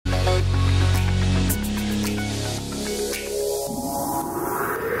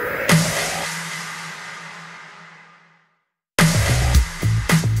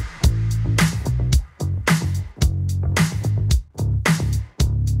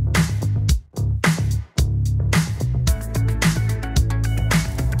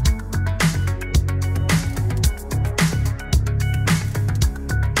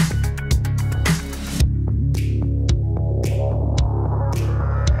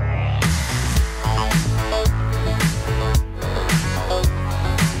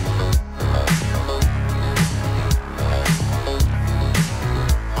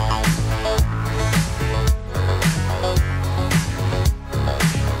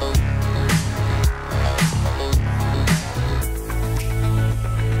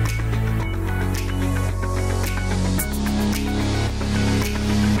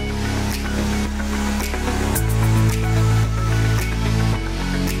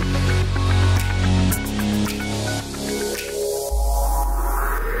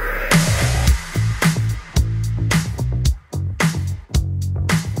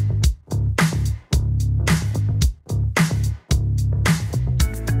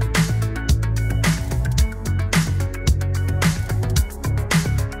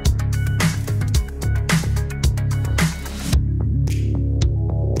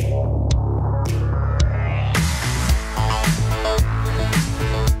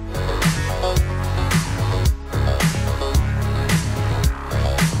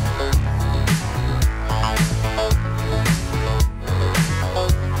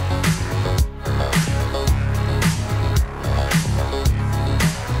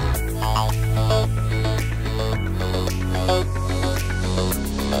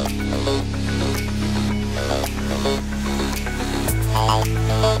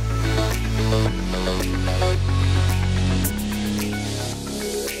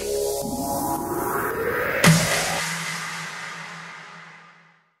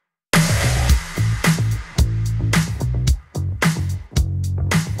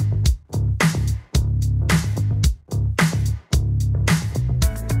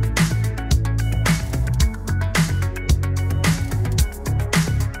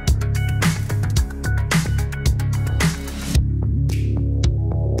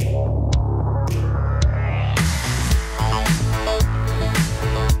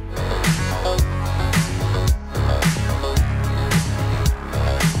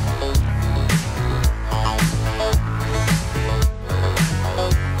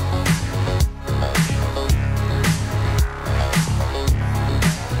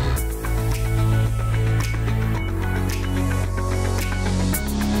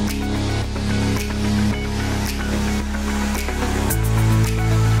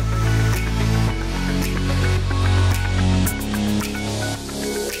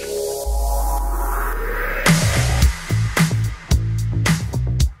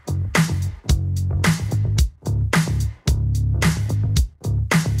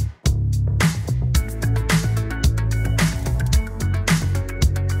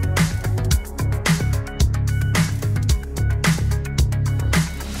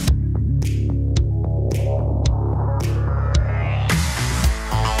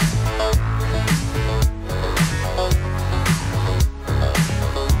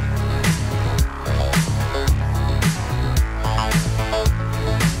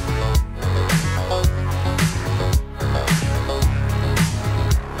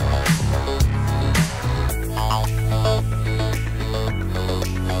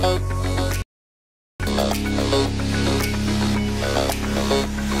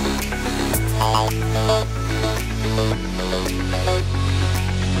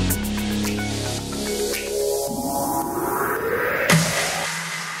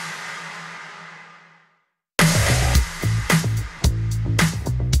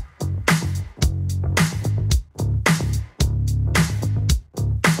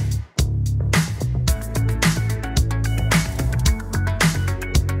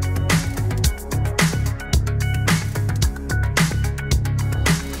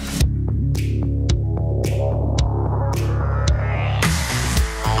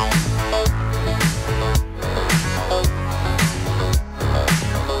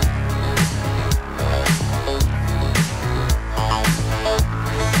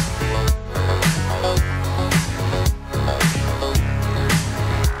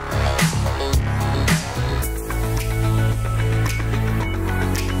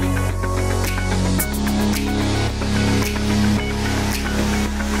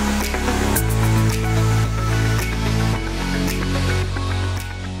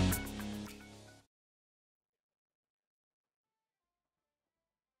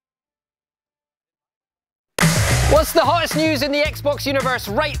What's the hottest news in the Xbox universe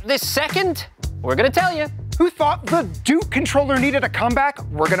right this second? We're gonna tell you. Who thought the Duke controller needed a comeback?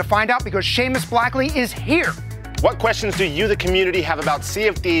 We're gonna find out because Seamus Blackley is here. What questions do you, the community, have about Sea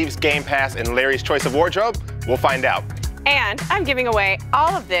of Thieves, Game Pass, and Larry's Choice of Wardrobe? We'll find out. And I'm giving away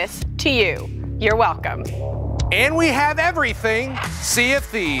all of this to you. You're welcome. And we have everything Sea of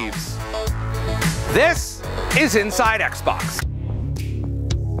Thieves. This is Inside Xbox.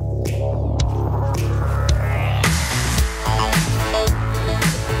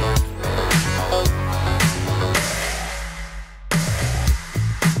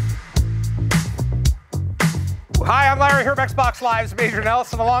 Hi, I'm Larry here, Xbox Live's Major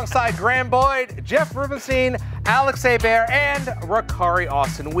Nelson, alongside Graham Boyd, Jeff Rubenstein, Alex Hebert, and Rakari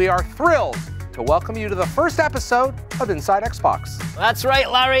Austin. We are thrilled to welcome you to the first episode of Inside Xbox. That's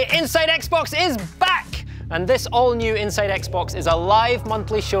right, Larry. Inside Xbox is back! And this all-new Inside Xbox is a live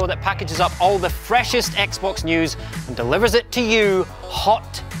monthly show that packages up all the freshest Xbox news and delivers it to you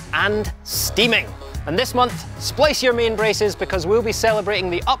hot and steaming. And this month, splice your main braces because we'll be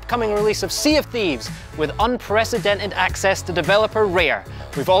celebrating the upcoming release of Sea of Thieves with unprecedented access to developer Rare.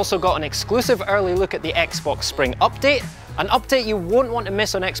 We've also got an exclusive early look at the Xbox Spring Update, an update you won't want to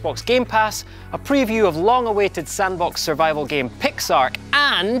miss on Xbox Game Pass, a preview of long-awaited sandbox survival game Pixark,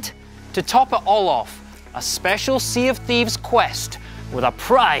 and, to top it all off, a special Sea of Thieves quest with a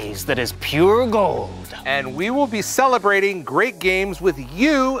prize that is pure gold. And we will be celebrating great games with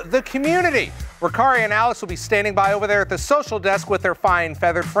you, the community. Rakari and Alex will be standing by over there at the social desk with their fine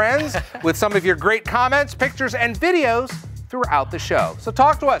feathered friends with some of your great comments, pictures, and videos throughout the show. So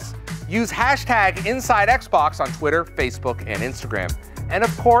talk to us. Use hashtag InsideXbox on Twitter, Facebook, and Instagram. And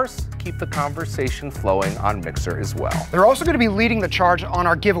of course, keep the conversation flowing on Mixer as well. They're also going to be leading the charge on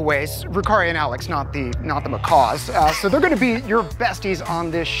our giveaways. Rukari and Alex, not the macaws. So they're going to be your besties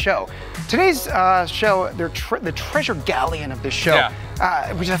on this show. Today's show, they're the treasure galleon of this show. Yeah.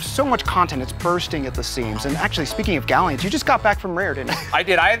 We just have so much content, it's bursting at the seams. And actually, speaking of galleons, you just got back from Rare, didn't you? I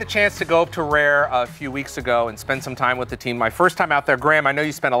did. I had the chance to go up to Rare a few weeks ago and spend some time with the team. My first time out there. Graham, I know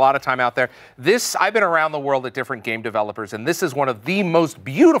you spent a lot of time out there. I've been around the world at different game developers, and this is one of the most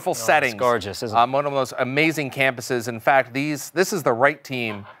beautiful settings. It's gorgeous, isn't it? One of those amazing campuses. In fact, this is the right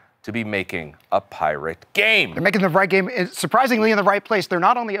team to be making a pirate game. They're making the right game, surprisingly in the right place. They're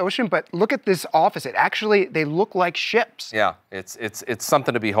not on the ocean, but look at this office. They look like ships. Yeah, it's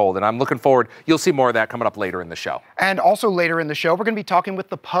something to behold, and I'm looking forward. You'll see more of that coming up later in the show. And also later in the show, we're going to be talking with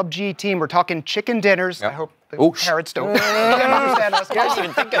the PUBG team. We're talking chicken dinners. Yep. I hope the parrots don't understand us. I didn't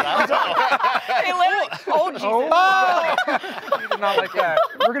even think of that. Hey, Larry. Oh, Jesus. Oh. You did not like that.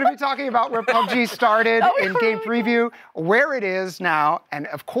 We're going to be talking about where PUBG started in game preview, where it is now, and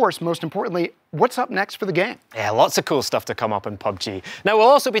of course, most importantly, what's up next for the game? Yeah, lots of cool stuff to come up in PUBG. Now, we'll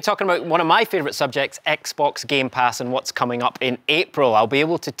also be talking about one of my favorite subjects, Xbox Game Pass, and what's coming up in April. I'll be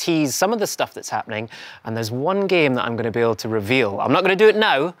able to tease some of the stuff that's happening, and there's one game that I'm going to be able to reveal. I'm not going to do it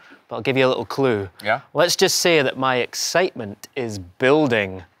now, but I'll give you a little clue. Yeah? Let's just say that my excitement is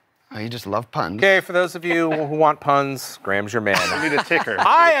building. Oh, you just love puns. Okay, for those of you who want puns, Graham's your man. I need a ticker.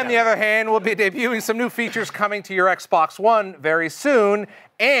 I, on the other hand, will be debuting some new features coming to your Xbox One very soon,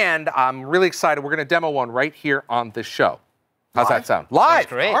 and I'm really excited. We're going to demo one right here on this show. How's that sound? Live. Sounds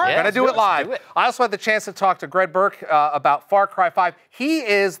great. All right, Yeah, going to do it live. I also had the chance to talk to Greg Burke about Far Cry 5. He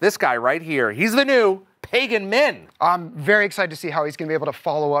is this guy right here. He's the new Pagan Min. I'm very excited to see how he's going to be able to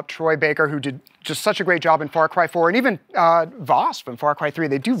follow up Troy Baker, who did just such a great job in Far Cry 4, and even Voss from Far Cry 3.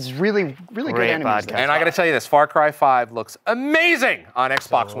 They do really good enemies there. And I got to tell you this, Far Cry 5 looks amazing on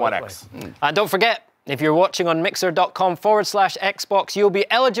Xbox One X. And don't forget, if you're watching on mixer.com/Xbox, you'll be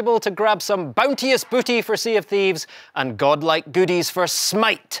eligible to grab some bounteous booty for Sea of Thieves and godlike goodies for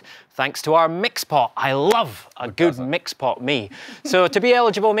Smite, thanks to our Mixpot. I love a good Mixpot me. So to be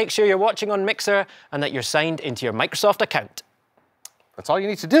eligible, make sure you're watching on Mixer and that you're signed into your Microsoft account. That's all you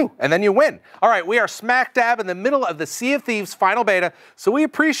need to do, and then you win. All right, we are smack dab in the middle of the Sea of Thieves final beta, so we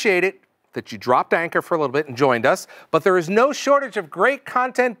appreciate it that you dropped anchor for a little bit and joined us, but there is no shortage of great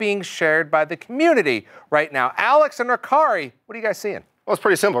content being shared by the community right now. Alex and Rakari, what are you guys seeing? Well, it's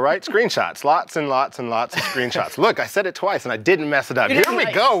pretty simple, right? Screenshots. Lots and lots and lots of screenshots. Look, I said it twice, and I didn't mess it up. Here we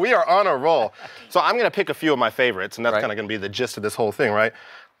go. We are on a roll. So I'm going to pick a few of my favorites, and that's kind of going to be the gist of this whole thing, right?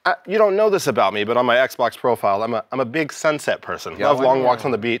 You don't know this about me, but on my Xbox profile, I'm a big sunset person. Love long walks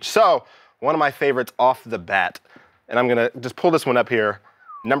on the beach. So one of my favorites off the bat, and I'm going to just pull this one up here.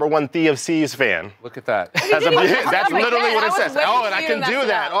 #1 Sea of Thieves fan. Look at that. That's literally what it says. Oh, and I can do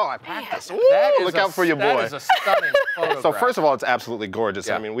that. Oh, I practice. Look out for your boy. That is a stunning photograph. So first of all, it's absolutely gorgeous.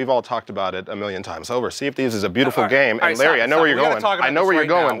 Yeah. I mean, we've all talked about it a million times over. Sea of Thieves is a beautiful game. And Larry, I know where you're going. I know where you're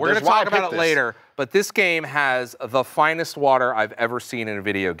going. We're going to talk about it later. But this game has the finest water I've ever seen in a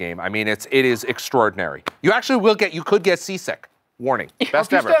video game. I mean, it is extraordinary. You could get seasick. Warning.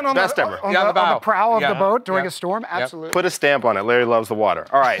 Best ever. Best ever. On the prow of the boat during a storm? Absolutely. Put a stamp on it. Larry loves the water.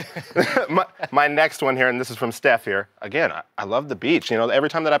 All right. my next one here, and this is from Steph here. Again, I love the beach. You know, every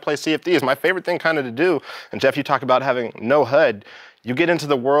time that I play Sea of Thieves, my favorite thing kind of to do, and Jeff, you talk about having no HUD, you get into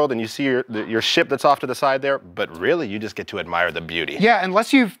the world and you see your ship that's off to the side there, but really you just get to admire the beauty. Yeah,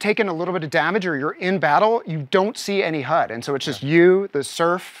 unless you've taken a little bit of damage or you're in battle, you don't see any HUD. And so it's just you, the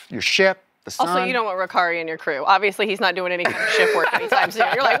surf, your ship, the sun. Also, you don't want Ricari and your crew. Obviously, he's not doing any kind of ship work anytime soon.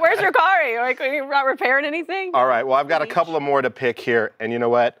 You're like, where's Ricari? Like, you're not repairing anything? All right, well, I've got a couple of more to pick here. And you know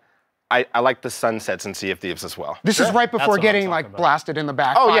what? I like the sunsets in Sea of Thieves as well. This is right before getting like blasted in the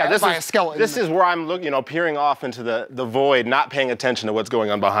back by a skeleton. This is where I'm looking, peering off into the void, not paying attention to what's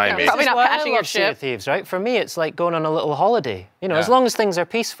going on behind me. Probably not patching your Sea of ship. Thieves, right? For me, it's like going on a little holiday. You know, as long as things are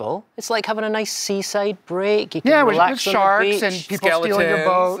peaceful, it's like having a nice seaside break. You can relax with sharks on the beach. and people stealing your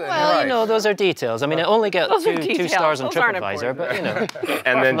boat. Well, you know, those are details. I mean, it only gets two stars on TripAdvisor, but you know.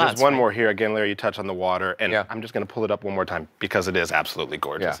 And then just one more here. Again, Larry, you touched on the water, and I'm just going to pull it up one more time because it is absolutely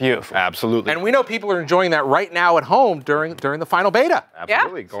gorgeous. Yeah. Beautiful. Absolutely. And we know people are enjoying that right now at home during the final beta.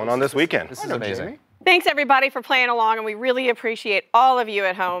 Absolutely. Going on this weekend. This is amazing. Thanks, everybody, for playing along, and we really appreciate all of you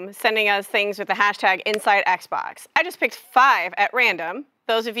at home sending us things with the hashtag InsideXbox. I just picked 5 at random.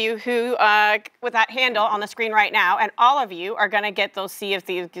 Those of you who, with that handle on the screen right now, and all of you are going to get those Sea of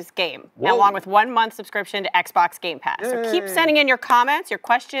Thieves game, along with 1 month subscription to Xbox Game Pass. So keep sending in your comments, your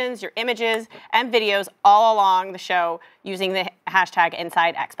questions, your images, and videos all along the show using the hashtag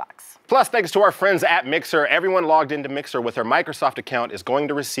InsideXbox. Plus, thanks to our friends at Mixer, everyone logged into Mixer with their Microsoft account is going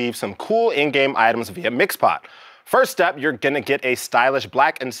to receive some cool in-game items via Mixpot. First up, you're going to get a stylish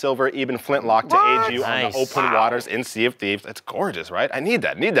black and silver Eben flintlock to aid you on the open waters in Sea of Thieves. It's gorgeous, right? I need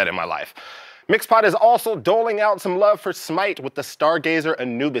that in my life. Mixpot is also doling out some love for Smite with the Stargazer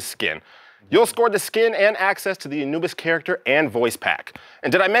Anubis skin. You'll score the skin and access to the Anubis character and voice pack.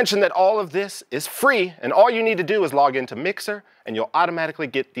 And did I mention that all of this is free, and all you need to do is log into Mixer, and you'll automatically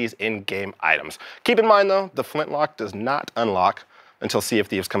get these in-game items. Keep in mind, though, the flintlock does not unlock until Sea of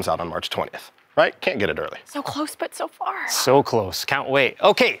Thieves comes out on March 20th. Right? Can't get it early. So close, but so far. So close. Can't wait.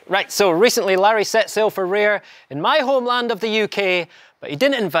 Okay, right. So recently, Larry set sail for Rare in my homeland of the UK, but he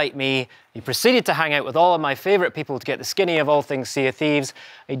didn't invite me. He proceeded to hang out with all of my favorite people to get the skinny of all things Sea of Thieves.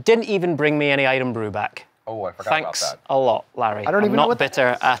 He didn't even bring me any item brew back. Oh, I forgot Thanks about that. a lot, Larry. I don't even know what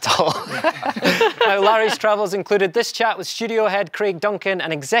bitter at all. Now, Larry's travels included this chat with studio head Craig Duncan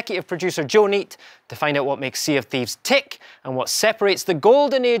and executive producer Joe Neate to find out what makes Sea of Thieves tick and what separates the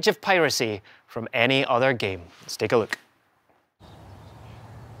golden age of piracy from any other game. Let's take a look.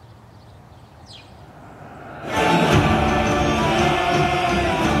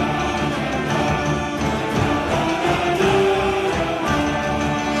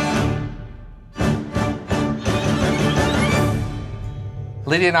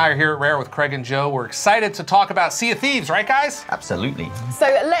 Lydia and I are here at Rare with Craig and Joe. We're excited to talk about Sea of Thieves, right, guys? Absolutely. So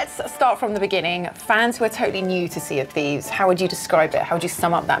let's start from the beginning. Fans who are totally new to Sea of Thieves, how would you describe it? How would you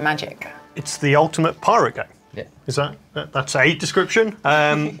sum up that magic? It's the ultimate pirate game. Yeah. Is that's a description?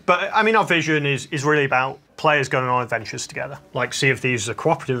 But I mean, our vision is really about players going on adventures together. Like Sea of Thieves is a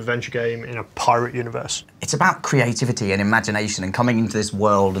cooperative adventure game in a pirate universe. It's about creativity and imagination and coming into this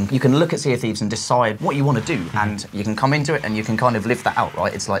world, and you can look at Sea of Thieves and decide what you want to do, and you can come into it and you can kind of live that out,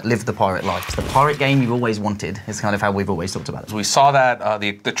 right? It's like live the pirate life. It's the pirate game you've always wanted. It's kind of how we've always talked about it. We saw that,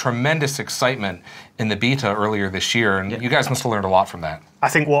 the tremendous excitement in the beta earlier this year, and you guys must have learned a lot from that. I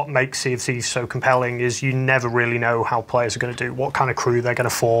think what makes Sea of Thieves so compelling is you never really know how players are going to do, what kind of crew they're going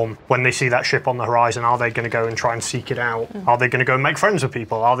to form. When they see that ship on the horizon, are they going to go and try and seek it out? Are they going to go and make friends with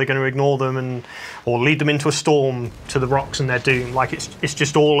people? Are they going to ignore them or lead them into a storm to the rocks and their doom? Like it's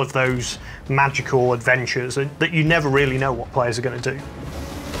just all of those magical adventures that you never really know what players are going to do.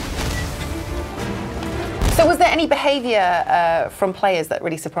 So was there any behaviour from players that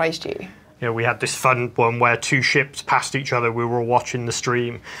really surprised you? You know, we had this fun one where two ships passed each other. We were all watching the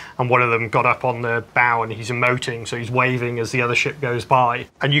stream, and one of them got up on the bow and he's emoting, so he's waving as the other ship goes by.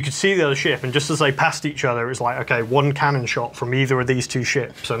 And you could see the other ship, and just as they passed each other, it was like, okay, one cannon shot from either of these two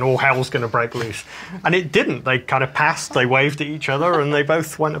ships, and all hell's going to break loose. And it didn't. They kind of passed, they waved at each other, and they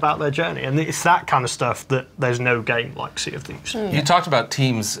both went about their journey. And it's that kind of stuff that there's no game like Sea of Thieves. You talked about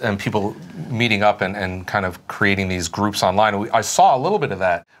teams and people meeting up and kind of creating these groups online. I saw a little bit of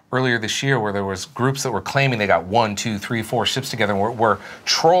that earlier this year, where there was groups that were claiming they got 1, 2, 3, 4 ships together and were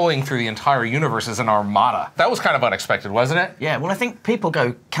trolling through the entire universe as an armada. That was kind of unexpected, wasn't it? Yeah, well, I think people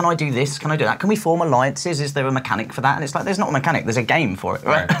go, can I do this? Can I do that? Can we form alliances? Is there a mechanic for that? And it's like, there's not a mechanic, there's a game for it,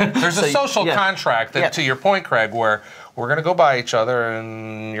 right? There's a social contract that, to your point, Craig, where we're going to go by each other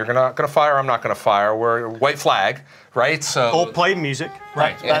and you're not going to fire, I'm not going to fire. We're white flag, right? So or play music.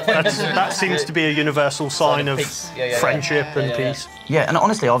 Right. That seems to be a universal sign of friendship and peace. Yeah, and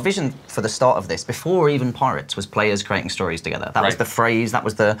honestly, our vision for the start of this, before even Pirates, was players creating stories together. That was the phrase, that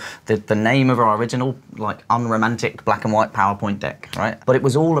was the name of our original, like, unromantic black and white PowerPoint deck, right? But it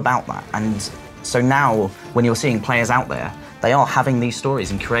was all about that. And so now, when you're seeing players out there, they are having these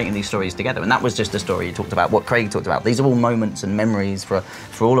stories and creating these stories together. And that was just a story you talked about, what Craig talked about. These are all moments and memories for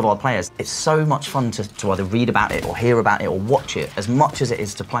all of our players. It's so much fun to either read about it or hear about it or watch it, as much as it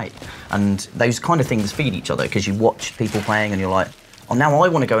is to play. And those kind of things feed each other, because you watch people playing and you're like, oh, now I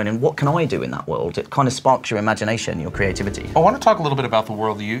want to go in and what can I do in that world? It kind of sparks your imagination, your creativity. I want to talk a little bit about the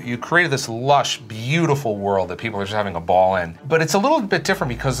world. You created this lush, beautiful world that people are just having a ball in. But it's a little bit different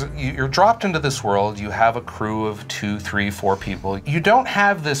because you're dropped into this world. You have a crew of 2, 3, 4 people. You don't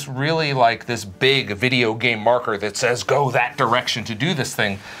have this really like this big video game marker that says go that direction to do this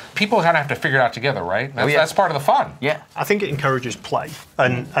thing. People kind of have to figure it out together, right? That's part of the fun. Yeah. I think it encourages play.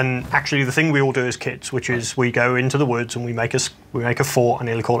 And actually the thing we all do as kids, which is we go into the woods and we make a fort. I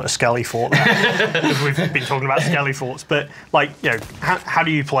nearly call it a skelly fort. Because we've been talking about skelly forts. But like, you know, how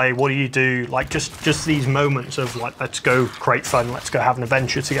do you play? What do you do? Like just these moments of like, let's go create fun, let's go have an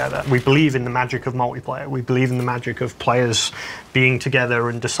adventure together. We believe in the magic of multiplayer. We believe in the magic of players being together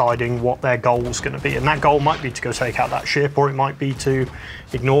and deciding what their goal's going to be. And that goal might be to go take out that ship, or it might be to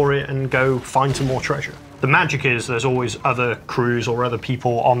ignore it and go find some more treasure. The magic is there's always other crews or other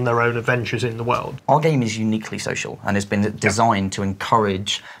people on their own adventures in the world. Our game is uniquely social and has been designed to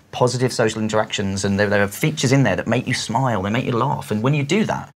encourage positive social interactions, and there are features in there that make you smile, they make you laugh, and when you do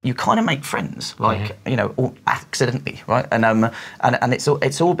that, you kind of make friends, like you know, all accidentally, right? And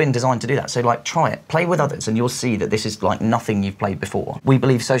it's all been designed to do that. So like, try it, play with others, and you'll see that this is like nothing you've played before. We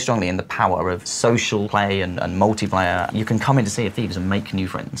believe so strongly in the power of social play and multiplayer. You can come into Sea of Thieves and make new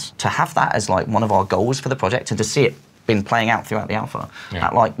friends. To have that as like one of our goals for the project, and to see it been playing out throughout the alpha,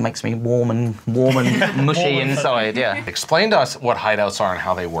 that like makes me warm and mushy inside. Yeah. Explain to us what hideouts are and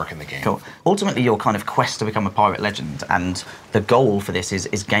how they work in the game. Cool. Ultimately, your kind of quest to become a pirate legend, and the goal for this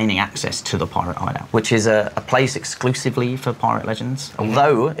is gaining access to the pirate hideout, which is a place exclusively for pirate legends.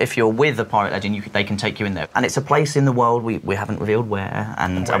 Although, if you're with a pirate legend, they can take you in there, and it's a place in the world we haven't revealed where,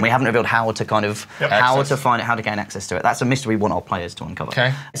 and we haven't revealed how to kind of how to find it, how to gain access to it. That's a mystery we want our players to uncover.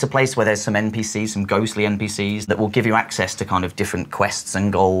 Okay. It's a place where there's some NPCs, some ghostly NPCs that will give you access to kind of different quests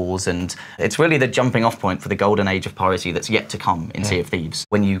and goals, and it's really the jumping off point for the golden age of piracy that's yet to come in Sea of Thieves.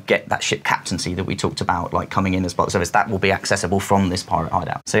 When you get that ship captaincy that we talked about, like coming in as part of the service, that will be accessible from this pirate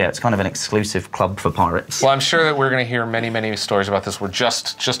hideout. So yeah, it's kind of an exclusive club for pirates. Well, I'm sure that we're going to hear many, many stories about this. We're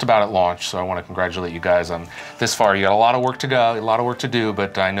just about at launch, so I want to congratulate you guys on this far. You got a lot of work to go, a lot of work to do,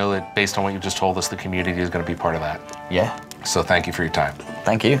 but I know that based on what you just told us, the community is going to be part of that. Yeah. So thank you for your time.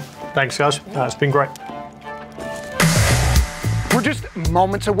 Thank you. Thanks, guys. It's been great. We're just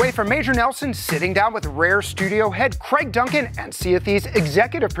moments away from Major Nelson sitting down with Rare Studio head Craig Duncan and Sea of Thieves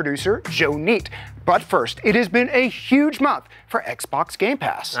executive producer Joe Neate. But first, it has been a huge month for Xbox Game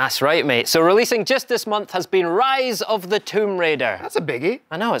Pass. That's right, mate. So releasing just this month has been Rise of the Tomb Raider. That's a biggie.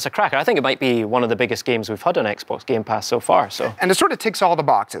 I know, it's a cracker. I think it might be one of the biggest games we've had on Xbox Game Pass so far. So. And it sort of ticks all the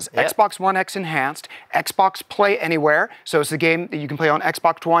boxes. Yep. Xbox One X Enhanced, Xbox Play Anywhere. So it's a game that you can play on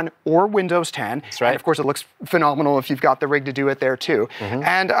Xbox One or Windows 10. That's right. And of course, it looks phenomenal if you've got the rig to do it there too.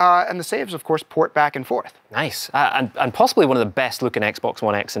 And the saves, of course, port back and forth. Nice. And possibly one of the best looking Xbox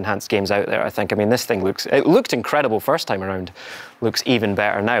One X Enhanced games out there, I think. I mean, this thing looked incredible first time around. looks even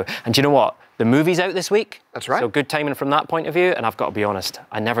better now. And do you know what? The movie's out this week. That's right. So good timing from that point of view. And I've got to be honest,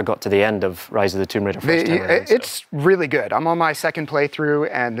 I never got to the end of Rise of the Tomb Raider first time around, so. It's really good. I'm on my second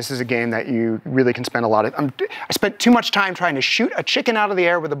playthrough, and this is a game that you really can spend a lot of... I spent too much time trying to shoot a chicken out of the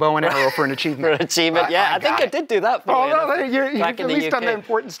air with a bow and arrow for an achievement. For an achievement, yeah. I think I did do that for you. Oh, no, you've at least done the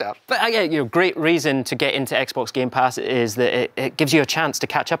important stuff. But yeah, great reason to get into Xbox Game Pass is that it gives you a chance to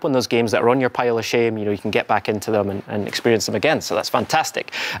catch up on those games that are on your pile of shame. You can get back into them and experience them again. So that's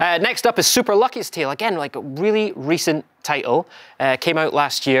fantastic. Next up is Super Lucky's Tale. Again, like a really recent title, came out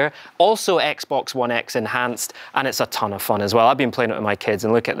last year, also Xbox One X enhanced, and it's a ton of fun as well. I've been playing it with my kids,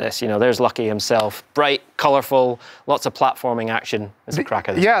 and look at this, there's Lucky himself, bright, colourful, lots of platforming action. It's a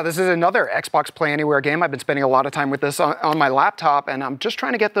cracker. Yeah, this is another Xbox Play Anywhere game. I've been spending a lot of time with this on my laptop, and I'm just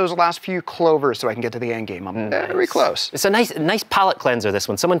trying to get those last few clovers so I can get to the end game. I'm very close. It's a nice palate cleanser, this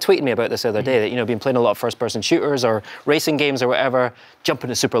one. Someone tweeted me about this the other day, that, been playing a lot of first-person shooters or racing games or whatever, jump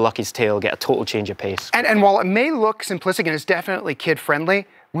into Super Lucky's Tale, get a total change of pace. And while it may look simplistic and it's definitely kid-friendly,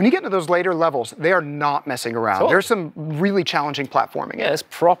 when you get into those later levels, they are not messing around. There's some really challenging platforming. Yeah, it's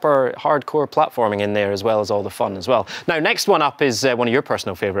proper hardcore platforming in there as well as all the fun as well. Now, next one up is one of your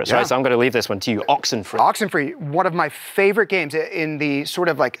personal favourites, right? So I'm going to leave this one to you, Oxenfree. Oxenfree, one of my favourite games in the sort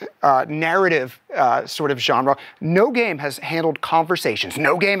of like narrative sort of genre. No game has handled conversations,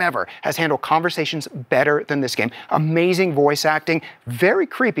 no game ever has handled conversations better than this game. Amazing voice acting, very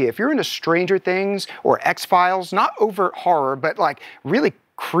creepy. If you're into Stranger Things or X-Files, not overt horror, but like really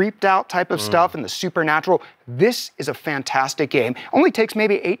creeped out type of stuff and the supernatural, this is a fantastic game. Only takes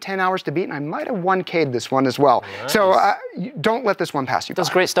maybe 8-10 hours to beat, and I might have 1K'd this one as well. Nice. So don't let this one pass you by. Does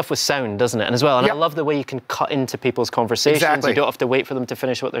great stuff with sound, doesn't it? And as well, and I love the way you can cut into people's conversations. Exactly. You don't have to wait for them to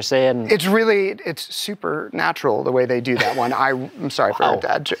finish what they're saying. It's supernatural the way they do that one. I'm sorry for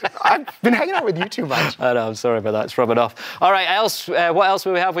Dad. I've been hanging out with you too much. I know, I'm sorry about that. It's rubbing off. All right, what else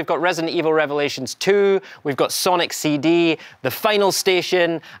will we have? We've got Resident Evil Revelations 2, we've got Sonic CD, The Final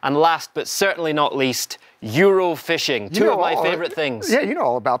Station, and last but certainly not least, Eurofishing, two of my favourite things. Yeah, you know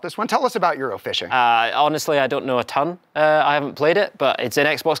all about this one. Tell us about Eurofishing. Honestly, I don't know a ton. I haven't played it, but it's in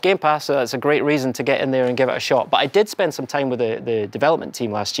Xbox Game Pass, so that's a great reason to get in there and give it a shot. But I did spend some time with the development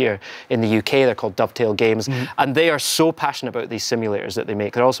team last year in the UK. They're called Dovetail Games, and they are so passionate about these simulators that they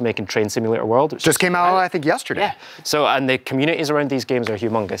make. They're also making Train Simulator World, which just came out, I think, yesterday. Yeah. So, and the communities around these games are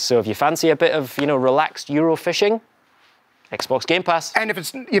humongous. So if you fancy a bit of, relaxed Eurofishing, Xbox Game Pass. And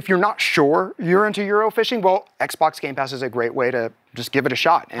if you're not sure you're into Eurofishing, well, Xbox Game Pass is a great way to just give it a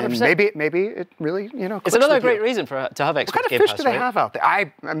shot. And 100%. maybe it really, it's another great reason to have Xbox Game Pass. What kind of fish do they have out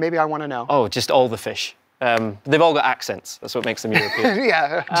there? Maybe I want to know. Oh, just all the fish. They've all got accents. That's what makes them European.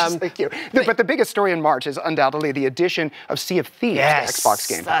 Yeah, thank you. But the biggest story in March is undoubtedly the addition of Sea of Thieves to Xbox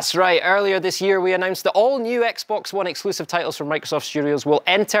Game Pass. That's right. Earlier this year, we announced that all new Xbox One exclusive titles from Microsoft Studios will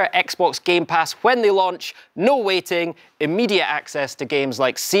enter Xbox Game Pass when they launch. No waiting, immediate access to games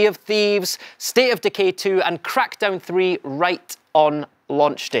like Sea of Thieves, State of Decay 2, and Crackdown 3 right on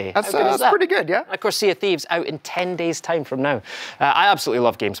launch day. That's pretty good, yeah? And of course, Sea of Thieves out in 10 days' time from now. I absolutely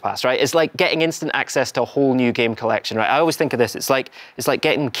love Games Pass, right? It's like getting instant access to a whole new game collection, right? I always think of this, it's like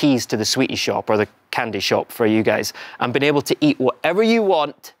getting keys to the sweetie shop or the candy shop for you guys and being able to eat whatever you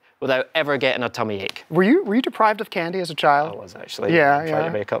want without ever getting a tummy ache. Were you deprived of candy as a child? I was actually. Yeah. Trying to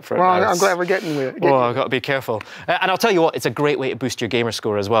make up for it. Well, I'm glad we're getting with it. Oh, I've got to be careful. And I'll tell you what, it's a great way to boost your gamer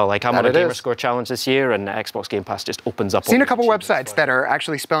score as well. Like I'm on a gamer score challenge this year, and Xbox Game Pass just opens up. Seen a couple websites that are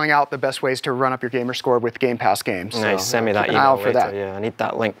actually spelling out the best ways to run up your gamer score with Game Pass games. Nice, so send me that email later. Yeah, I need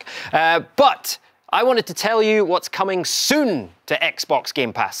that link. But I wanted to tell you what's coming soon to Xbox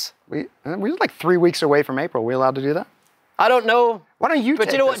Game Pass. We're like 3 weeks away from April. Are we allowed to do that? I don't know. Why don't you?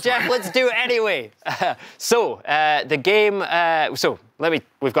 But you know what, Jeff? Let's do it anyway. The game.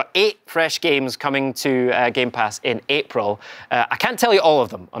 We've got 8 fresh games coming to Game Pass in April. I can't tell you all of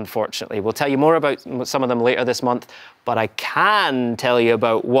them, unfortunately. We'll tell you more about some of them later this month, but I can tell you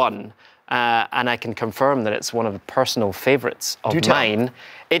about one, and I can confirm that it's one of the personal favourites of mine.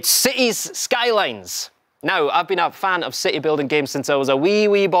 It's Cities Skylines. Now, I've been a fan of city building games since I was a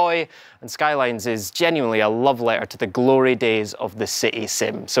wee boy, and Skylines is genuinely a love letter to the glory days of the city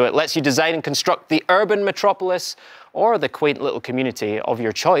sim. So it lets you design and construct the urban metropolis or the quaint little community of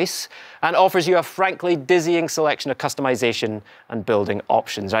your choice, and offers you a frankly dizzying selection of customization and building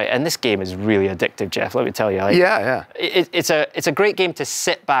options, right? And this game is really addictive, Jeff, let me tell you. It's a great game to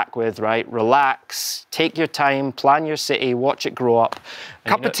sit back with, right? Relax, take your time, plan your city, watch it grow up.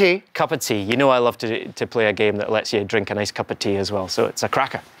 Cup of tea. Cup of tea. You know I love to play a game that lets you drink a nice cup of tea as well, so it's a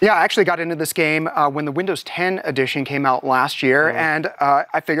cracker. Yeah, I actually got into this game when the Windows 10 edition came out last year, and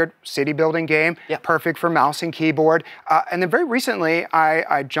I figured city building game, perfect for mouse and keyboard. And then very recently,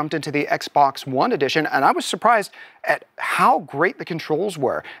 I jumped into the Xbox One edition, and I was surprised at how great the controls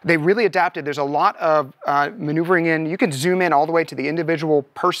were. They really adapted. There's a lot of maneuvering in. You can zoom in all the way to the individual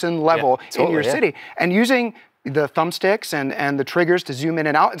person level in your city, and using the thumbsticks and the triggers to zoom in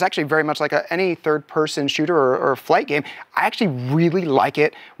and out. It's actually very much like any third-person shooter or flight game. I actually really like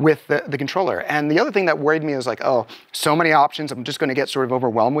it with the controller. And the other thing that worried me was like, oh, so many options, I'm just going to get sort of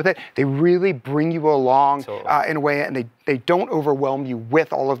overwhelmed with it. They really bring you along in a way, and they don't overwhelm you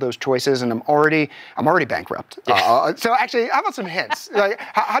with all of those choices. And I'm already bankrupt. So actually, how about some hints? Like,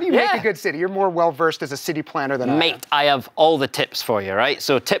 how do you make a good city? You're more well-versed as a city planner than I am. Mate, I have all the tips for you, right?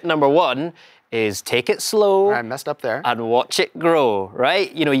 So tip number 1 is take it slow. I messed up there. And watch it grow,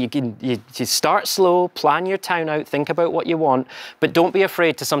 right? You know, you start slow, plan your town out, think about what you want, but don't be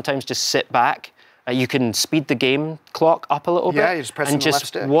afraid to sometimes just sit back. You can speed the game clock up a little bit. Yeah, you just press and the just left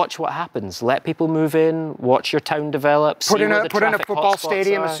stick. watch what happens. Let people move in, watch your town develop. Put in a football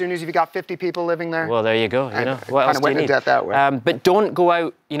stadium as soon as you've got 50 people living there. Well, there you go. You know, what else do you need? That way. But don't go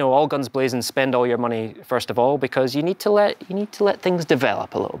out, you know, all guns blazing, spend all your money first of all, because you need to let things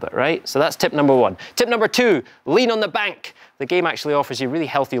develop a little bit, right? So that's tip number 1. Tip number 2: lean on the bank. The game actually offers you really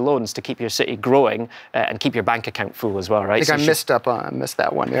healthy loans to keep your city growing and keep your bank account full as well, right? I think I missed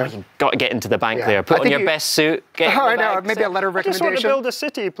that one there. You've got to get into the bank there. Put on your best suit. Get I know, maybe a letter of recommendation. I just want to build a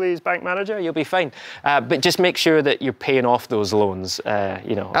city, please, bank manager. You'll be fine. But just make sure that you're paying off those loans.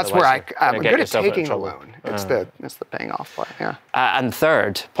 You know, that's where I'm good at taking the loan. It's the paying off part. Yeah. And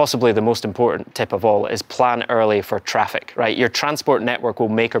third, possibly the most important tip of all, is plan early for traffic. Right, your transport network will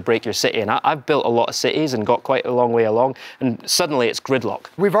make or break your city. And I've built a lot of cities and got quite a long way along, and suddenly it's gridlock.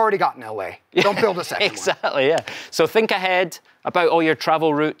 We've already gotten LA. Don't build a second one. Exactly, yeah. So think ahead about all your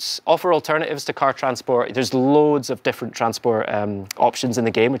travel routes, offer alternatives to car transport. There's loads of different transport options in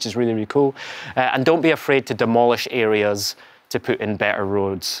the game, which is really, really cool. And don't be afraid to demolish areas to put in better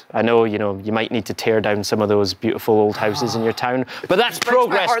roads. I know, you know, you might need to tear down some of those beautiful old houses in your town, but that's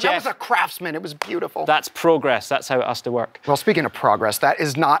progress, Jeff. That was a craftsman. It was beautiful. That's progress. That's how it has to work. Well, speaking of progress, that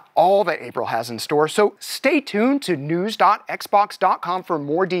is not all that April has in store. So stay tuned to news.xbox.com for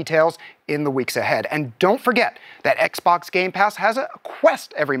more details in the weeks ahead. And don't forget that Xbox Game Pass has a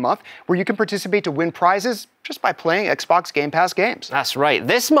quest every month where you can participate to win prizes just by playing Xbox Game Pass games. That's right.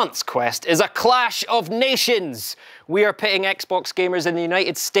 This month's quest is a clash of nations. We are pitting Xbox gamers in the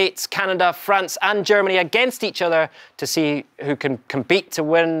United States, Canada, France, and Germany against each other to see who can compete to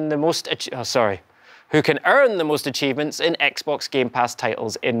win the most, who can earn the most achievements in Xbox Game Pass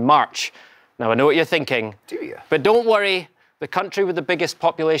titles in March. Now, I know what you're thinking. Do you? But don't worry. The country with the biggest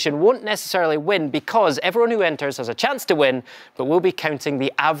population won't necessarily win because everyone who enters has a chance to win, but we'll be counting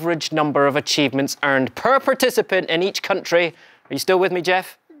the average number of achievements earned per participant in each country. Are you still with me,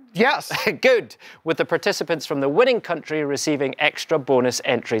 Jeff? Yes. Good. With the participants from the winning country receiving extra bonus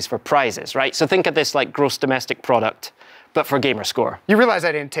entries for prizes, right? So think of this like gross domestic product, but for gamer score. You realize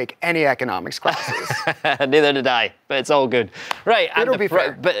I didn't take any economics classes. Neither did I, but it's all good. Right, It'll be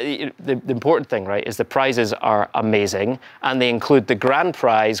fair. But the important thing, right, is the prizes are amazing, and they include the grand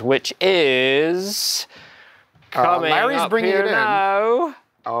prize, which is coming Larry's up bringing here it in. now.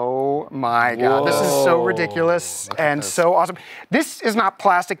 Oh my God, this is so ridiculous and so awesome. This is not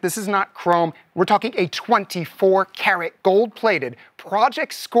plastic, this is not chrome. We're talking a 24-karat gold-plated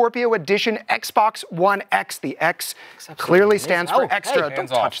Project Scorpio Edition Xbox One X. The X clearly stands for extra. Don't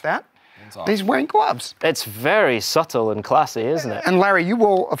touch that. He's wearing gloves. It's very subtle and classy, isn't it? And Larry, you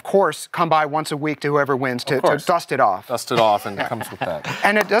will, of course, come by once a week to whoever wins to dust it off. Dust it off, and it comes with that.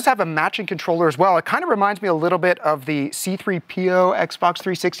 And it does have a matching controller as well. It kind of reminds me a little bit of the C3PO Xbox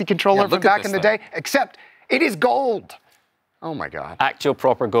 360 controller from back in the day, except it is gold. Oh my God. Actual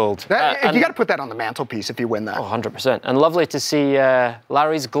proper gold. You got to put that on the mantelpiece if you win that. Oh, 100%. And lovely to see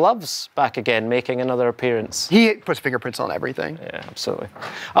Larry's gloves back again, making another appearance. He puts fingerprints on everything. Yeah, absolutely.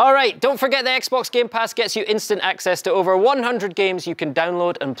 All right, don't forget the Xbox Game Pass gets you instant access to over 100 games you can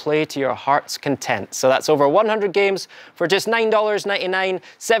download and play to your heart's content. So that's over 100 games for just $9.99,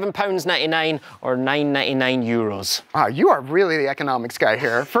 £7.99, or €9.99. Wow, you are really the economics guy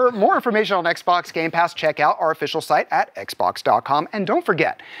here. For more information on Xbox Game Pass, check out our official site at Xbox. And don't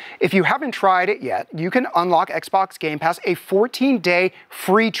forget, if you haven't tried it yet, you can unlock Xbox Game Pass a 14-day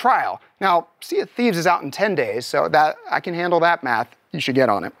free trial. Now, Sea of Thieves is out in 10 days, so that I can handle that math. You should get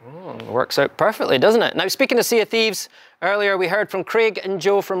on it. Works out perfectly, doesn't it? Now, speaking of Sea of Thieves, Earlier, we heard from Craig and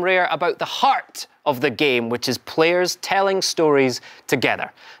Joe from Rare about the heart of the game, which is players telling stories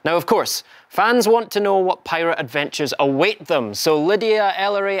together. Now, of course, fans want to know what pirate adventures await them, so Lydia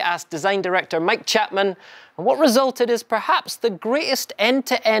Ellery asked design director Mike Chapman, and what resulted is perhaps the greatest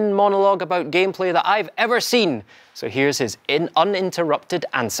end-to-end monologue about gameplay that I've ever seen. So here's his uninterrupted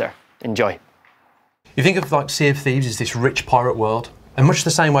answer. Enjoy. You think of like Sea of Thieves as this rich pirate world, and much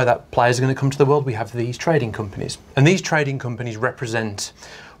the same way that players are going to come to the world, we have these trading companies. And these trading companies represent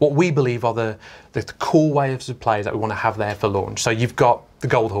what we believe are the core ways of play that we want to have there for launch. So you've got the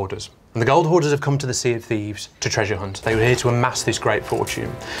gold hoarders. And the gold hoarders have come to the Sea of Thieves to treasure hunt. They were here to amass this great fortune.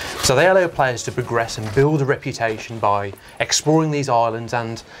 So they allow players to progress and build a reputation by exploring these islands,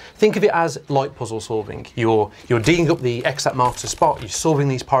 and think of it as light puzzle solving. You're digging up the X that marks a spot, you're solving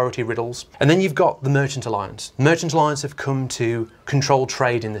these priority riddles. And then you've got the Merchant Alliance. The Merchant Alliance have come to control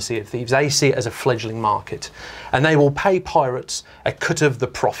trade in the Sea of Thieves. They see it as a fledgling market, and they will pay pirates a cut of the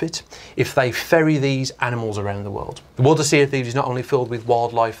profit if they ferry these animals around the world. The world of Sea of Thieves is not only filled with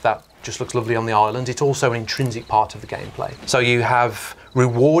wildlife that just looks lovely on the island, it's also an intrinsic part of the gameplay. So you have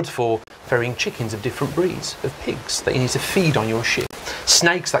rewards for ferrying chickens of different breeds, of pigs that you need to feed on your ship,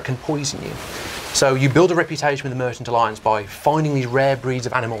 snakes that can poison you. So you build a reputation with the Merchant Alliance by finding these rare breeds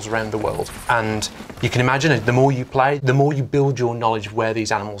of animals around the world. And you can imagine the more you play, the more you build your knowledge of where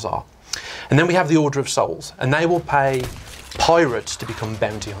these animals are. And then we have the Order of Souls, and they will pay pirates to become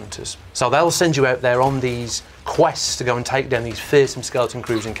bounty hunters. So they'll send you out there on these quests to go and take down these fearsome skeleton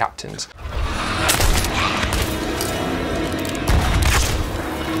crews and captains.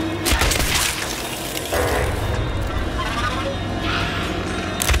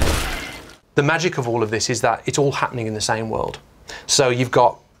 The magic of all of this is that it's all happening in the same world. So you've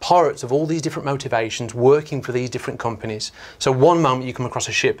got pirates of all these different motivations working for these different companies. So one moment you come across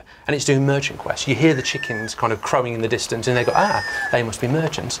a ship and it's doing merchant quests. You hear the chickens kind of crowing in the distance and they go, ah, they must be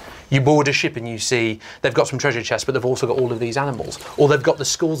merchants. You board a ship and you see they've got some treasure chests, but they've also got all of these animals. Or they've got the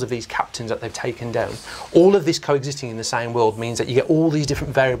skulls of these captains that they've taken down. All of this coexisting in the same world means that you get all these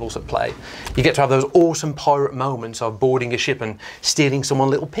different variables at play. You get to have those awesome pirate moments of boarding a ship and stealing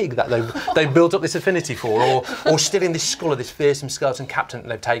someone's little pig that they've built up this affinity for, or stealing this skull of this fearsome skeleton captain that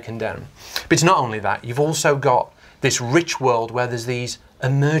they've taken down. But it's not only that, you've also got this rich world where there's these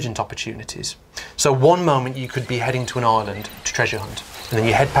emergent opportunities. So one moment you could be heading to an island to treasure hunt, and then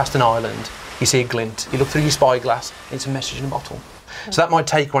you head past an island, you see a glint, you look through your spyglass, and it's a message in a bottle. So that might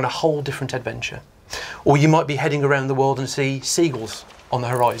take you on a whole different adventure. Or you might be heading around the world and see seagulls on the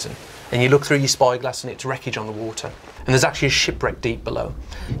horizon, and you look through your spyglass and it's wreckage on the water. And there's actually a shipwreck deep below.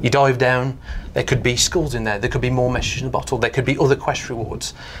 You dive down, there could be skulls in there, there could be more messages in a bottle, there could be other quest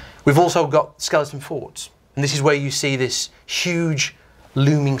rewards. We've also got skeleton forts, and this is where you see this huge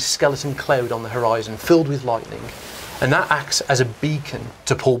looming skeleton cloud on the horizon filled with lightning, and that acts as a beacon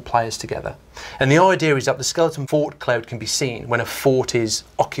to pull players together. And the idea is that the skeleton fort cloud can be seen when a fort is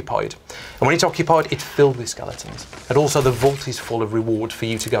occupied. And when it's occupied, it's filled with skeletons. And also the vault is full of rewards for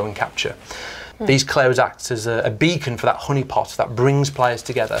you to go and capture. These clouds act as a beacon for that honeypot that brings players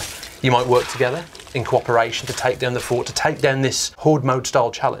together. You might work together in cooperation to take down the fort, to take down this horde mode style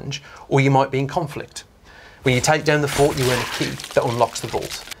challenge, or you might be in conflict. When you take down the fort, you earn a key that unlocks the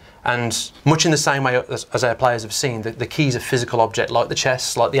vault. And much in the same way as our players have seen, the key is a physical object, like the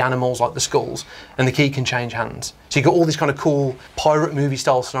chests, like the animals, like the skulls, and the key can change hands. So you've got all these kind of cool pirate movie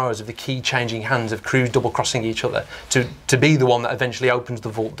style scenarios of the key changing hands, of crews double crossing each other, to be the one that eventually opens the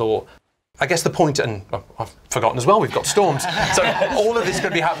vault door. I guess the point, and I've forgotten as well, we've got storms. So all of this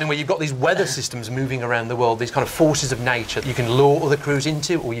could be happening where you've got these weather systems moving around the world, these kind of forces of nature that you can lure other crews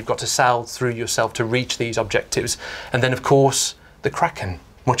into, or you've got to sail through yourself to reach these objectives. And then of course, the Kraken.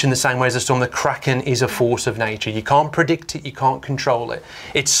 Much in the same way as the storm, the Kraken is a force of nature. You can't predict it, you can't control it.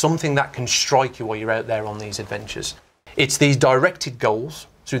 It's something that can strike you while you're out there on these adventures. It's these directed goals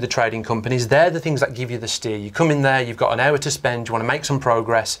through the trading companies. They're the things that give you the steer. You come in there, you've got an hour to spend, you want to make some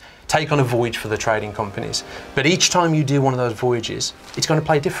progress, take on a voyage for the trading companies. But each time you do one of those voyages, it's going to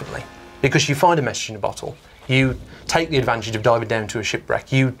play differently, because you find a message in a bottle. You take the advantage of diving down to a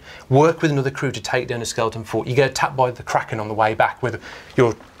shipwreck. You work with another crew to take down a skeleton fort. You get tapped by the Kraken on the way back where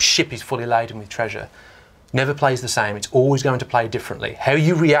your ship is fully laden with treasure. Never plays the same. It's always going to play differently. How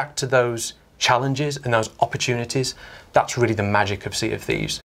you react to those challenges and those opportunities, that's really the magic of Sea of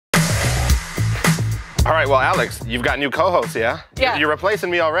Thieves. All right, well, Alex, you've got new co-hosts, yeah? Yeah. You're replacing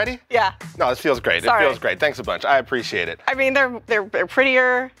me already? Yeah. No, this feels great. Sorry. It feels great. Thanks a bunch. I appreciate it. I mean, they're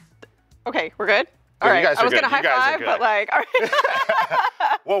prettier. Okay, we're good? All right. You guys are I was good. going to high five, but like, all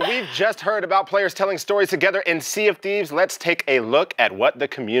right. Well, we've just heard about players telling stories together in Sea of Thieves. Let's take a look at what the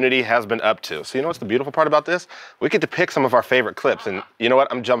community has been up to. So you know what's the beautiful part about this? We get to pick some of our favorite clips. And you know what?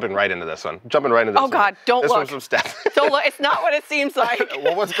 I'm jumping right into this one. Jumping right into this one. Oh, God, don't this look. One's from Steph. Don't look. It's not what it seems like.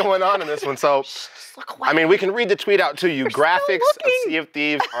 Well, what's going on in this one? So, I mean, we can read the tweet out to you. Graphics of Sea of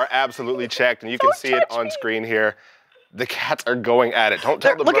Thieves are absolutely checked, and you can see it on screen here. The cats are going at it. Don't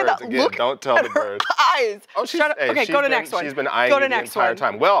tell the birds again. Don't tell the birds. Eyes. Oh, Shut up. Okay, go to next one. She's been eyeing you the entire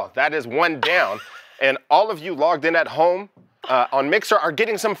time. Well, that is one down. And all of you logged in at home on Mixer are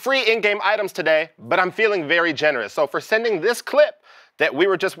getting some free in-game items today, but I'm feeling very generous. So for sending this clip that we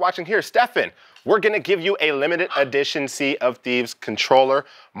were just watching here, Stefan, we're gonna give you a limited edition Sea of Thieves controller.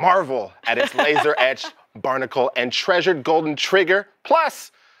 Marvel at its laser-etched barnacle and treasured golden trigger.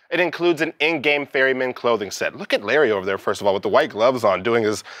 Plus, it includes an in-game ferryman clothing set. Look at Larry over there, first of all, with the white gloves on, doing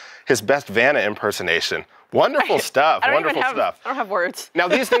his best Vanna impersonation. Wonderful stuff, wonderful stuff. I don't have words. Now,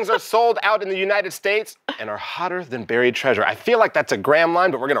 these things are sold out in the United States and are hotter than buried treasure. I feel like that's a Graham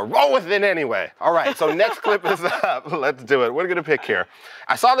line, but we're gonna roll with it anyway. All right, so next clip is up. Let's do it. What are we gonna pick here?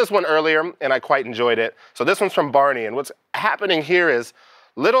 I saw this one earlier, and I quite enjoyed it. So this one's from Barney, and what's happening here is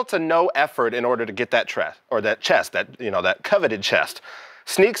little to no effort in order to get that chest, that coveted chest.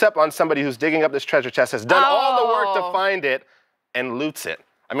 Sneaks up on somebody who's digging up this treasure chest, has done all the work to find it, and loots it.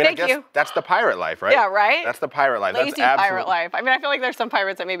 I mean, I guess that's the pirate life, right? Yeah, right? That's the pirate life. Lazy pirate life. I mean, I feel like there's some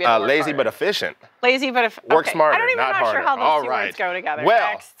pirates that maybe lazy but efficient. Lazy but efficient. Work smarter, I don't even not not harder. sure how those two words go together.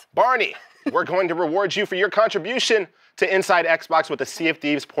 Well, Next. Barney, we're going to reward you for your contribution to Inside Xbox with a Sea of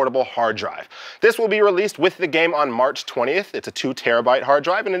Thieves portable hard drive. This will be released with the game on March 20th. It's a 2 terabyte hard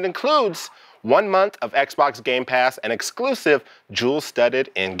drive, and it includes 1 month of Xbox Game Pass, and exclusive jewel-studded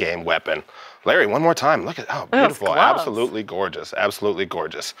in-game weapon. Larry, one more time. Look at how beautiful. Absolutely gorgeous. Absolutely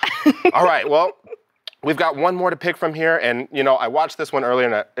gorgeous. All right, well, we've got one more to pick from here, and you know, I watched this one earlier,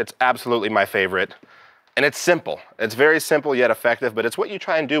 and it's absolutely my favorite. And it's simple. It's very simple yet effective, but it's what you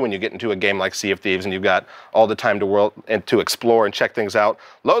try and do when you get into a game like Sea of Thieves and you've got all the time to explore and check things out.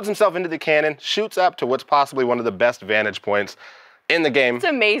 Loads himself into the cannon, shoots up to what's possibly one of the best vantage points in the game. It's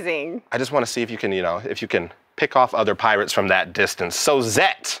amazing. I just want to see if you can, if you can pick off other pirates from that distance. So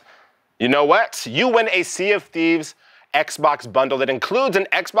Zet, you know what? You win a Sea of Thieves Xbox bundle that includes an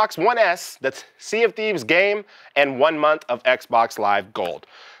Xbox One S, that's Sea of Thieves game, and 1 month of Xbox Live Gold.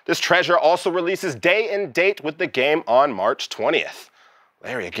 This treasure also releases day and date with the game on March 20th.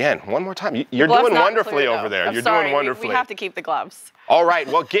 Larry, again, one more time. You're doing wonderfully over there. You're doing wonderfully. We have to keep the gloves. All right,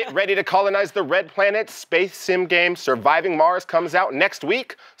 well, get ready to colonize the Red Planet. Space sim game Surviving Mars comes out next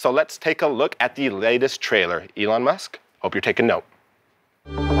week. So let's take a look at the latest trailer. Elon Musk, hope you're taking note.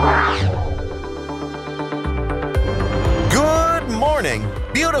 Good morning,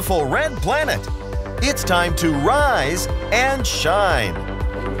 beautiful Red Planet. It's time to rise and shine.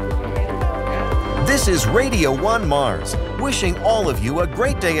 This is Radio 1 Mars, wishing all of you a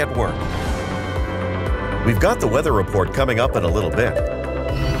great day at work. We've got the weather report coming up in a little bit.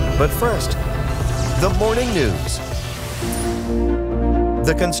 But first, the morning news.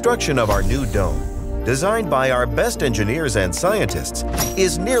 The construction of our new dome, designed by our best engineers and scientists,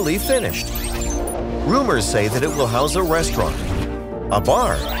 is nearly finished. Rumors say that it will house a restaurant, a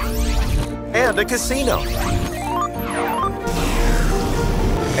bar, and a casino.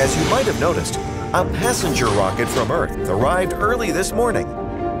 As you might have noticed, a passenger rocket from Earth arrived early this morning,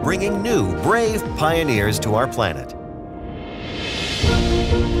 bringing new, brave pioneers to our planet.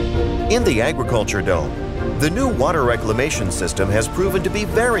 In the Agriculture Dome, the new water reclamation system has proven to be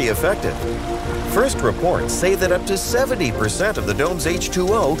very effective. First reports say that up to 70% of the dome's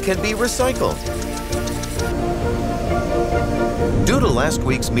H2O can be recycled. Due to last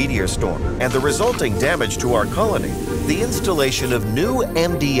week's meteor storm and the resulting damage to our colony, the installation of new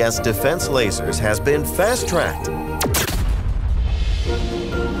MDS defense lasers has been fast-tracked.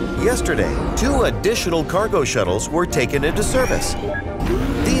 Yesterday, 2 additional cargo shuttles were taken into service.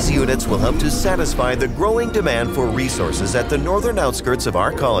 These units will help to satisfy the growing demand for resources at the northern outskirts of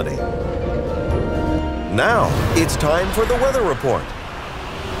our colony. Now, it's time for the weather report.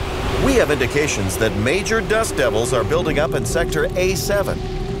 We have indications that major dust devils are building up in Sector A7.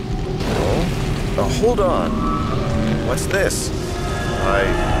 Oh, hold on. What's this? I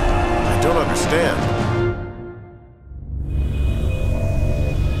don't understand.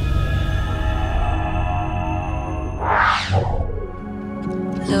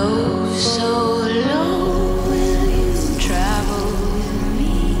 Low, so low, will you travel with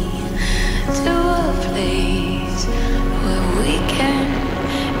me to a place where we can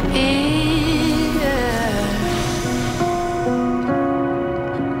be?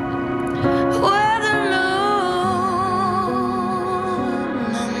 Where the moon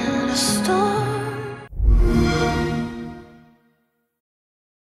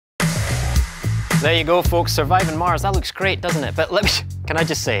There you go, folks. Surviving Mars. That looks great, doesn't it? But can I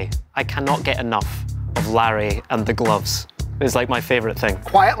just say, I cannot get enough of Larry and the gloves. It's like my favorite thing.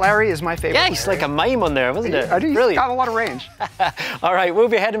 Quiet Larry is my favorite. Yeah, he's like a mime on there, wasn't it? He's got a lot of range. All right, we'll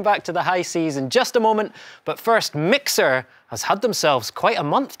be heading back to the high seas in just a moment. But first, Mixer has had themselves quite a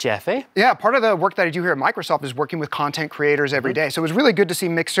month, Jeff, eh? Yeah, part of the work that I do here at Microsoft is working with content creators every day. So it was really good to see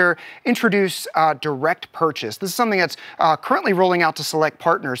Mixer introduce direct purchase. This is something that's currently rolling out to select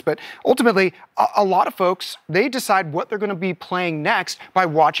partners, but ultimately, a lot of folks, they decide what they're going to be playing next by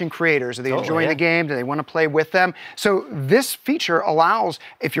watching creators. Are they enjoying the game? Do they want to play with them? So this feature allows,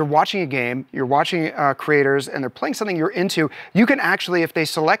 if you're watching a game, you're watching creators, and they're playing something you're into, you can actually, if they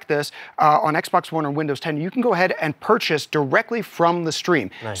select this on Xbox One or Windows 10, you can go ahead and purchase directly from the stream.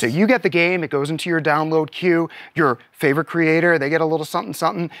 Nice. So you get the game, it goes into your download queue, your favorite creator, they get a little something,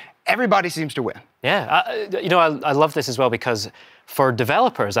 something. Everybody seems to win. Yeah, you know, I love this as well because for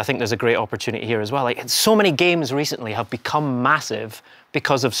developers, I think there's a great opportunity here as well. Like, so many games recently have become massive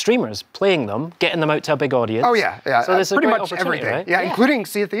because of streamers playing them, getting them out to a big audience. Oh yeah, yeah. So there's pretty a great much opportunity, everything. right? Yeah, including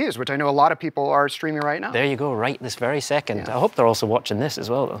Sea of Thieves, which I know a lot of people are streaming right now. There you go, right this very second. Yeah. I hope they're also watching this as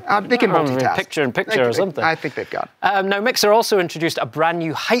well, though. They can multitask. Picture in picture or something. I think they've got it. Now, Mixer also introduced a brand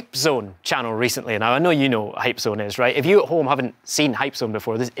new Hype Zone channel recently. Now, I know you know what Hype Zone is, right? If you at home haven't seen Hype Zone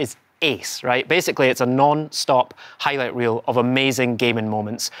before, this is ace, right? Basically, it's a non-stop highlight reel of amazing gaming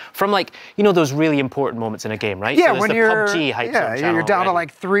moments from, like, you know, those really important moments in a game, right? Yeah, so when the you're PUBG Hype Zone channel you're down already. to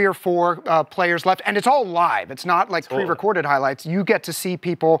like 3 or 4 players left, and it's all live. It's not like pre-recorded highlights. You get to see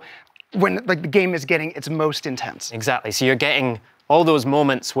people when like the game is getting its most intense. Exactly. So you're getting all those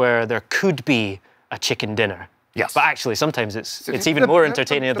moments where there could be a chicken dinner. Yes. But actually, sometimes it's even more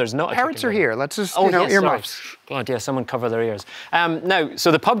entertaining if there's not a parents are here. Let's just, yes, earmuffs. God, yeah, someone cover their ears. Now,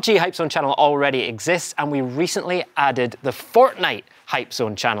 so the PUBG Hype Zone channel already exists, and we recently added the Fortnite Hype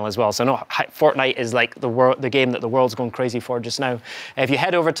Zone channel as well. So no, Fortnite is like the game that the world's going crazy for just now. If you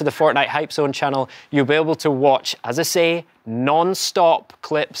head over to the Fortnite Hype Zone channel, you'll be able to watch, as I say, non-stop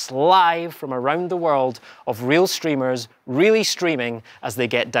clips live from around the world of real streamers really streaming as they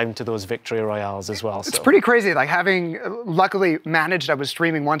get down to those victory royales as well. It's pretty crazy, like having luckily managed, I was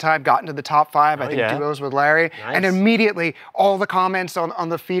streaming one time, got into the top 5, I think duos with Larry, and immediately all the comments on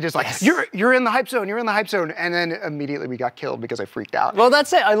the feed is like, you're in the Hype Zone, you're in the Hype Zone, and then immediately we got killed because I freaked out. Well,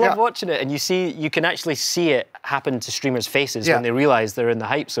 that's it. I love watching it, and you can actually see it happen to streamers' faces when they realize they're in the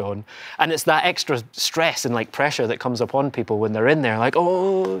Hype Zone, and it's that extra stress and like pressure that comes upon people when they're in there, like,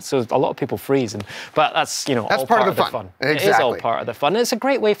 oh, so a lot of people freeze, but that's, you know, that's all part of the fun. Exactly. It is all part of the fun. It's a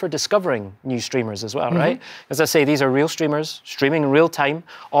great way for discovering new streamers as well, right? As I say, these are real streamers streaming in real time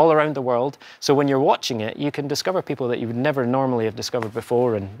all around the world. So when you're watching it, you can discover people that you would never normally have discovered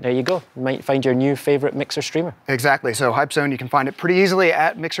before, and there you go. You might find your new favorite Mixer streamer. Exactly. So Hype Zone, you can find it pretty easily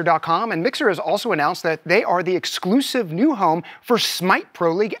at Mixer.com, and Mixer has also announced that they are the exclusive new home for Smite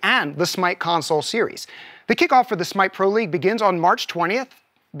Pro League and the Smite console series. The kickoff for the Smite Pro League begins on March 20th.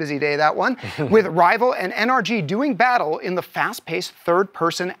 Busy day, that one, with Rival and NRG doing battle in the fast-paced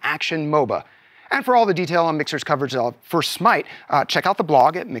third-person action MOBA. And for all the detail on Mixer's coverage for Smite, check out the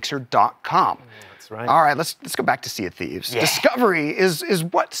blog at Mixer.com. That's right. All right, let's go back to Sea of Thieves. Yeah. Discovery is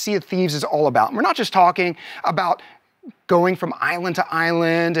what Sea of Thieves is all about. And we're not just talking about going from island to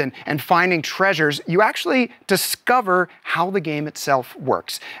island and finding treasures. You actually discover how the game itself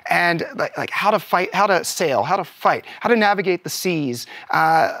works, and like how to fight, how to sail, how to fight, how to navigate the seas,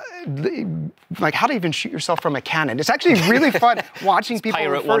 like how to even shoot yourself from a cannon. It's actually really fun watching people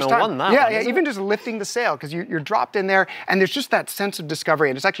Pirate the first time. That even just lifting the sail, because you're dropped in there, and there's just that sense of discovery,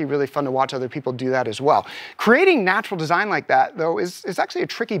 and it's actually really fun to watch other people do that as well. Creating natural design like that, though, is actually a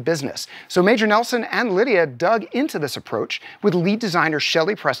tricky business. So Major Nelson and Lydia dug into this approach with lead designer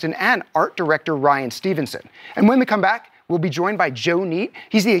Shelley Preston and art director Ryan Stevenson. And when we come back, we'll be joined by Joe Neate.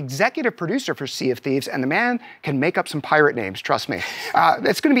 He's the executive producer for Sea of Thieves, and the man can make up some pirate names, trust me.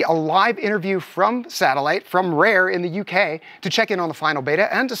 It's going to be a live interview from Satellite, from Rare in the UK, to check in on the final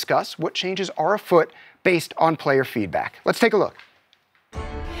beta and discuss what changes are afoot based on player feedback. Let's take a look.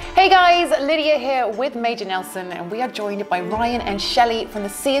 Hey guys, Lydia here with Major Nelson, and we are joined by Ryan and Shelley from the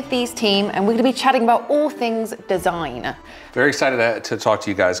Sea of Thieves team, and we're going to be chatting about all things design. Very excited to talk to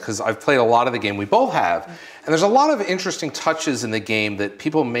you guys, because I've played a lot of the game. We both have. And there's a lot of interesting touches in the game that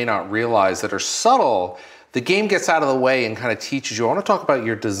people may not realize that are subtle. The game gets out of the way and kind of teaches you. I want to talk about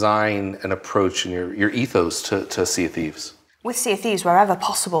your design and approach and your ethos to Sea of Thieves. With Sea of Thieves, wherever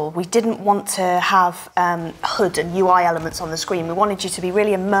possible, we didn't want to have HUD and UI elements on the screen. We wanted you to be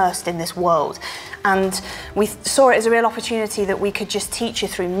really immersed in this world. And we saw it as a real opportunity that we could just teach you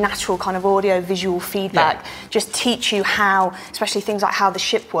through natural kind of audio visual feedback, just teach you how, especially things like how the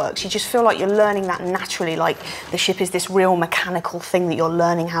ship works. You just feel like you're learning that naturally, like the ship is this real mechanical thing that you're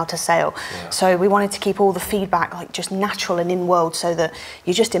learning how to sail. So we wanted to keep all the feedback like just natural and in-world so that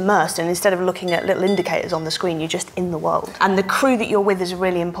you're just immersed, and instead of looking at little indicators on the screen, you're just in the world. And the crew that you're with is a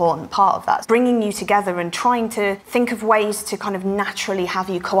really important part of that. Bringing you together and trying to think of ways to kind of naturally have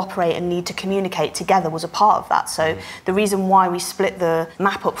you cooperate and need to communicate together was a part of that. So the reason why we split the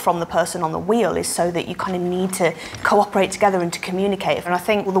map up from the person on the wheel is so that you kind of need to cooperate together and to communicate. And I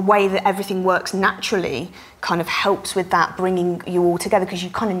think the way that everything works naturally kind of helps with that, bringing you all together, because you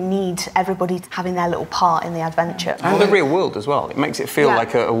kind of need everybody having their little part in the adventure. And the real world as well. It makes it feel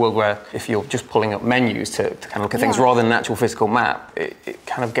like a world where if you're just pulling up menus to kind of look at things rather than an actual physical map, it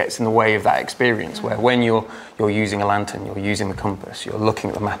kind of gets in the way of that experience where when you're using a lantern, you're using the compass, you're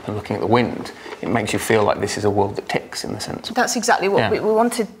looking at the map and looking at the wind, it makes you feel like this is a world that ticks in the sense. That's exactly what we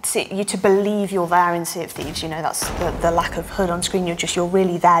wanted you to believe you're there in Sea of Thieves. You know, that's the lack of HUD on screen. You're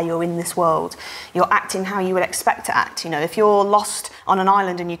really there, you're in this world. You're acting how you would expect to act. You know, if you're lost on an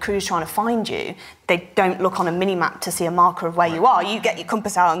island and your crew's trying to find you, they don't look on a mini-map to see a marker of where you are. You get your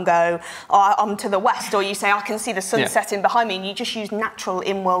compass out and go, oh, I'm to the west, or you say, I can see the sun setting behind me, and you just use natural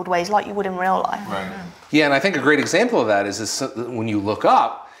in-world ways like you would in real life. Yeah, and I think a great example of that is when you look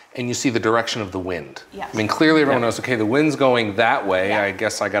up and you see the direction of the wind. I mean, clearly everyone knows, okay, the wind's going that way, I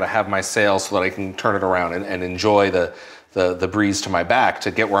guess I gotta have my sail so that I can turn it around and enjoy the breeze to my back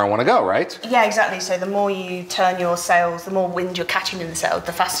to get where I want to go, right? Yeah, exactly. So the more you turn your sails, the more wind you're catching in the sail,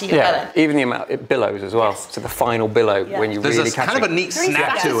 the faster you're going. Even the amount it billows as well. So the final billow when you really catch it. There's kind of a neat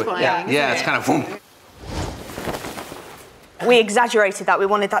snap to it. Yeah, it's kind of boom. We exaggerated that. We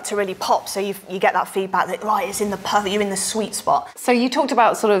wanted that to really pop, so you get that feedback that it's in the perfect, you're in the sweet spot. So you talked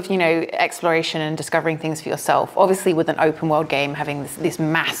about sort of, you know, exploration and discovering things for yourself. Obviously, with an open world game, having this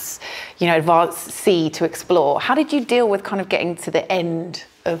mass, you know, advanced sea to explore. How did you deal with kind of getting to the end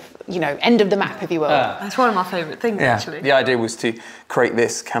of, you know, end of the map, if you will? That's one of my favourite things, actually. The idea was to create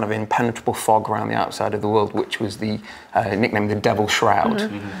this kind of impenetrable fog around the outside of the world, which was the nickname the Devil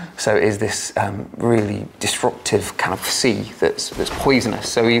Shroud. So it is this really disruptive kind of sea that's poisonous.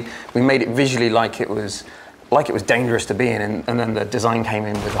 So we made it visually like it was dangerous to be in, and then the design came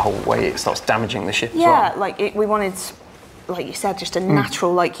in with the whole way it starts damaging the ship as well. Like we wanted, like you said, just a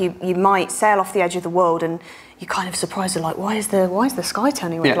natural, like you might sail off the edge of the world and you're kind of surprised, like, why is the sky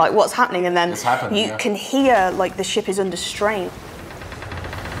turning red? Like, what's happening? And then you can hear, like, the ship is under strain.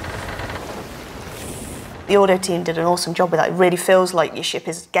 The audio team did an awesome job with that. It really feels like your ship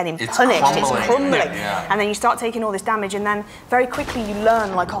is getting punished, it's crumbling. And then you start taking all this damage, and then very quickly you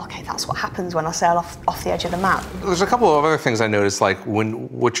learn, like, oh, okay, that's what happens when I sail off the edge of the map. There's a couple of other things I noticed, like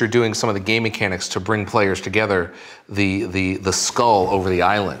what you're doing, some of the game mechanics to bring players together, the skull over the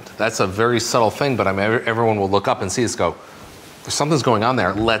island. That's a very subtle thing, but I mean, everyone will look up and see this, go, something's going on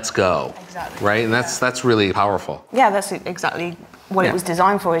there, let's go. Exactly. Right, and that's really powerful. Yeah, that's exactly what it was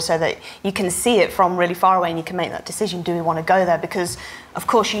designed for, is so that you can see it from really far away and you can make that decision, do we want to go there? Because of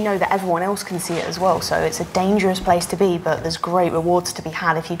course you know that everyone else can see it as well, so it's a dangerous place to be, but there's great rewards to be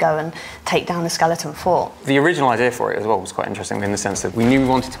had if you go and take down the skeleton fort. The original idea for it as well was quite interesting in the sense that we knew we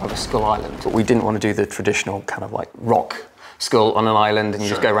wanted to have a skull island, but we didn't want to do the traditional kind of like rock skull on an island and you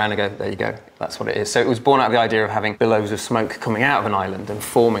just go around and go, there you go, that's what it is. So it was born out of the idea of having billows of smoke coming out of an island and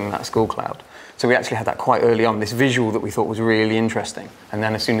forming that skull cloud. So we actually had that quite early on, this visual that we thought was really interesting. And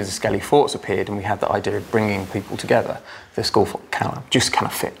then as soon as the skelly forts appeared and we had that idea of bringing people together, the skull fort just kind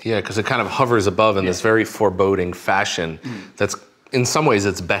of fit. Yeah, because it kind of hovers above in this very foreboding fashion that's, in some ways,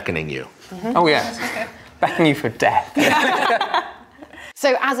 it's beckoning you. Oh yeah, beckoning you for death.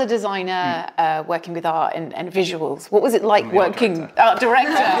 So as a designer working with art and visuals, what was it like working... Art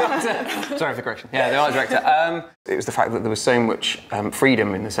director. Sorry for the correction. Yeah, the art director. It was the fact that there was so much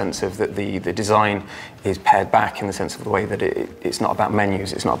freedom in the sense of that the design is pared back in the sense of the way that it's not about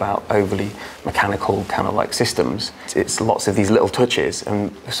menus, it's not about overly mechanical kind of like systems. It's lots of these little touches,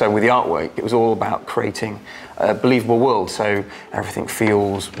 and so with the artwork, it was all about creating a believable world, so everything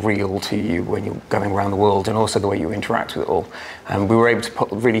feels real to you when you're going around the world, and also the way you interact with it all. And we were able to put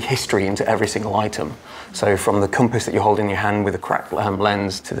really history into every single item. So from the compass that you hold in your hand with a cracked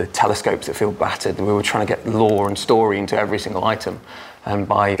lens to the telescopes that feel battered, we were trying to get lore and story into every single item. And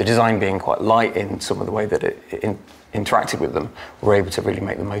by the design being quite light in some of the way that it interacted with them, we were able to really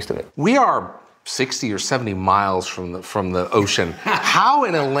make the most of it. We are 60 or 70 miles from the ocean. How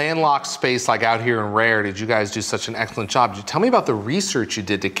in a landlocked space like out here in Rare did you guys do such an excellent job? Tell me about the research you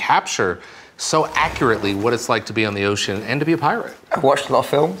did to capture so accurately what it's like to be on the ocean and to be a pirate. I've watched a lot of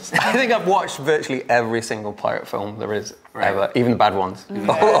films. I think I've watched virtually every single pirate film there is ever, even the bad ones,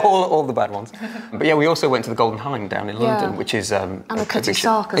 all the bad ones. But yeah, we also went to the Golden Hind down in London, which is and the Cutty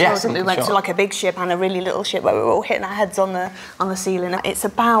Sark as well. Didn't we? We went to like a big ship and a really little ship where we were all hitting our heads on the ceiling. It's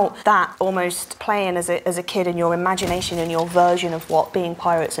about that, almost playing as a kid and your imagination and your version of what being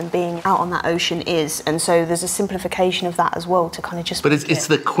pirates and being out on that ocean is. And so there's a simplification of that as well to kind of just. But it's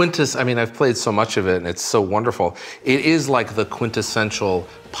the quintessence. I mean, I've played so much of it and it's so wonderful. It is like the quintessential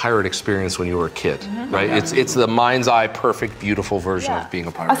pirate experience when you were a kid, right? It's the mind's eye, perfect, beautiful version of being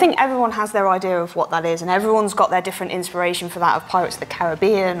a pirate. I think everyone has their idea of what that is, and everyone's got their different inspiration for that of Pirates of the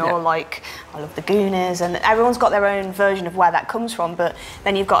Caribbean or like I love the Goonies, and everyone's got their own version of where that comes from. But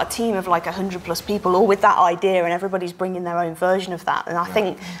then you've got a team of like 100+ people, all with that idea, and everybody's bringing their own version of that. And I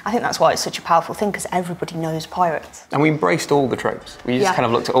think that's why it's such a powerful thing, because everybody knows pirates. And we embraced all the tropes. We just kind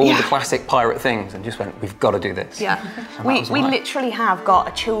of looked at all the classic pirate things and just went, we've got to do this. Yeah, we literally have got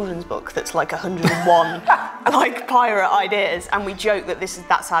a children's book that's like 101 like pirate ideas, and we joke that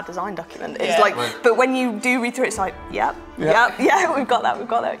that's our design document. It's like, but when you do read through it, it's like, yeah, we've got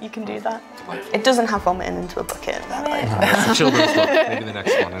that. You can do that. It doesn't have vomiting into a bucket. It's a children's book. Maybe the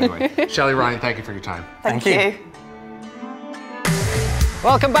next one. Anyway, Shelley, Ryan, thank you for your time. Thank you.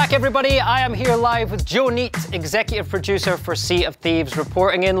 Welcome back, everybody. I am here live with Joe Neate, executive producer for Sea of Thieves,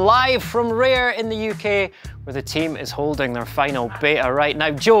 reporting in live from Rare in the UK, where the team is holding their final beta right now.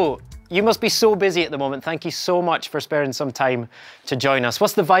 Joe, you must be so busy at the moment. Thank you so much for sparing some time to join us.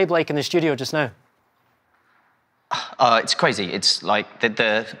 What's the vibe like in the studio just now? It's crazy. It's like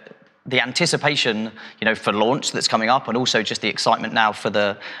the anticipation, for launch that's coming up, and also just the excitement now for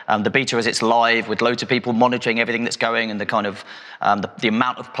the beta as it's live with loads of people monitoring everything that's going, and the kind of the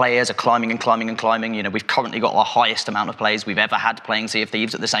amount of players are climbing and climbing and climbing. We've currently got our highest amount of players we've ever had playing Sea of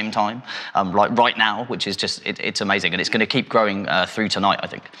Thieves at the same time, like right now, which is just it's amazing, and it's going to keep growing through tonight, I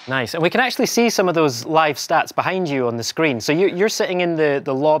think. Nice, and we can actually see some of those live stats behind you on the screen. So you're sitting in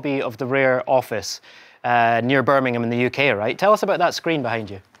the lobby of the Rare office near Birmingham in the UK, right? Tell us about that screen behind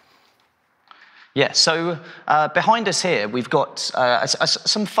you. Yeah, so behind us here, we've got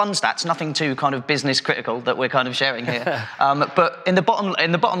some fun stats, nothing too kind of business critical that we're kind of sharing here. But in the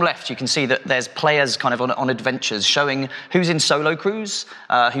bottom left, you can see that there's players kind of on adventures, showing who's in solo crews,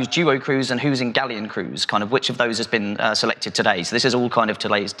 who's duo crews, and who's in galleon crews, kind of which of those has been selected today. So this is all kind of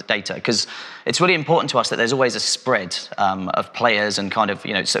today's data, because it's really important to us that there's always a spread of players, and kind of,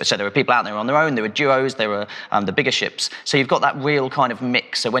 so there are people out there on their own, there are duos, there are the bigger ships. So you've got that real kind of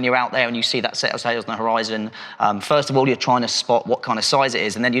mix. So when you're out there and you see that set of sails on the horizon, first of all, you're trying to spot what kind of size it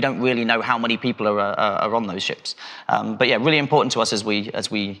is, and then you don't really know how many people are on those ships. But yeah, really important to us as we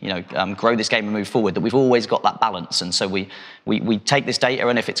grow this game and move forward, that we've always got that balance. And so we take this data,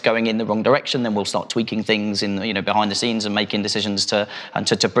 and if it's going in the wrong direction, then we'll start tweaking things in behind the scenes and making decisions to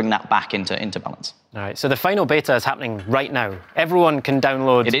bring that back into balance. All right, so the final beta is happening right now. Everyone can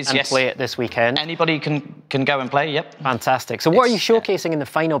download and play it this weekend. Anybody can go and play, yep. Fantastic. So what are you showcasing in the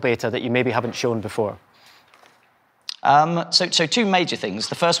final beta that you maybe haven't shown before? So two major things.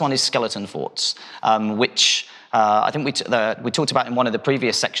 The first one is skeleton forts, which I think we talked about in one of the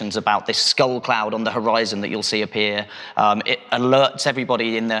previous sections about this skull cloud on the horizon that you'll see appear. It alerts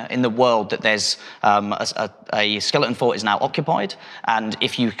everybody in the world that there's a skeleton fort is now occupied, and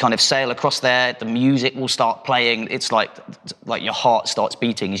if you kind of sail across there, the music will start playing. It's like your heart starts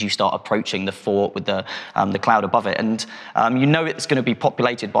beating as you start approaching the fort with the cloud above it, and it's going to be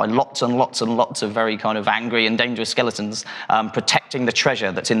populated by lots and lots and lots of very kind of angry and dangerous skeletons protecting the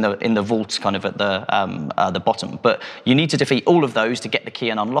treasure that's in the vault kind of at the bottom. But you need to defeat all of those to get the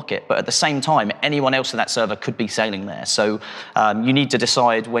key and unlock it. But at the same time, anyone else in that server could be sailing there. So you need to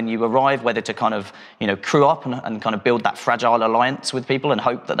decide when you arrive whether to kind of crew up and kind of build that fragile alliance with people and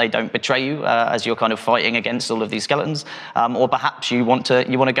hope that they don't betray you as you're kind of fighting against all of these skeletons, or perhaps you want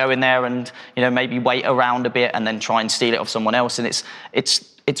to go in there and maybe wait around a bit and then try and steal it off someone else. And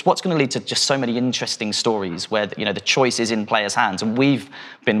it's what's going to lead to just so many interesting stories where the choice is in players' hands. And we've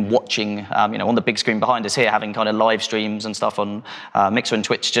been watching, on the big screen behind us here, having kind of live streams and stuff on Mixer and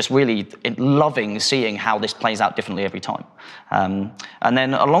Twitch, just really loving seeing how this plays out differently every time. And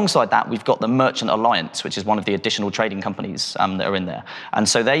then alongside that, we've got the Merchant Alliance, which is one of the additional trading companies that are in there. And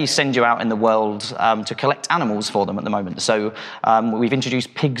so they send you out in the world to collect animals for them at the moment. So we've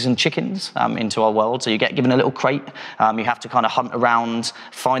introduced pigs and chickens into our world. So you get given a little crate. You have to kind of hunt around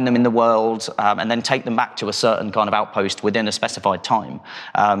find them in the world, and then take them back to a certain kind of outpost within a specified time.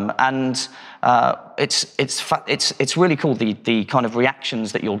 It's really cool, the kind of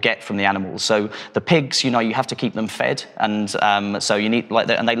reactions that you'll get from the animals. So the pigs, you have to keep them fed, and so you need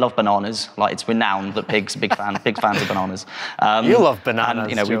and they love bananas. Like, it's renowned that pigs fans of bananas. You love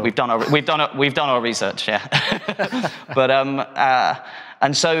bananas. And, we've done our research, yeah. But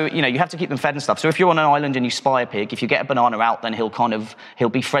and so, you have to keep them fed and stuff. So if you're on an island and you spy a pig, if you get a banana out, then he'll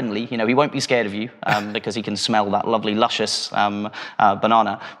be friendly. He won't be scared of you because he can smell that lovely, luscious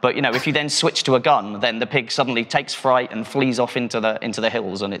banana. But, if you then switch to a gun, then the pig suddenly takes fright and flees off into the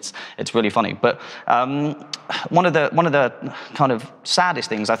hills, and it's really funny. But one of the kind of saddest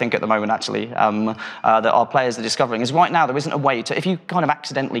things, I think, at the moment, actually, that our players are discovering is right now there isn't a way to, if you kind of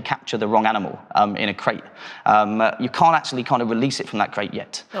accidentally capture the wrong animal in a crate, you can't actually kind of release it from that crate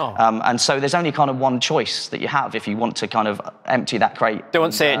yet. Oh. And so there's only kind of one choice that you have if you want to kind of empty that crate.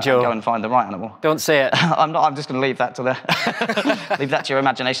 Don't say it, Joe. And go and find the right animal. Don't say it. I'm just going to leave that to leave that to your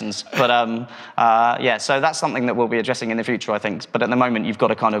imaginations. But yeah, so that's something that we'll be addressing in the future, I think. But at the moment, you've got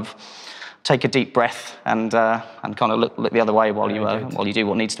to kind of take a deep breath and kind of look the other way while you do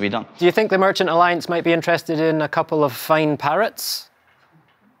what needs to be done. Do you think the Merchant Alliance might be interested in a couple of fine parrots?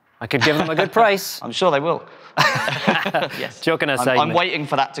 I could give them a good price. I'm sure they will. Yes. Joking aside. I'm waiting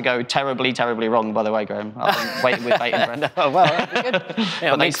for that to go terribly, terribly wrong, by the way, Graham. I'm waiting with bated breath. No, well, that'd be good.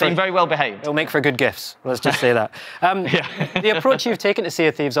 But they seem very well behaved. It'll make for good gifts, let's just say that. The approach you've taken to Sea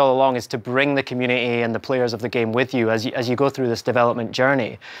of Thieves all along is to bring the community and the players of the game with you as you go through this development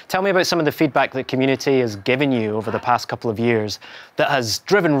journey. Tell me about some of the feedback that community has given you over the past couple of years that has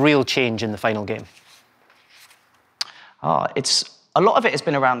driven real change in the final game. A lot of it has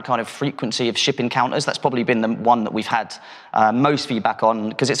been around kind of frequency of ship encounters. That's probably been the one that we've had most feedback on,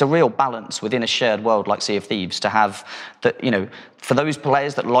 because it's a real balance within a shared world like Sea of Thieves to have that, for those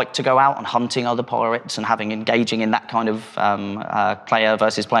players that like to go out and hunting other pirates and engaging in that kind of player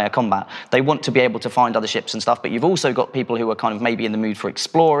versus player combat, they want to be able to find other ships and stuff. But you've also got people who are kind of maybe in the mood for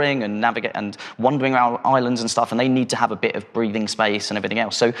exploring and navigate and wandering around islands and stuff, and they need to have a bit of breathing space and everything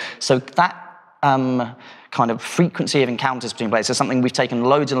else. So that kind of frequency of encounters between players is something we've taken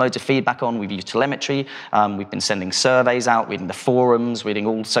loads and loads of feedback on. We've used telemetry, we've been sending surveys out, reading the forums, reading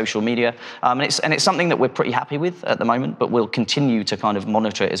all social media, and it's something that we're pretty happy with at the moment, but we'll continue to kind of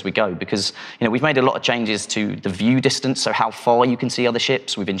monitor it as we go, because we've made a lot of changes to the view distance, so how far you can see other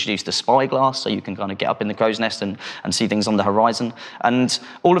ships. We've introduced the spyglass, so you can kind of get up in the crow's nest and see things on the horizon, and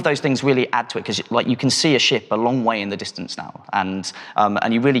all of those things really add to it, because you can see a ship a long way in the distance now, and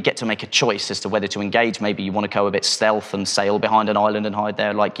you really get to make a choice as to whether to engage. Maybe you want to go a bit stealth and sail behind an island and hide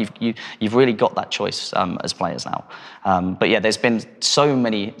there. You've really got that choice as players now. But yeah, there's been so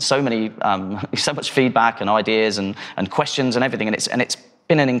much feedback and ideas and questions and everything, and it's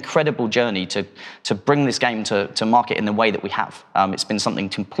been an incredible journey to bring this game to market in the way that we have. It's been something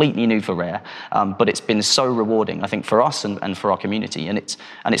completely new for Rare, but it's been so rewarding, I think, for us and for our community. And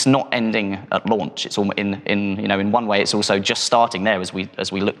it's not ending at launch. It's all in one way, it's also just starting there as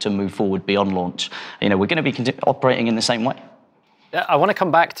we look to move forward beyond launch. We're going to be operating in the same way. I want to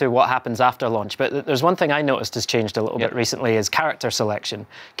come back to what happens after launch, but there's one thing I noticed has changed a little bit recently, is character selection.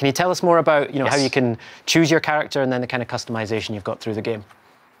 Can you tell us more about how you can choose your character and then the kind of customization you've got through the game?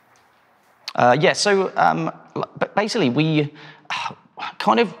 But basically we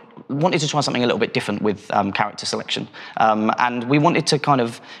kind of wanted to try something a little bit different with character selection, and we wanted to kind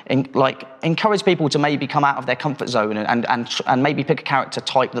of encourage people to maybe come out of their comfort zone and maybe pick a character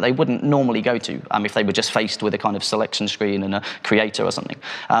type that they wouldn't normally go to if they were just faced with a kind of selection screen and a creator or something.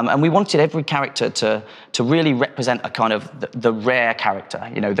 And we wanted every character to really represent a kind of the Rare character,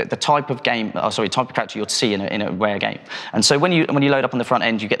 the type of character you'd see in a Rare game. And so when you load up on the front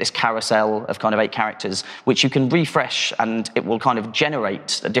end, you get this carousel of kind of 8 characters, which you can refresh, and it will kind of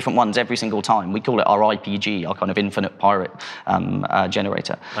generate different ones every single time. We call it our IPG, our kind of infinite pirate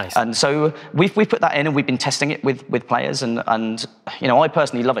generator. Nice. And so we've put that in, and we've been testing it with players, and I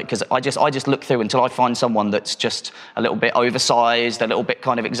personally love it, because I just look through until I find someone that's just a little bit oversized, a little bit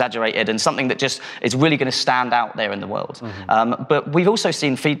kind of exaggerated, and something that just is really going to stand out there in the world. Mm-hmm. But we've also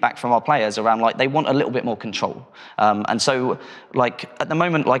seen feedback from our players around they want a little bit more control, and so at the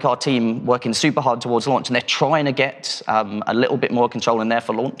moment, our team working super hard towards launch, and they're trying to get a little bit more control in there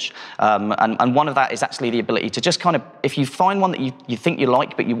for launch. And one of that is actually the ability to just kind of, if you find one that you think you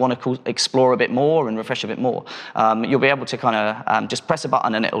like but you want to explore a bit more and refresh a bit more, you'll be able to kind of just press a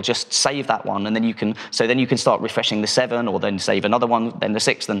button and it'll just save that one, and then you can start refreshing the 7, or then save another one, then the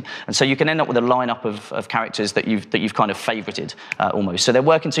 6th, and so you can end up with a lineup of characters that you've kind of favorited almost. So they're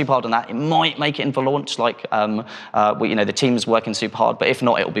working super hard on that. It might make it in for launch, like the team's working super hard, but if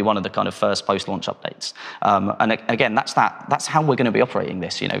not, it'll be one of the kind of first post-launch updates. And again, that's how we're going to be operating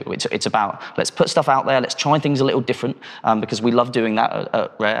this. It's about, let's put stuff out there, let's try things a little different, because we love doing that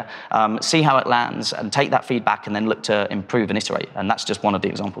at Rare. See how it lands and take that feedback and then look to improve and iterate. And that's just one of the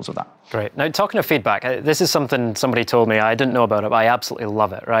examples of that. Great. Now, talking of feedback, this is something somebody told me. I didn't know about it, but I absolutely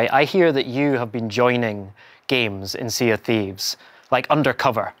love it, right? I hear that you have been joining games in Sea of Thieves, like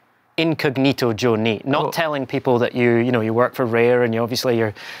undercover, incognito Joe Neat, not telling people that you work for Rare and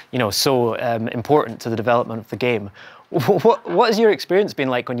you're so important to the development of the game. What has your experience been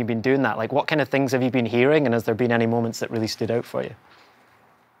like when you've been doing that? Like, what kind of things have you been hearing, and has there been any moments that really stood out for you?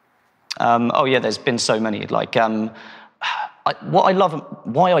 Oh yeah, there's been so many. Like, what I love,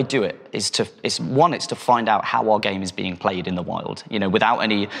 why I do it is to find out how our game is being played in the wild. Without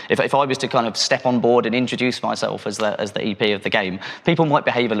any, if I was to kind of step on board and introduce myself as the EP of the game, people might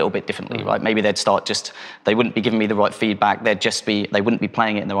behave a little bit differently, right? Maybe they'd start they wouldn't be giving me the right feedback. They wouldn't be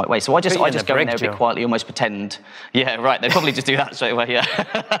playing it in the right way. So I just go in there a bit quietly, almost pretend. Yeah, right. They'd probably just do that straight away.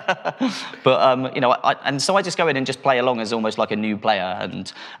 Yeah. But and so I just go in and just play along as almost like a new player,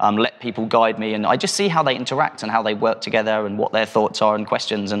 and let people guide me, and I just see how they interact and how they work together and what their thoughts are and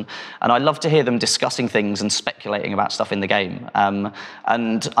questions, and I love to hear them discussing things and speculating about stuff in the game. And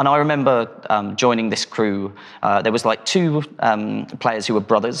I remember joining this crew. There was like 2 players who were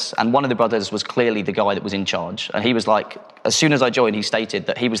brothers, and one of the brothers was clearly the guy that was in charge, and he was like, as soon as I joined, he stated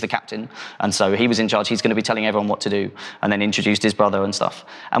that he was the captain, and so he was in charge. He's going to be telling everyone what to do, and then introduced his brother and stuff.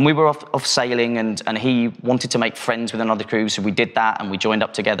 And we were off sailing, and he wanted to make friends with another crew, so we did that, and we joined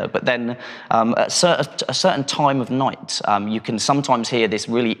up together. But then at a certain time of night, you can sometimes hear this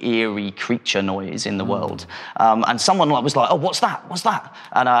really eerie creature noise in the world, and someone was like, "Oh, what's that? What's that?"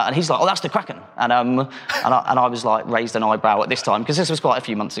 And he's like, "Oh, that's the Kraken." And I was like, raised an eyebrow at this time, because this was quite a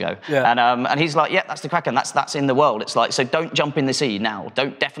few months ago. Yeah. And he's like, "Yeah, that's the Kraken. That's in the world." It's like, so don't jump in the sea now.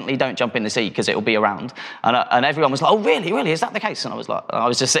 Definitely don't jump in the sea, because it'll be around. And everyone was like, "Oh, really? Is that the case?" And I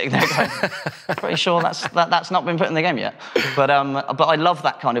was just sitting there going, "Pretty sure that's not been put in the game yet." But I love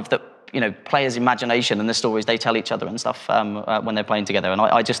that kind of players' imagination and the stories they tell each other and stuff when they're playing together. And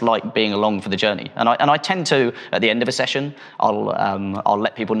I just like being along for the journey. And I tend to, at the end of a session, I'll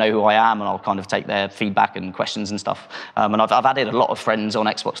let people know who I am, and I'll kind of take their feedback and questions and stuff. And I've added a lot of friends on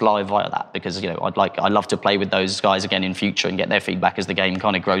Xbox Live via that, because I love to play with those guys again in future and get their feedback as the game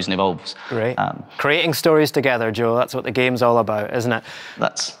kind of grows and evolves. Great. Creating stories together, Joe. That's what the game's all about, isn't it?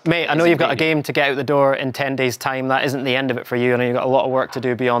 Mate, I know you've got a game to get out the door in 10 days' time. That isn't the end of it for you. I know you've got a lot of work to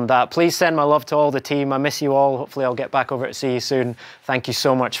do beyond that. Please send my love to all the team. I miss you all. Hopefully I'll get back over to see you soon. Thank you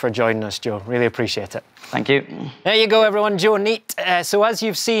so much for joining us, Joe. Really appreciate it. Thank you. There you go, everyone. Joe Neat. So as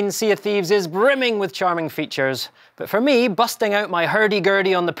you've seen, Sea of Thieves is brimming with charming features. But for me, busting out my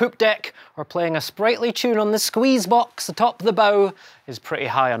hurdy-gurdy on the poop deck or playing a sprightly tune on the squeeze box atop the bow is pretty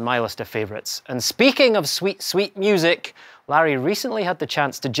high on my list of favourites. And speaking of sweet, sweet music, Larry recently had the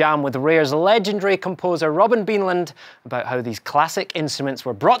chance to jam with Rare's legendary composer Robin Beanland about how these classic instruments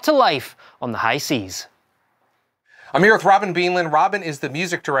were brought to life on the high seas. I'm here with Robin Beanland. Robin is the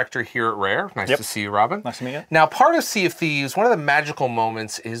music director here at Rare. Nice to see you, Robin. Nice to meet you. Now, part of Sea of Thieves, one of the magical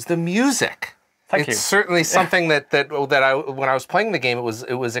moments is the music. Thank you. It's certainly something that when I was playing the game, it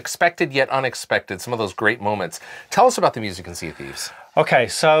was expected yet unexpected. Some of those great moments. Tell us about the music in Sea of Thieves. Okay,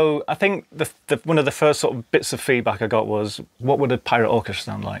 so I think one of the first sort of bits of feedback I got was, what would a pirate orchestra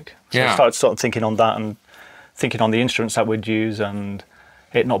sound like? So I started sort of thinking on that and thinking on the instruments that we'd use, and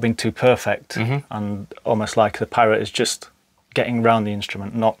it not being too perfect, and almost like the pirate is just getting around the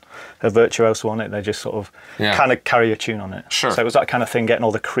instrument, not a virtuoso on it. They just sort of kind of carry a tune on it. Sure. So it was that kind of thing, getting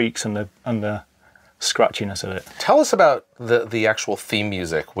all the creaks and the scratchiness of it. Tell us about the actual theme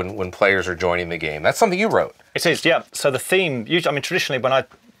music when players are joining the game. That's something you wrote. It is, yeah. So the theme, usually, I mean, traditionally when I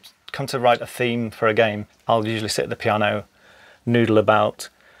come to write a theme for a game, I'll usually sit at the piano, noodle about,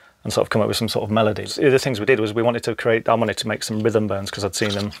 and sort of come up with some sort of melodies. The other things we did was I wanted to make some rhythm bands, because I'd seen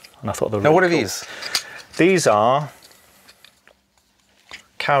them and I thought they were really what are cool. these? These are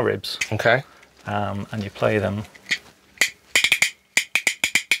cow ribs. Okay. And you play them.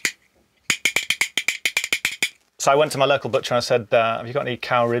 So I went to my local butcher and I said, have you got any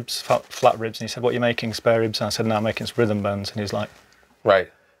cow ribs, flat ribs? And he said, what are you making, spare ribs? And I said, no, I'm making some rhythm bones. And he's like,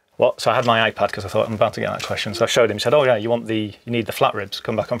 right. What? So I had my iPad, because I thought I'm about to get that question. So I showed him. He said, oh yeah, you need the flat ribs.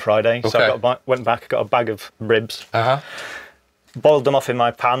 Come back on Friday. Okay. So I went back, got a bag of ribs. boiled them off in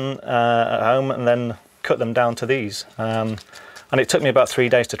my pan at home, and then cut them down to these. And it took me about 3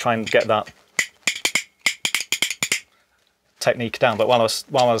 days to try and get that technique down. But while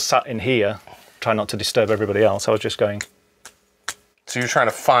I was sat in here, trying not to disturb everybody else, I was just going. So you're trying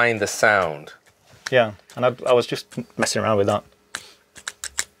to find the sound. Yeah, and I was just messing around with that.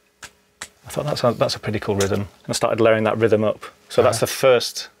 I thought that's a pretty cool rhythm. And I started layering that rhythm up. So that's the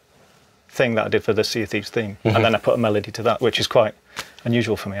first thing that I did for the Sea of Thieves theme. And then I put a melody to that, which is quite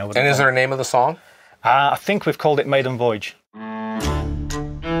unusual for me. And is there a name of the song? I think we've called it Maiden Voyage.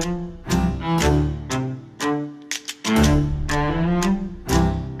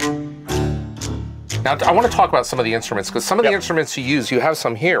 Now, I want to talk about some of the instruments, because some of the instruments you use, you have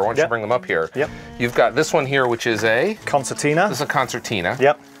some here. Why don't you bring them up here? Yep. You've got this one here, which is a... Concertina. This is a concertina.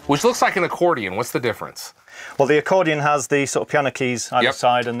 Yep. Which looks like an accordion. What's the difference? Well, the accordion has the sort of piano keys either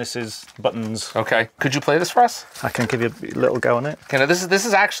side, and this is buttons. Okay. Could you play this for us? I can give you a little go on it. Okay, now this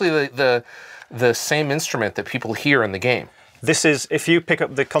is actually the same instrument that people hear in the game. This is, if you pick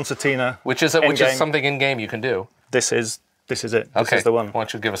up the concertina, which is something in game you can do. This is it. This Okay. is the one. Why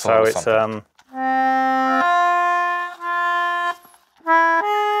don't you give us a little something? So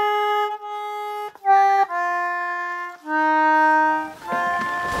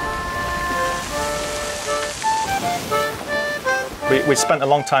it's we spent a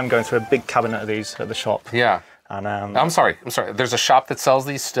long time going through a big cabinet of these at the shop. Yeah. And I'm sorry. There's a shop that sells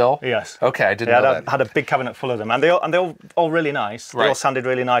these still? Yes. Okay, I didn't know that. I had a big cabinet full of them, and they're all really nice. Right. They all sounded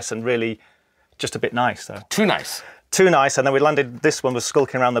really nice and really just a bit nice, though. Too nice. Too nice, and then we landed. This one was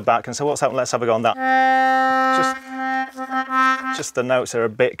skulking around the back, and so what's happened? Let's have a go on that. Just the notes are a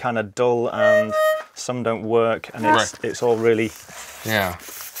bit kind of dull, and some don't work, and it's all really. Yeah.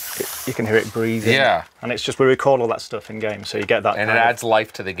 You can hear it breathing. Yeah. And it's just, we record all that stuff in game, so you get that. And it adds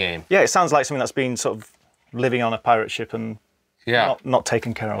life to the game. Yeah, it sounds like something that's been sort of living on a pirate ship and not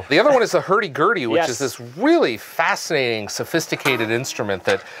taken care of. The other one is the hurdy-gurdy, which is this really fascinating, sophisticated instrument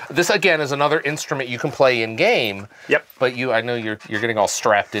that, this again is another instrument you can play in game. Yep. But I know you're getting all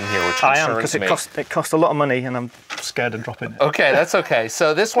strapped in here, which concerns me. I am, because it cost a lot of money, and I'm scared of dropping it. Okay, that's okay.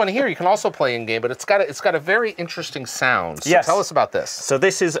 So this one here you can also play in game, but it's got a very interesting sound. So tell us about this. So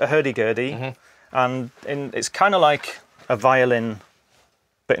this is a hurdy-gurdy, and it's kind of like a violin,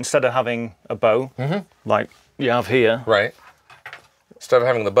 but instead of having a bow, like you have here. Right. Instead of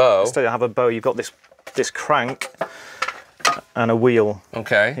having the bow. Instead of have a bow, you've got this crank and a wheel.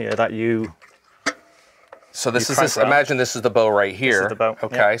 Okay. Here that you. So this is this. Imagine this is the bow right here. This is the bow.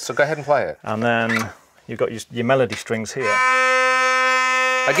 Okay. So go ahead and play it. And then you've got your melody strings here.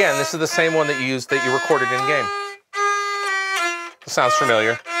 Again, this is the same one that you recorded in game. Sounds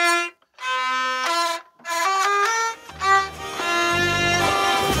familiar.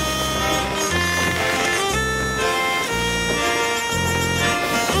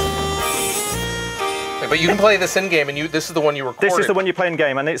 But you can play this in game, and this is the one you recorded. This is the one you play in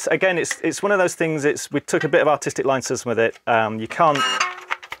game, and it's one of those things. We took a bit of artistic license with it. You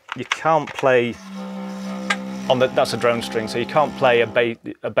can't play on that's a drone string, so you can't play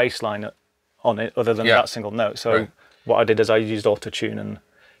a bass line on it other than that single note. So what I did is I used auto-tune and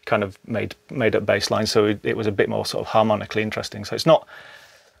kind of made up bass lines, so it was a bit more sort of harmonically interesting. So it's not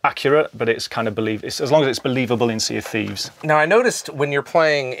accurate, but it's kind of as long as it's believable in Sea of Thieves. Now I noticed when you're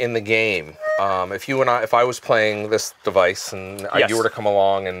playing in the game, if I was playing this device and you were to come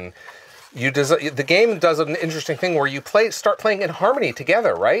along and the game does an interesting thing where you start playing in harmony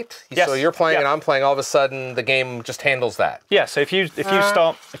together, right? Yes. So you're playing and I'm playing. All of a sudden, the game just handles that. Yeah. So if you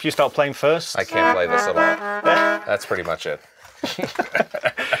start playing first, I can't play this at all. That's pretty much it.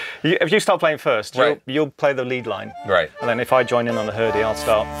 If you start playing first, you'll play the lead line. Right. And then if I join in on the hurdy, I'll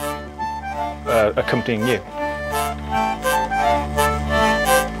start accompanying you.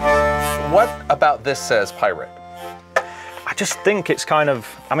 What about this says pirate? I just think it's kind of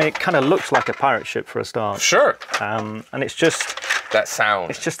looks like a pirate ship for a start. Sure. And it's just that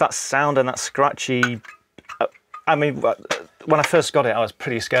sound. It's just that sound and that scratchy. When I first got it, I was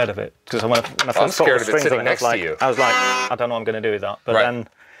pretty scared of it because when I first got the strings on it, I was like, I don't know what I'm going to do with that. But then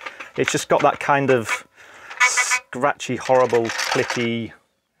it's just got that kind of scratchy, horrible, clicky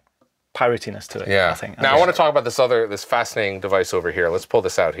piratiness to it. Yeah. I think. Now I want to talk about this fascinating device over here. Let's pull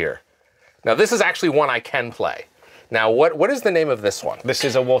this out here. Now this is actually one I can play. Now what is the name of this one? This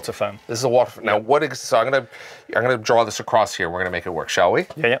is a waterphone. This is a waterphone. Now so I'm gonna draw this across here. We're gonna make it work, shall we?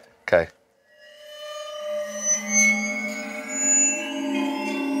 Yeah. Okay.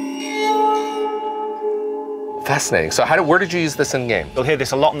 Fascinating. So where did you use this in game? You'll hear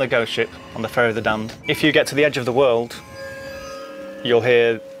this a lot on the ghost ship, on the Ferry of the Damned. If you get to the edge of the world, you'll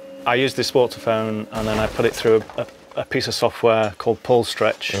hear, I use this waterphone and then I put it through a piece of software called Pull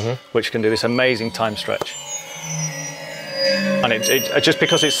Stretch, which can do this amazing time stretch. And it just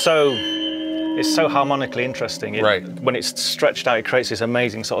because it's so harmonically interesting. When it's stretched out, it creates this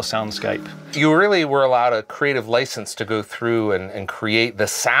amazing sort of soundscape. You really were allowed a creative license to go through and create the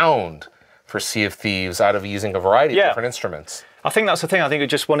sound for Sea of Thieves out of using a variety of different instruments. I think that's the thing. I think we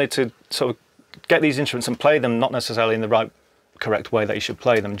just wanted to sort of get these instruments and play them, not necessarily in the correct way that you should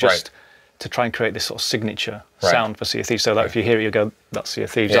play them, just to try and create this sort of signature sound for Sea of Thieves, so that if you hear it, you go, that's Sea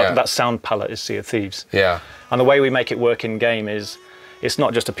of Thieves. That sound palette is Sea of Thieves. And the way we make it work in game is, it's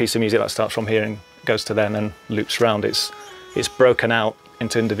not just a piece of music that starts from here and goes to there and then loops around. It's broken out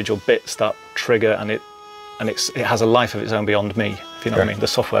into individual bits that trigger, and it has a life of its own beyond me, if you know what I mean. The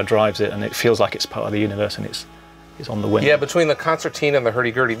software drives it, and it feels like it's part of the universe, and it's on the wing. Yeah, between the concertina and the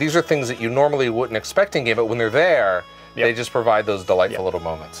hurdy-gurdy, these are things that you normally wouldn't expect in game, but when they're there, they just provide those delightful little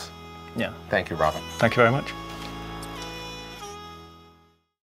moments. Yeah. Thank you, Robin. Thank you very much.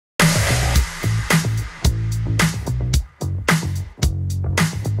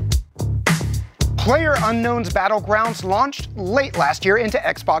 PLAYERUNKNOWN'S BATTLEGROUNDS launched late last year into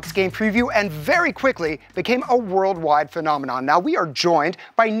Xbox Game Preview and very quickly became a worldwide phenomenon. Now we are joined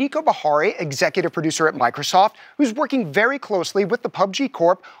by Nico Bahari, executive producer at Microsoft, who's working very closely with the PUBG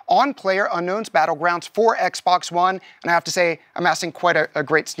Corp on PLAYERUNKNOWN'S BATTLEGROUNDS for Xbox One. And I have to say, amassing quite a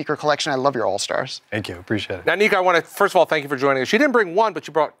great sneaker collection. I love your All-Stars. Thank you, appreciate it. Now, Nico, I want to, first of all, thank you for joining us. You didn't bring one, but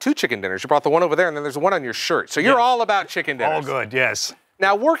you brought 2 chicken dinners. You brought the one over there, and then there's one on your shirt. So you're all about chicken dinners. All good, yes.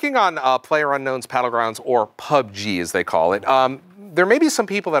 Now, working on PLAYERUNKNOWN'S BATTLEGROUNDS, or PUBG as they call it, there may be some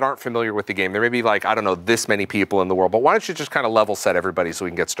people that aren't familiar with the game. There may be like, I don't know, this many people in the world, but why don't you just kind of level set everybody so we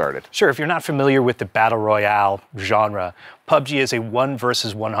can get started? Sure, if you're not familiar with the Battle Royale genre, PUBG is a 1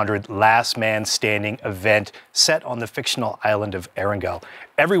 versus 100 last man standing event set on the fictional island of Erangel.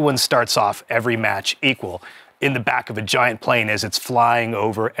 Everyone starts off every match equal in the back of a giant plane as it's flying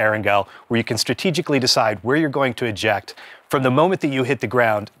over Erangel, where you can strategically decide where you're going to eject. From the moment that you hit the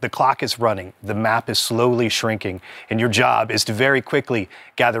ground, the clock is running, the map is slowly shrinking, and your job is to very quickly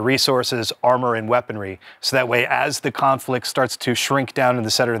gather resources, armor, and weaponry, so that way as the conflict starts to shrink down in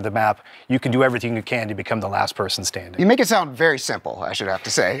the center of the map, you can do everything you can to become the last person standing. You make it sound very simple, I should have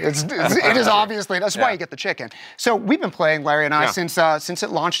to say. It is obviously, that's why you get the chicken. So we've been playing, Larry and I, since it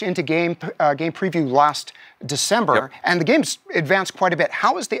launched into game preview last December, and the game's advanced quite a bit.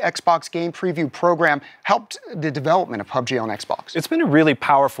 How has the Xbox Game Preview program helped the development of PUBG on Xbox? It's been a really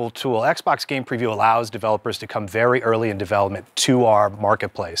powerful tool. Xbox Game Preview allows developers to come very early in development to our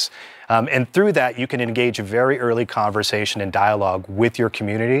marketplace. And through that, you can engage a very early conversation and dialogue with your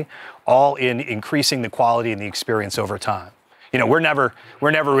community, all in increasing the quality and the experience over time. You know, we're never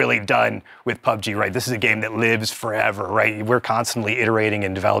really done with PUBG, right? This is a game that lives forever, right? We're constantly iterating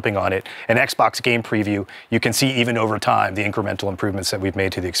and developing on it. And Xbox Game Preview, you can see even over time the incremental improvements that we've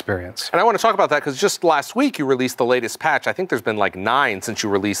made to the experience. And I want to talk about that because just last week you released the latest patch. I think there's been like 9 since you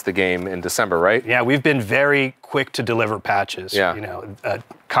released the game in December, right? Yeah, we've been very quick to deliver patches. Yeah. You know,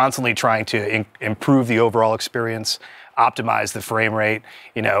 constantly trying to improve the overall experience, optimize the frame rate.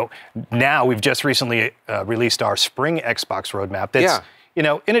 You know, now we've just recently released our spring Xbox roadmap that's, you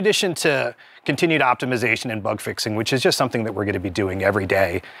know, in addition to continued optimization and bug fixing, which is just something that we're going to be doing every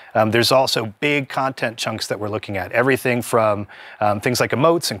day, there's also big content chunks that we're looking at. Everything from things like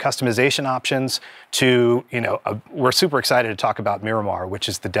emotes and customization options to, you know, we're super excited to talk about Miramar, which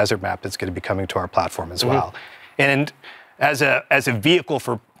is the desert map that's going to be coming to our platform as well. And as a vehicle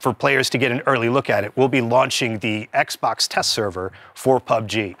for players to get an early look at it, we'll be launching the Xbox test server for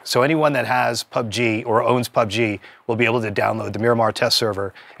PUBG. So anyone that has PUBG or owns PUBG will be able to download the Miramar test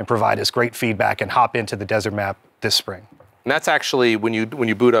server and provide us great feedback and hop into the desert map this spring. And that's actually, when you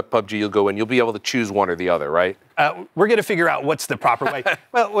boot up PUBG, you'll go in, you'll be able to choose one or the other, right? We're going to figure out what's the proper way.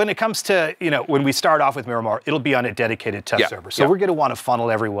 Well, when it comes to, you know, when we start off with Miramar, it'll be on a dedicated test server. So we're going to want to funnel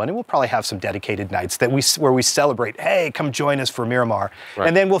everyone, and we'll probably have some dedicated nights that where we celebrate, hey, come join us for Miramar. Right.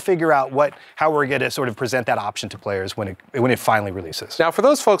 And then we'll figure out how we're going to sort of present that option to players when it finally releases. Now, for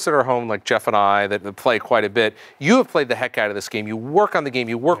those folks that are home, like Jeff and I, that play quite a bit, you have played the heck out of this game. You work on the game.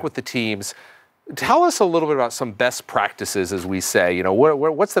 You work with the teams. Tell us a little bit about some best practices, as we say. You know,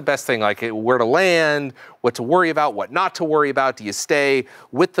 what's the best thing, like where to land, what to worry about, what not to worry about? Do you stay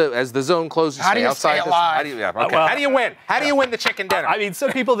with as the zone closes? How do you outside stay alive? How do you, how do you win? How do you win the chicken dinner? I mean,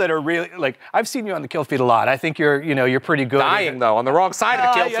 some people that are really, like, I've seen you on the kill feed a lot. I think you're pretty good. Dying, though, on the wrong side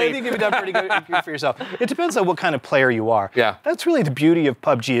of the kill feed. I think you've done pretty good for yourself. It depends on what kind of player you are. Yeah. That's really the beauty of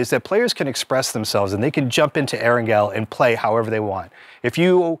PUBG, is that players can express themselves and they can jump into Erangel and play however they want. If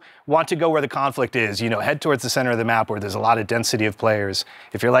you want to go where the conflict is, head towards the center of the map where there's a lot of density of players.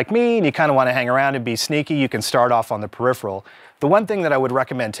 If you're like me and you kind of want to hang around and be sneaky, shaky, you can start off on the peripheral. The one thing that I would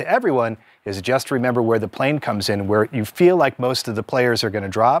recommend to everyone is just remember where the plane comes in, where you feel like most of the players are going to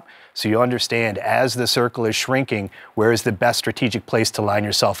drop, so you understand as the circle is shrinking, where is the best strategic place to line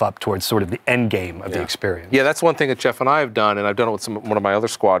yourself up towards sort of the end game of the experience. Yeah, that's one thing that Jeff and I have done, and I've done it with one of my other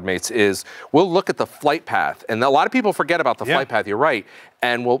squad mates, is we'll look at the flight path, and a lot of people forget about the flight path, you're right,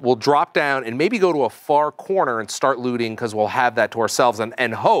 and we'll drop down and maybe go to a far corner and start looting because we'll have that to ourselves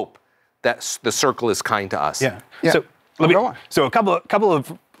and hope that the circle is kind to us. Yeah. So a couple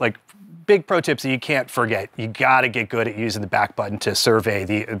of like big pro tips that you can't forget. You got to get good at using the back button to survey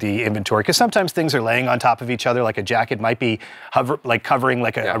the inventory, because sometimes things are laying on top of each other. Like a jacket might be covering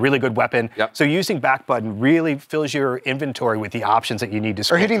like a really good weapon. So using back button really fills your inventory with the options that you need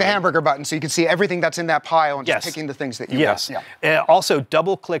to. Or hitting the hamburger button so you can see everything that's in that pile and just picking the things that you want. Also,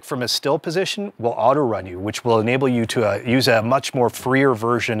 double click from a still position will auto run you, which will enable you to use a much more freer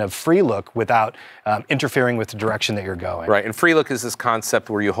version of free look without interfering with the direction that you're going. Right, and free look is this concept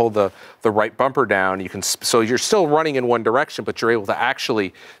where you hold the right bumper down. You can so you're still running in one direction, but you're able to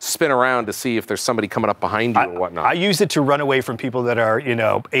actually spin around to see if there's somebody coming up behind you or whatnot. I use it to run away from people that are,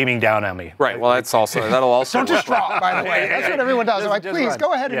 aiming down on me. Right. Well, that'll also. Don't just drop, by the way. That's what everyone does. I'm like, please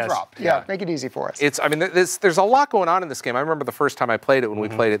go ahead and drop. Yeah, make it easy for us. I mean, there's a lot going on in this game. I remember the first time I played it when we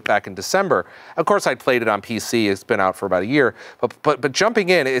played it back in December. Of course, I'd played it on PC. It's been out for about a year. But jumping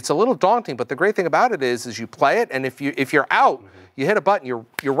in, it's a little daunting. But the great thing about it is you play it, and if you're out, you hit a button,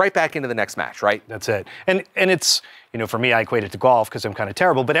 you're right back into the next match, right? That's it. And it's, for me, I equate it to golf because I'm kind of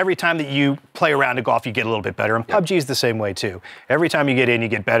terrible, but every time that you play around in golf, you get a little bit better. And PUBG is the same way too. Every time you get in, you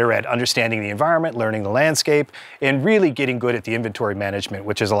get better at understanding the environment, learning the landscape, and really getting good at the inventory management,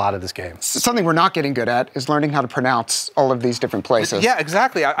 which is a lot of this game. Something we're not getting good at is learning how to pronounce all of these different places. Yeah,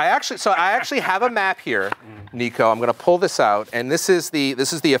 exactly. I actually have a map here, Nico. I'm going to pull this out, and this is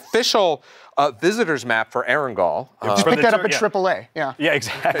the official visitors map for Erangel. Just pick that up at AAA. Yeah. Yeah,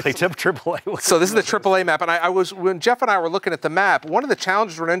 exactly. AAA. So this is the AAA map, and when Jeff and I were looking at the map, one of the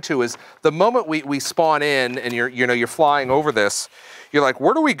challenges we run into is the moment we spawn in and you're flying over this, you're like,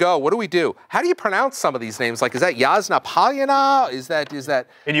 where do we go? What do we do? How do you pronounce some of these names? Like, is that Yasna Palyana? Is that?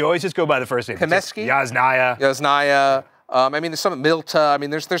 And you always just go by the first name. Kameski? Yasnaya. Yasnaya. I mean, there's some Milta. I mean,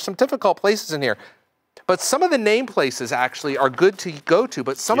 there's some difficult places in here. But some of the name places actually are good to go to,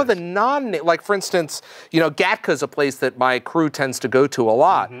 but some of the like for instance, Gatka's a place that my crew tends to go to a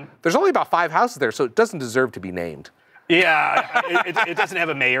lot. There's only about 5 houses there, so it doesn't deserve to be named. Yeah, it doesn't have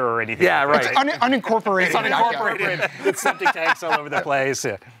a mayor or anything. Yeah, right. It's unincorporated. It's unincorporated. It's septic tanks all over the place.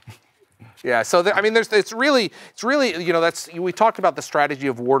 Yeah, so I mean, it's really, we talked about the strategy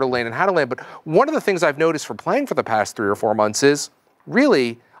of where to land and how to land, but one of the things I've noticed from playing for the past 3 or 4 months is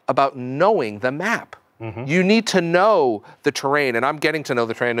really about knowing the map. You need to know the terrain, and I'm getting to know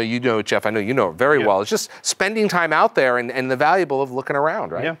the terrain. I know you know it, Jeff. I know you know it very well. It's just spending time out there and the valuable of looking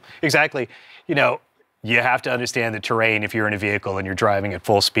around, right? Yeah, exactly. You have to understand the terrain if you're in a vehicle and you're driving at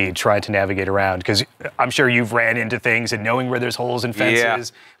full speed, trying to navigate around, because I'm sure you've ran into things and knowing where there's holes and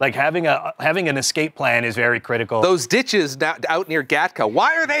fences. Like having an escape plan is very critical. Those ditches out near Gatka,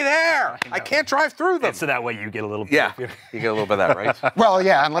 why are they there? I can't drive through them. And so that way you get a little bit. Yeah, you get a little bit of that, right? Well,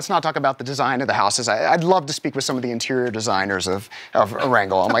 yeah, and let's not talk about the design of the houses. I'd love to speak with some of the interior designers of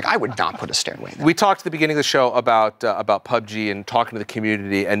Erangel. I'm like, I would not put a stairway there. We talked at the beginning of the show about PUBG and talking to the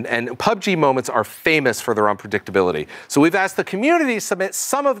community, and PUBG moments are famous for their unpredictability. So we've asked the community to submit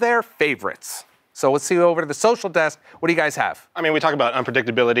some of their favorites. So let's see over to the social desk. What do you guys have? I mean, we talk about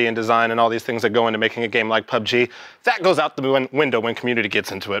unpredictability and design and all these things that go into making a game like PUBG. That goes out the window when community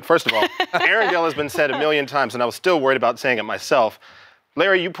gets into it. First of all, Erangel has been said a million times, and I was still worried about saying it myself.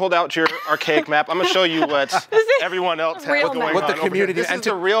 Larry, you pulled out your archaic map. I'm going to show you what everyone else has going on. What the community. This is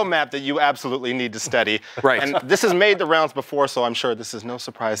a real map that you absolutely need to study. Right. And this has made the rounds before, so I'm sure this is no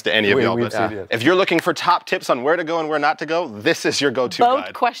surprise to any of y'all. But if you're looking for top tips on where to go and where not to go, this is your go-to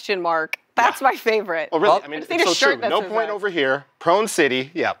guide. Question mark. That's my favorite. Oh, really? I mean, it's so true. No point over here. Prone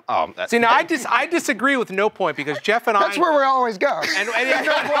City. Yeah. See, now I disagree with no point because Jeff and That's where we always go. And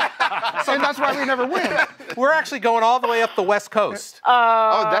that's why we never win. We're actually going all the way up the West Coast.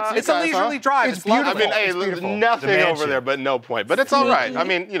 It's a leisurely drive. It's beautiful. I mean, nothing over there but no point. But it's all right. I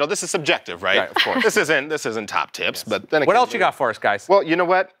mean, this is subjective, right? Of course. This isn't top tips. But then what else you got for us, guys? Well, you know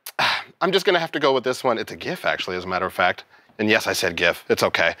what? I'm just going to have to go with this one. It's a GIF, actually, as a matter of fact. And yes, I said GIF. It's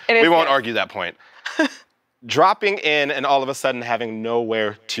okay. We won't argue that point. Dropping in and all of a sudden having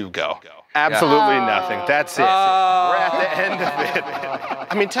nowhere to go. Absolutely nothing. That's it. We're at the end of it.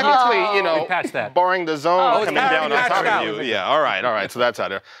 I mean, technically, barring the zone coming down on top of you. Yeah, all right. So that's out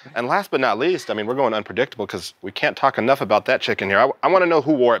there. And last but not least, I mean, we're going unpredictable because we can't talk enough about that chicken here. I want to know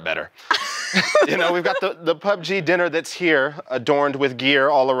who wore it better. You know, we've got the PUBG dinner that's here, adorned with gear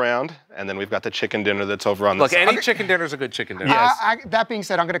all around, and then we've got the chicken dinner that's over on the side. Look, any chicken dinner is a good chicken dinner. Yes. That being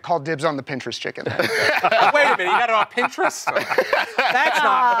said, I'm going to call dibs on the Pinterest chicken. Wait a minute, you got it on Pinterest? That's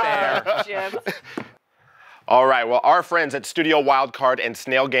not fair. Jim. All right, well, our friends at Studio Wildcard and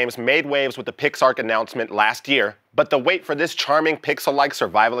Snail Games made waves with the PixARK announcement last year, but the wait for this charming pixel-like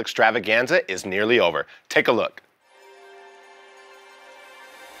survival extravaganza is nearly over. Take a look.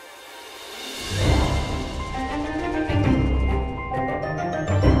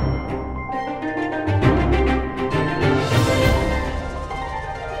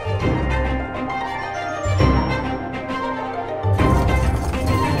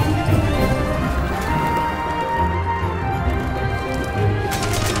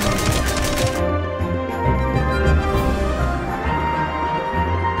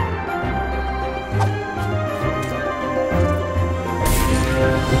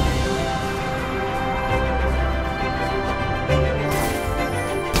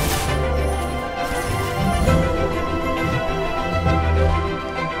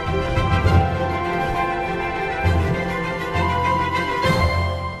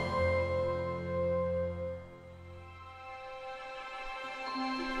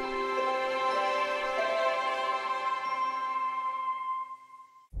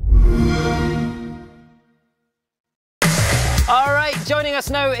 Joining us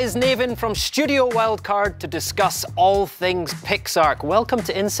now is Naven from Studio Wildcard to discuss all things PixARK. Welcome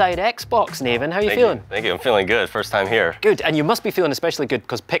to Inside Xbox, Naven. How are you feeling? Thank you. I'm feeling good. First time here. Good. And you must be feeling especially good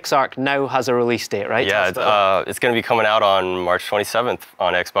because PixARK now has a release date, right? Yeah, it's going to be coming out on March 27th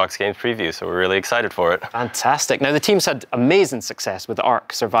on Xbox Games Preview, so we're really excited for it. Fantastic. Now, the team's had amazing success with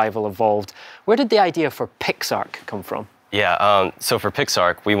ARK Survival Evolved. Where did the idea for PixARK come from? Yeah, so for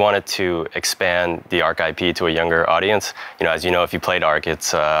PixARK, we wanted to expand the ARK IP to a younger audience. You know, as you know, if you played ARK,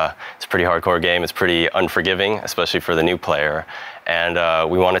 it's a pretty hardcore game. It's pretty unforgiving, especially for the new player. And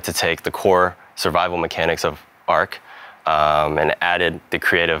we wanted to take the core survival mechanics of ARK and added the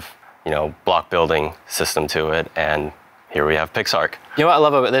creative, you know, block building system to it. And here we have PixARK. You know what I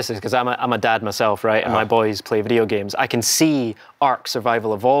love about this is because I'm a dad myself, right? And my boys play video games. I can see ARK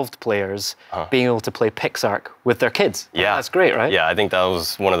Survival Evolved players being able to play PixARK with their kids. Yeah. That's great, right? Yeah, I think that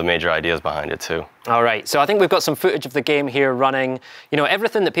was one of the major ideas behind it too. All right, so I think we've got some footage of the game here running. You know,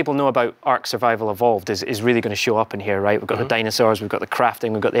 everything that people know about ARK Survival Evolved is really going to show up in here, right? We've got the dinosaurs, we've got the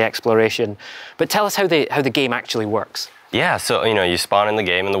crafting, we've got the exploration. But tell us how the game actually works. Yeah, so, you know, you spawn in the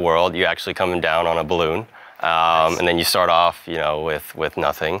game in the world, you actually come down on a balloon. And then you start off, you know, with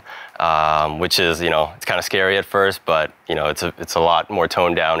nothing, which is, you know, it's kind of scary at first, but, you know, it's a lot more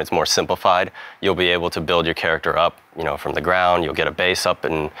toned down. It's more simplified. You'll be able to build your character up, you know, from the ground. You'll get a base up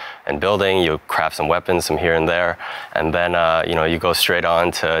and building. You'll craft some weapons, some here and there. And then, you know, you go straight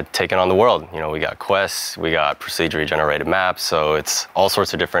on to taking on the world. You know, we got quests, we got procedurally generated maps. So it's all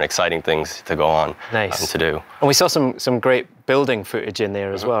sorts of different exciting things to go on to do. And we saw some great building footage in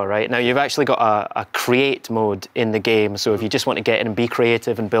there as well, right? Now, you've actually got a create mode in the game. So if you just want to get in and be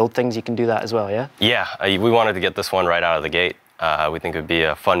creative and build things, you can do that as well, yeah? Yeah, we wanted to get this one right out of the gate. We think it would be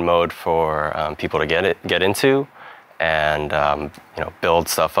a fun mode for people to get into and you know, build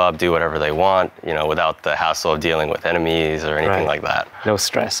stuff up, do whatever they want, you know, without the hassle of dealing with enemies or anything like that. No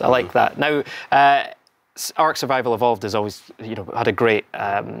stress. I like that. Now, ARK Survival Evolved has always, you know, had a great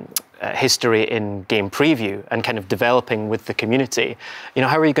history in game preview and kind of developing with the community. You know,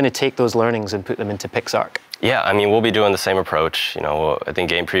 how are you going to take those learnings and put them into PixARK? Yeah, I mean, we'll be doing the same approach. You know, I think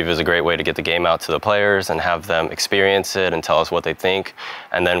game preview is a great way to get the game out to the players and have them experience it and tell us what they think.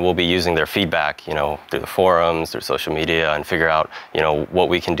 And then we'll be using their feedback, you know, through the forums, through social media, and figure out, you know, what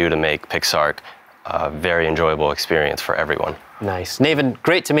we can do to make PixARK a very enjoyable experience for everyone. Nice. Naven,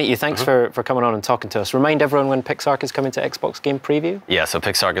 great to meet you. Thanks for coming on and talking to us. Remind everyone when PixARK is coming to Xbox Game Preview. Yeah, so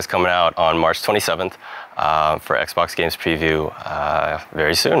PixARK is coming out on March 27th for Xbox Games Preview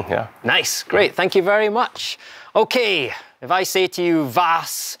very soon, yeah. Nice, great. Thank you very much. Okay, if I say to you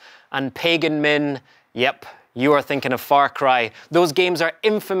Vaas and Pagan Min, yep, you are thinking of Far Cry. Those games are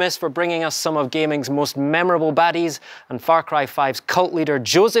infamous for bringing us some of gaming's most memorable baddies, and Far Cry 5's cult leader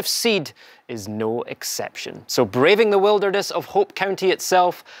Joseph Seed is no exception. So braving the wilderness of Hope County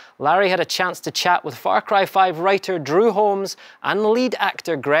itself, Larry had a chance to chat with Far Cry 5 writer Drew Holmes and lead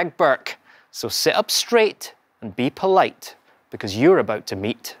actor Greg Burke. So sit up straight and be polite, because you're about to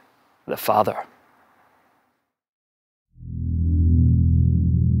meet the father.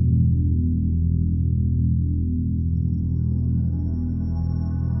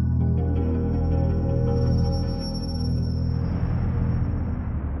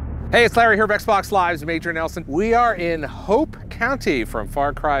 Hey, it's Larry here of Xbox Live's Major Nelson. We are in Hope County from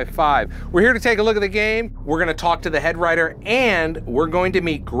Far Cry 5. We're here to take a look at the game. We're going to talk to the head writer, and we're going to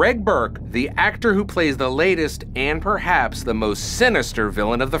meet Greg Burke, the actor who plays the latest and perhaps the most sinister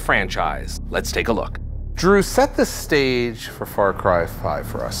villain of the franchise. Let's take a look. Drew, set the stage for Far Cry 5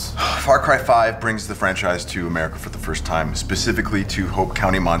 for us. Far Cry 5 brings the franchise to America for the first time, specifically to Hope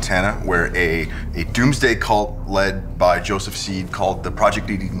County, Montana, where a doomsday cult led by Joseph Seed called the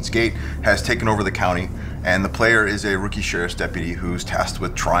Project Eden's Gate has taken over the county, and the player is a rookie sheriff's deputy who's tasked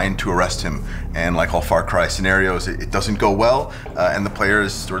with trying to arrest him. And like all Far Cry scenarios, it doesn't go well, and the player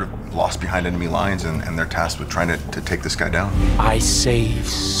is sort of lost behind enemy lines, and they're tasked with trying to take this guy down. I save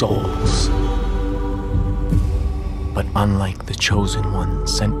souls. But unlike the chosen one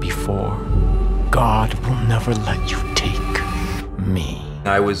sent before, God will never let you take me.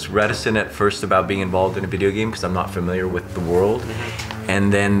 I was reticent at first about being involved in a video game because I'm not familiar with the world.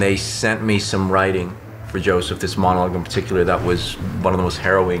 And then they sent me some writing for Joseph, this monologue in particular, that was one of the most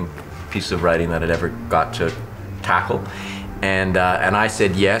harrowing pieces of writing that I'd ever got to tackle. And I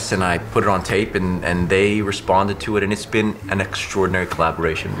said yes, and I put it on tape, and they responded to it, and it's been an extraordinary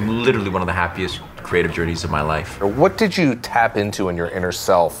collaboration. Literally one of the happiest creative journeys of my life. What did you tap into in your inner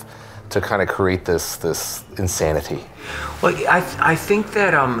self to kind of create this insanity? Well, I think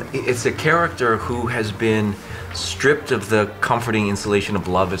that it's a character who has been stripped of the comforting insulation of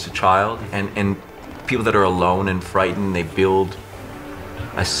love as a child, and people that are alone and frightened, they build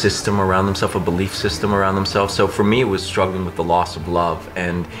a system around themselves, a belief system around themselves. So for me, it was struggling with the loss of love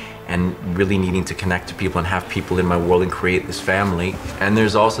and really needing to connect to people and have people in my world and create this family. And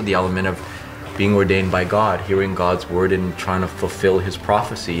there's also the element of being ordained by God, hearing God's word and trying to fulfill his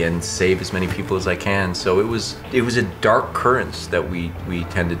prophecy and save as many people as I can. So it was a dark currents that we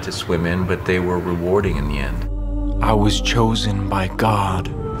tended to swim in, but they were rewarding in the end. I was chosen by God.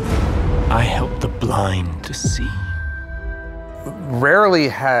 I helped the blind to see. Rarely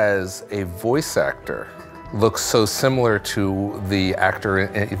has a voice actor look so similar to the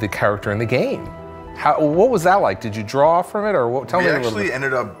character in the game. What was that like? Did you draw from it, or what? Tell me a little bit. We actually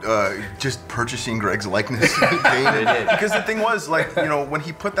ended up just purchasing Greg's likeness in the game. Because the thing was, like, you know, when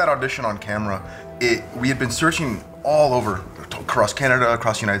he put that audition on camera, we had been searching all over, across Canada,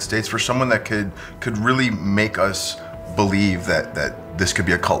 across the United States, for someone that could really make us believe that this could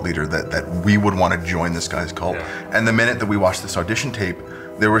be a cult leader, that we would want to join this guy's cult. Yeah. And the minute that we watched this audition tape,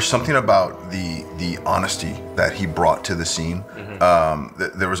 there was something about the honesty that he brought to the scene.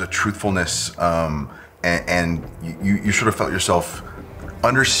 There was a truthfulness, and you sort of felt yourself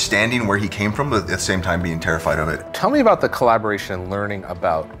understanding where he came from, but at the same time being terrified of it. Tell me about the collaboration and learning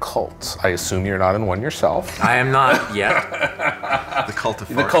about cults. I assume you're not in one yourself. I am not yet. The cult of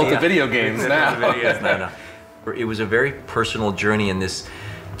video games now. No. It was a very personal journey, and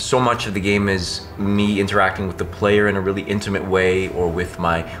so much of the game is me interacting with the player in a really intimate way, or with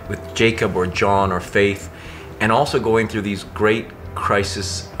Jacob or John or Faith, and also going through these great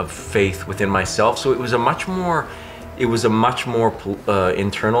crises of faith within myself. So it was a much more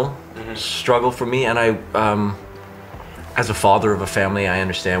internal struggle for me, and I, as a father of a family, I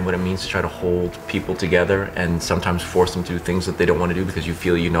understand what it means to try to hold people together and sometimes force them to do things that they don't want to do because you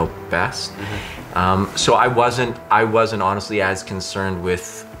feel you know best. So I wasn't honestly as concerned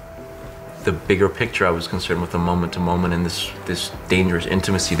with the bigger picture. I was concerned with the moment to moment and this dangerous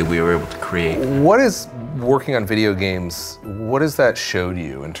intimacy that we were able to create. What is working on video games? What has that showed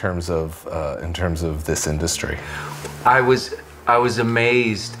you in terms of this industry? I was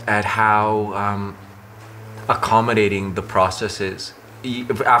amazed at how accommodating the process is.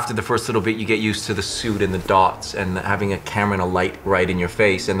 After the first little bit, you get used to the suit and the dots and having a camera and a light right in your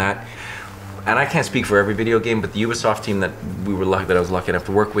face, and I can't speak for every video game, but the Ubisoft team that I was lucky enough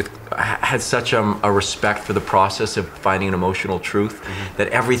to work with had such a respect for the process of finding an emotional truth, that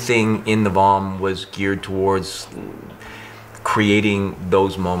everything in the VOM was geared towards creating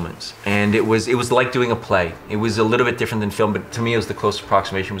those moments. And it was like doing a play. It was a little bit different than film, but to me it was the closest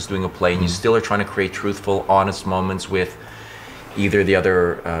approximation was doing a play, and you still are trying to create truthful, honest moments with either the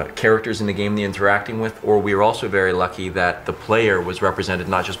other characters in the game they're interacting with, or we were also very lucky that the player was represented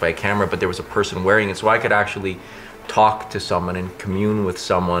not just by a camera, but there was a person wearing it, so I could actually talk to someone and commune with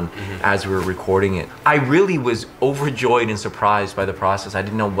someone as we were recording it. I really was overjoyed and surprised by the process. I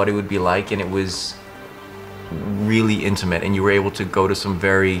didn't know what it would be like, and it was really intimate, and you were able to go to some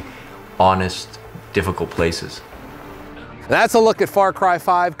very honest, difficult places. That's a look at Far Cry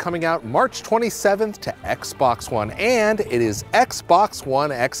 5, coming out March 27th to Xbox One, and it is Xbox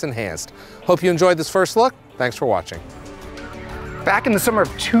One X Enhanced. Hope you enjoyed this first look. Thanks for watching. Back in the summer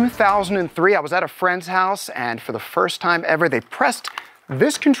of 2003, I was at a friend's house, and for the first time ever, they pressed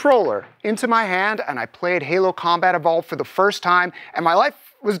this controller into my hand and I played Halo Combat Evolved for the first time, and my life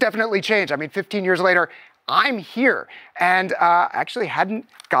was definitely changed. I mean, 15 years later, I'm here, and actually hadn't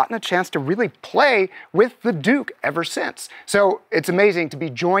gotten a chance to really play with the Duke ever since. So it's amazing to be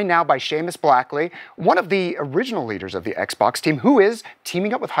joined now by Seamus Blackley, one of the original leaders of the Xbox team, who is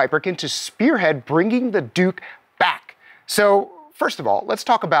teaming up with Hyperkin to spearhead bringing the Duke back. So first of all, let's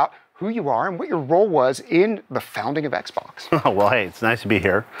talk about who you are and what your role was in the founding of Xbox. Oh, well, hey, it's nice to be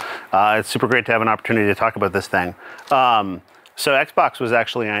here. It's super great to have an opportunity to talk about this thing. So Xbox was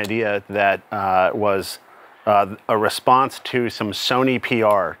actually an idea that was a response to some Sony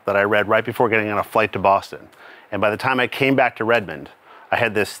PR that I read right before getting on a flight to Boston. And by the time I came back to Redmond, I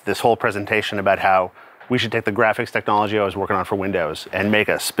had this whole presentation about how we should take the graphics technology I was working on for Windows and make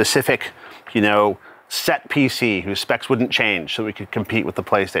a specific, set PC whose specs wouldn't change so we could compete with the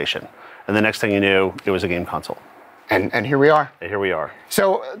PlayStation. And the next thing you knew, it was a game console. And here we are. And here we are.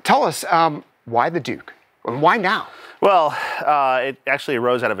 So tell us, why the Duke? Why now? Well, it actually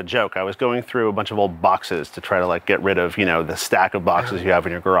arose out of a joke. I was going through a bunch of old boxes to try to get rid of, the stack of boxes you have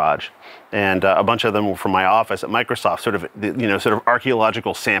in your garage. And a bunch of them were from my office at Microsoft, sort of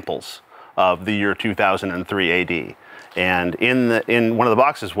archaeological samples of the year 2003 AD. And in one of the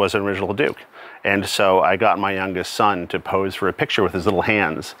boxes was an original Duke. And so I got my youngest son to pose for a picture with his little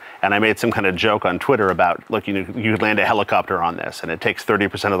hands. And I made some kind of joke on Twitter about, look, you could land a helicopter on this, and it takes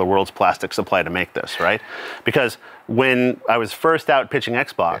 30% of the world's plastic supply to make this, right? Because when I was first out pitching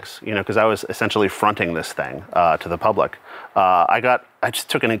Xbox, because I was essentially fronting this thing to the public, I just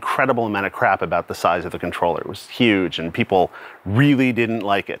took an incredible amount of crap about the size of the controller. It was huge, and people really didn't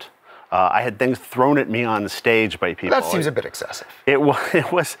like it. I had things thrown at me on stage by people. That seems a bit excessive. It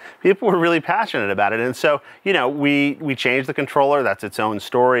was, people were really passionate about it. And so, we changed the controller. That's its own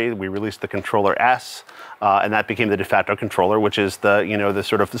story. We released the controller S, and that became the de facto controller, which is the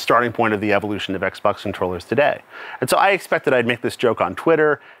sort of the starting point of the evolution of Xbox controllers today. And so I expected I'd make this joke on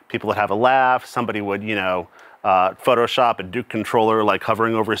Twitter. People would have a laugh. Somebody would, Photoshop a Duke controller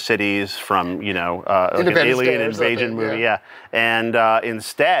hovering over cities from, an alien invasion movie. Yeah. And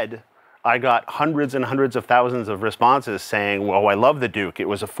instead, I got hundreds and hundreds of thousands of responses saying, well, I love the Duke. It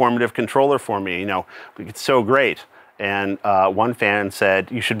was a formative controller for me. It's so great. And one fan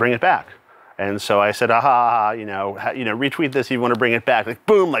said, you should bring it back. And so I said, retweet this if you want to bring it back.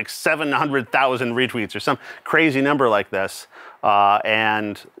 Boom, 700,000 retweets or some crazy number like this.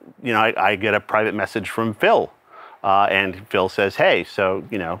 And I get a private message from Phil. And Phil says, hey, so,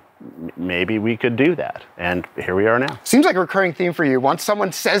 maybe we could do that. And here we are now. Seems like a recurring theme for you. Once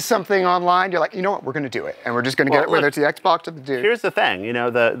someone says something online, you're like, you know what, we're going to do it. And we're just going to get it, whether it's the Xbox or the Duke. Here's the thing,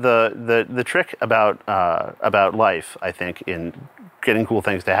 the trick about life, I think, in getting cool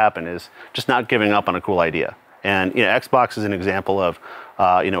things to happen is just not giving up on a cool idea. And Xbox is an example of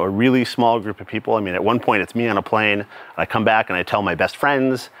a really small group of people. I mean, at one point it's me on a plane, and I come back and I tell my best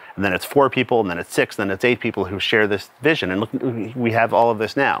friends, and then it's 4 people, and then it's 6, and then it's 8 people who share this vision. And look, we have all of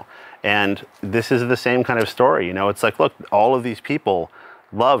this now. And this is the same kind of story. It's like, look, all of these people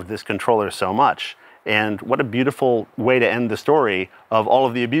loved this controller so much. And what a beautiful way to end the story of all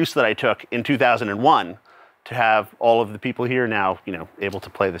of the abuse that I took in 2001. To have all of the people here now, able to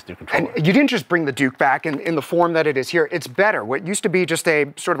play this new controller. And you didn't just bring the Duke back in the form that it is here. It's better. What used to be just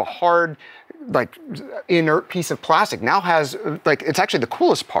a sort of a hard, inert piece of plastic now has, it's actually the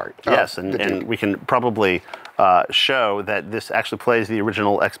coolest part. Yes, and we can probably show that this actually plays the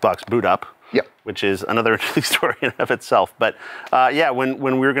original Xbox boot up. Yep. Which is another interesting story in and of itself. But when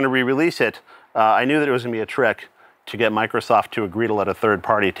we were going to re-release it, I knew that it was going to be a trick to get Microsoft to agree to let a third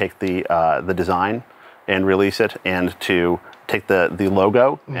party take the design and release it, and to take the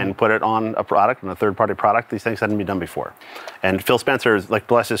logo and put it on a product, on a third-party product. These things hadn't been done before. And Phil Spencer,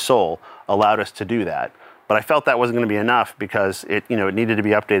 bless his soul, allowed us to do that. But I felt that wasn't going to be enough because it needed to be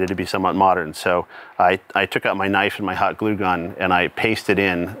updated to be somewhat modern. So I took out my knife and my hot glue gun, and I pasted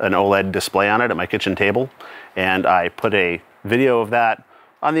in an OLED display on it at my kitchen table, and I put a video of that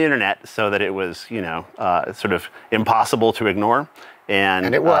on the internet so that it was, sort of impossible to ignore.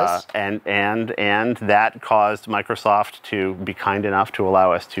 And it was. And that caused Microsoft to be kind enough to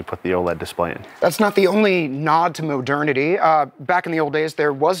allow us to put the OLED display in. That's not the only nod to modernity. Back in the old days,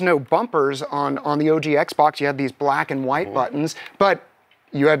 there was no bumpers on the OG Xbox. You had these black and white buttons, but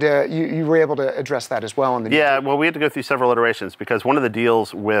you had to, you were able to address that as well. Yeah, well, we had to go through several iterations because one of the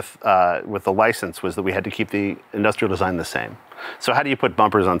deals with the license was that we had to keep the industrial design the same. So how do you put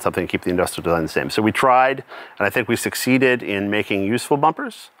bumpers on something and keep the industrial design the same? So we tried, and I think we succeeded in making useful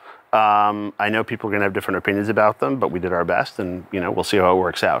bumpers. I know people are going to have different opinions about them, but we did our best, and we'll see how it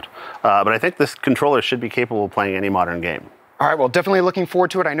works out. But I think this controller should be capable of playing any modern game. All right, well, definitely looking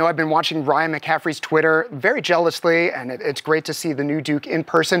forward to it. I know I've been watching Ryan McCaffrey's Twitter very jealously, and it's great to see the new Duke in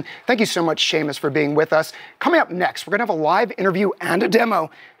person. Thank you so much, Seamus, for being with us. Coming up next, we're going to have a live interview and a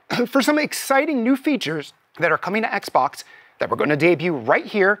demo for some exciting new features that are coming to Xbox that we're going to debut right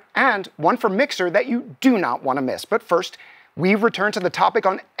here, and one for Mixer that you do not want to miss. But first, we return to the topic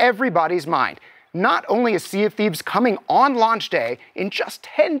on everybody's mind. Not only is Sea of Thieves coming on launch day in just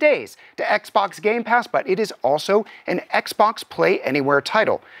 10 days to Xbox Game Pass, but it is also an Xbox Play Anywhere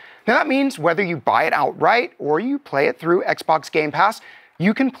title. Now that means whether you buy it outright or you play it through Xbox Game Pass,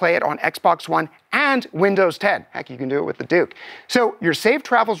 you can play it on Xbox One and Windows 10. Heck, you can do it with the Duke. So your save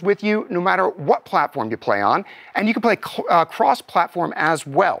travels with you no matter what platform you play on, and you can play cross-platform as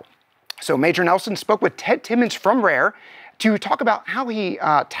well. So Major Nelson spoke with Ted Timmons from Rare to talk about how he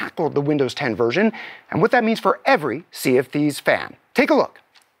tackled the Windows 10 version and what that means for every Sea of Thieves fan. Take a look.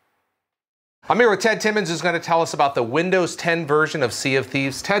 I'm here with Ted Timmons, who's going to tell us about the Windows 10 version of Sea of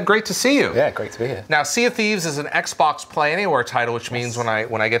Thieves. Ted, great to see you. Yeah, great to be here. Now, Sea of Thieves is an Xbox Play Anywhere title, which means when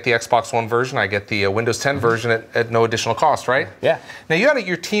I get the Xbox One version, I get the Windows 10 version at no additional cost, right? Yeah. Now,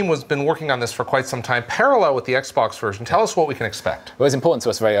 your team has been working on this for quite some time, parallel with the Xbox version. Tell us what we can expect. Well, it was important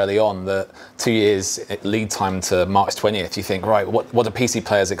to us very early on that 2 years lead time to March 20th, you think, right, what do PC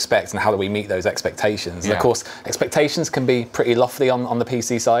players expect and how do we meet those expectations? Yeah. And of course, expectations can be pretty lofty on the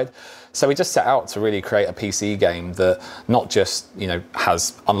PC side. So we just set out to really create a PC game that not just,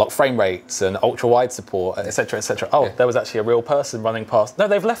 has unlocked frame rates and ultra-wide support, etc., etc. Oh, there was actually a real person running past. No,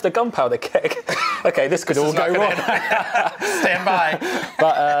 they've left a gunpowder keg. Okay, this could all go wrong. Stand by.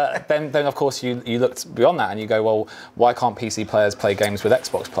 But then of course, you looked beyond that and you go, well, why can't PC players play games with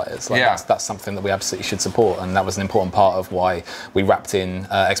Xbox players? That's something that we absolutely should support, and that was an important part of why we wrapped in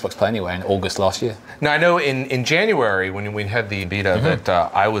Xbox Play Anywhere in August last year. Now, I know in January, when we had the beta,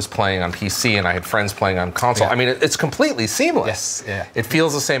 that I was playing on PC and I had friends playing on console. I mean, it's completely seamless. Yes, yeah. It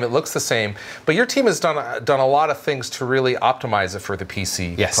feels the same, it looks the same, but your team has done a lot of things to really optimize it for the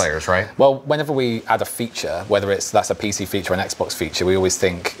PC players, right? Well, whenever we add a feature, whether that's a PC feature or an Xbox feature, we always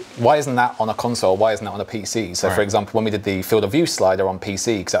think, why isn't that on a console? Why isn't that on a PC? So, for example, when we did the field of view slider on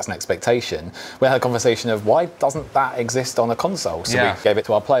PC, because that's an expectation, we had a conversation of why doesn't that exist on a we gave it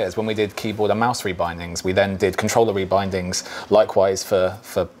to our players. When we did keyboard and mouse rebindings, we then did controller rebindings, likewise for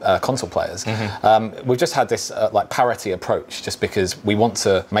console players. We've just had this parity approach, just because we want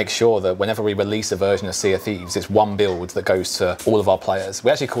to make sure that whenever we release a version of Sea of Thieves, it's one build that goes to all of our players.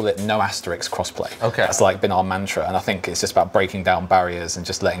 We actually call it no asterisk crossplay. Okay. That's been our mantra, and I think it's just about breaking down barriers and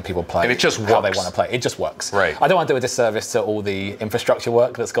just letting people play and it just how works. they want to play. It just works. Right. I don't want to do a disservice to all the infrastructure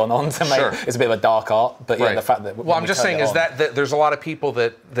work that's gone on to make it's a bit of a dark art, but the fact that I'm just saying is that there's a lot of people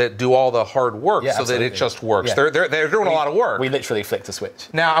that do all the hard work so that it just works. Yeah. They're doing a lot of work. We literally flicked a switch.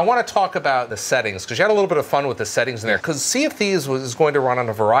 Now, I want to talk about the settings, because you had a little bit of fun with the settings in there, because Sea of Thieves is going to run on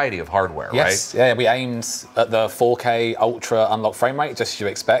a variety of hardware, right? Yeah, we aimed at the 4K ultra unlocked frame rate, just as you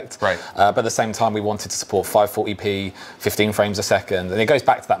expect. Right. But at the same time, we wanted to support 540p, 15 frames a second, and it goes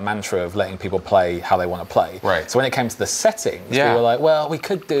back to that mantra of letting people play how they want to play. Right. So when it came to the settings, we were like, well, we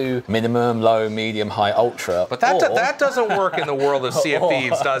could do minimum, low, medium, high, ultra. But that doesn't work in the world of Sea of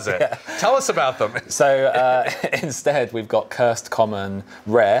Thieves, does it? Yeah. Tell us about them. So instead, we've got cursed, common,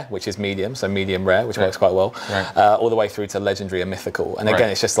 rare, which is medium, so medium rare, which works quite well, all the way through to legendary and mythical. And again,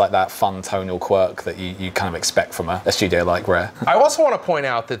 it's just like that fun tonal quirk that you kind of expect from a studio like Rare. I also want to point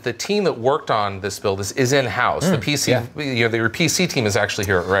out that the team that worked on this build is in-house. The PC, your PC team is actually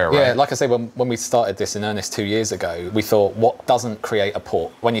here at Rare, right? Yeah, like I say, when we started this in earnest 2 years ago, we thought, what doesn't create a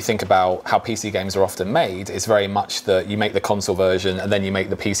port? When you think about how PC games are often made, it's very much that you make the console version and then you make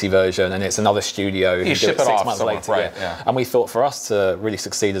the PC version, and it's another studio who do it 6 months later. Right, And we thought for us to really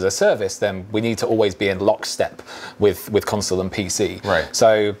succeed as a service, then we need to always be in lockstep with console and PC. Right.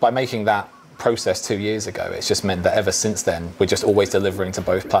 So by making that process 2 years ago, it's just meant that ever since then, we're just always delivering to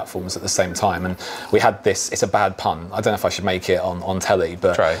both platforms at the same time. And we had this, it's a bad pun, I don't know if I should make it on telly,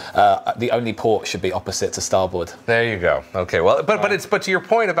 but the only port should be opposite to starboard. There you go. Okay, well, but to your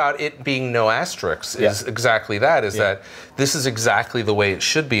point about it being no asterisks is exactly that, that this is exactly the way it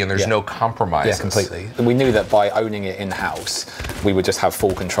should be, and there's no compromises. Yeah, completely. And we knew that by owning it in-house, we would just have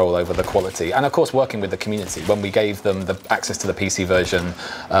full control over the quality. And of course, working with the community, when we gave them the access to the PC version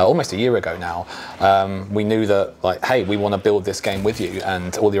almost a year ago now, we knew that, hey, we want to build this game with you,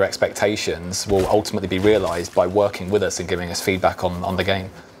 and all your expectations will ultimately be realized by working with us and giving us feedback on the game.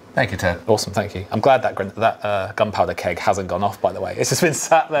 Thank you, Ted. Awesome, thank you. I'm glad that gunpowder keg hasn't gone off, by the way. It's just been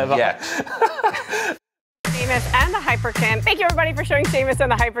sat there. Seamus and the Hyperkin. Thank you, everybody, for showing Seamus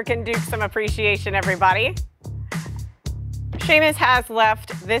and the Hyperkin Duke some appreciation, everybody. Seamus has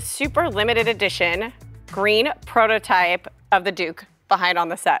left this super limited edition green prototype of the Duke behind on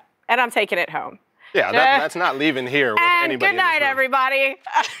the set, and I'm taking it home. Yeah, that's not leaving here with and anybody. Good night, everybody.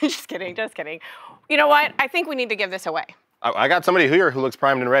 Just kidding, just kidding. You know what? I think we need to give this away. I got somebody here who looks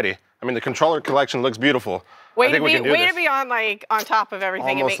primed and ready. I mean, the controller collection looks beautiful. Way to be on top of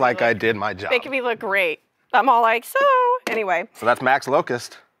everything. Almost like I did my job. Making me look great. I'm all like, so anyway. So that's Max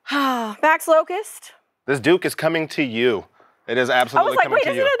Locust. Max Locust. This Duke is coming to you. It is absolutely coming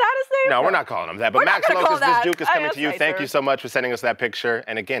to you. Isn't that his name? No, we're not calling him that. But Max Locust, this Duke is coming to you. Thank you so much for sending us that picture.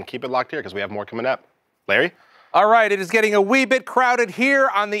 And again, keep it locked here because we have more coming up. Larry? All right, it is getting a wee bit crowded here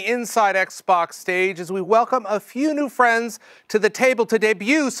on the Inside Xbox stage as we welcome a few new friends to the table to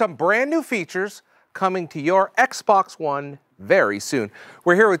debut some brand new features coming to your Xbox One very soon.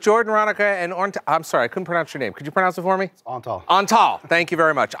 We're here with Jordan, Ronica, and I'm sorry, I couldn't pronounce your name. Could you pronounce it for me? It's Antal. Antal, thank you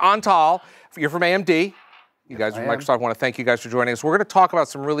very much. Antal, you're from AMD. You guys from Microsoft want to thank you guys for joining us. We're going to talk about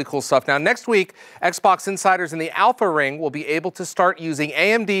some really cool stuff. Now, next week, Xbox insiders in the Alpha Ring will be able to start using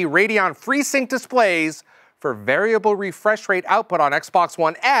AMD Radeon FreeSync displays for variable refresh rate output on Xbox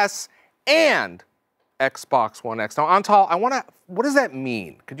One S and Xbox One X. Now, Antal, what does that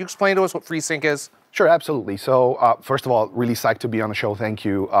mean? Could you explain to us what FreeSync is? Sure, absolutely. So, first of all, really psyched to be on the show. Thank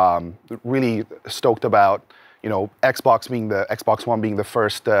you. Really stoked about, Xbox One being the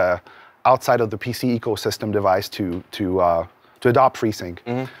first outside of the PC ecosystem device to adopt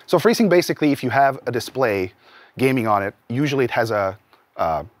FreeSync. So FreeSync, basically, if you have a display gaming on it, usually it has a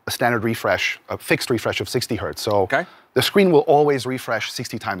standard refresh, a fixed refresh of 60 hertz. So the screen will always refresh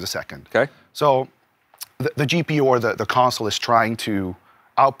 60 times a second. So the GPU or the console is trying to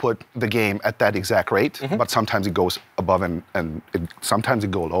output the game at that exact rate, but sometimes it goes above and sometimes it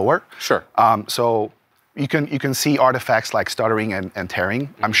goes lower. Sure. So you can see artifacts like stuttering and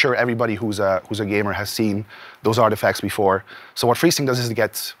tearing. I'm sure everybody who's a gamer has seen those artifacts before. So what FreeSync does is it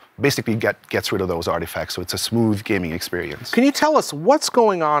gets rid of those artifacts, so it's a smooth gaming experience. Can you tell us what's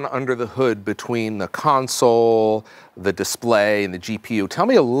going on under the hood between the console, the display, and the GPU? Tell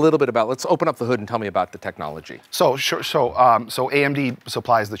me a little bit about. Let's open up the hood and tell me about the technology. So sure. So AMD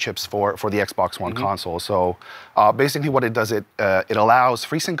supplies the chips for the Xbox One console. So basically, what it does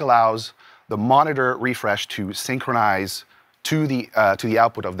FreeSync allows the monitor refresh to synchronize to the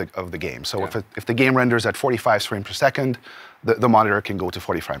output of the game. So if the game renders at 45 frames per second, the monitor can go to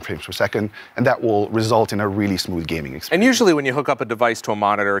 45 frames per second, and that will result in a really smooth gaming experience. And usually when you hook up a device to a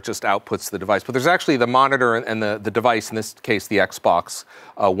monitor, it just outputs the device. But there's actually the monitor and the device, in this case the Xbox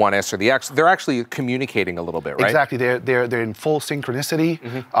One S or the X, they're actually communicating a little bit, right? Exactly, they're in full synchronicity.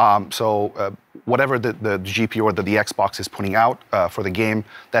 Whatever the GPU or the Xbox is putting out for the game,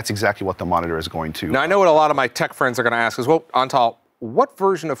 that's exactly what the monitor is going to. Now I know what a lot of my tech friends are going to ask is, well, Antal, what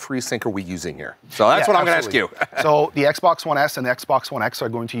version of FreeSync are we using here? So that's what I'm going to ask you. So the Xbox One S and the Xbox One X are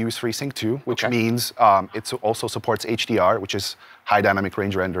going to use FreeSync 2, which means it also supports HDR, which is high dynamic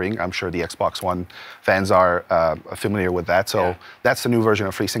range rendering. I'm sure the Xbox One fans are familiar with that. So that's the new version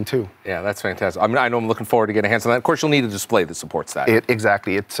of FreeSync 2. Yeah, that's fantastic. I know I'm looking forward to getting hands on that. Of course, you'll need a display that supports that.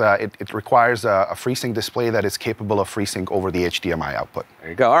 Exactly. It requires a FreeSync display that is capable of FreeSync over the HDMI output.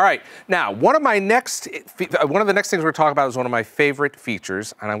 There you go. All right. Now, one of the next things we're going to talk about is one of my favorite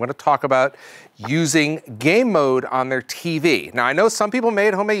features, and I'm going to talk about using game mode on their TV. Now, I know some people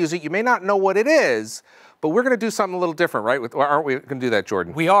at home may use it. You may not know what it is, but we're going to do something a little different, right? Aren't we going to do that,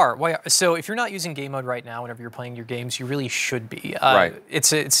 Jordan? We are. So if you're not using game mode right now, whenever you're playing your games, you really should be. Right.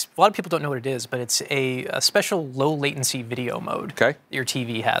 It's a lot of people don't know what it is, but it's a special low latency video mode that your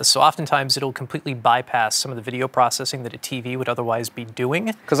TV has. So oftentimes it'll completely bypass some of the video processing that a TV would otherwise be doing.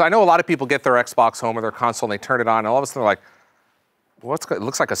 Because I know a lot of people get their Xbox home or their console and they turn it on, and all of a sudden they're like, it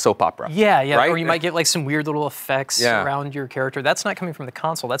looks like a soap opera. Yeah, right? Or you might get like some weird little effects around your character. That's not coming from the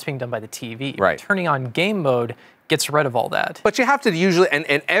console. That's being done by the TV. Right. Turning on game mode gets rid of all that. But you have to usually,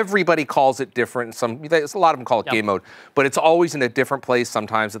 and everybody calls it different. A lot of them call it game mode, but it's always in a different place.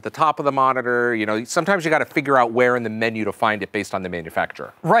 Sometimes at the top of the monitor. Sometimes you got to figure out where in the menu to find it based on the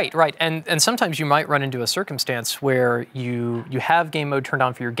manufacturer. Right. And sometimes you might run into a circumstance where you have game mode turned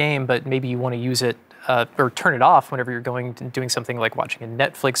on for your game, but maybe you want to use it or turn it off whenever you're doing something like watching a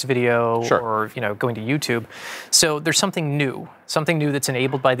Netflix video or going to YouTube. So there's something new that's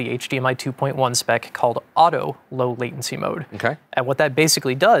enabled by the HDMI 2.1 spec called auto low latency mode. Okay. And what that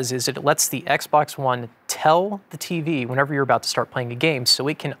basically does is it lets the Xbox One tell the TV whenever you're about to start playing a game, so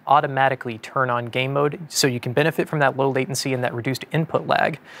it can automatically turn on game mode, so you can benefit from that low latency and that reduced input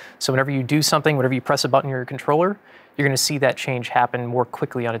lag. So whenever you do something, whenever you press a button on your controller, you're going to see that change happen more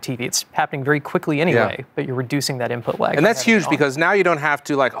quickly on a TV. It's happening very quickly anyway, but you're reducing that input lag. And that's huge because now you don't have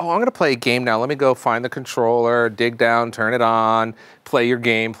to I'm going to play a game now. Let me go find the controller, dig down, turn it on. on, play your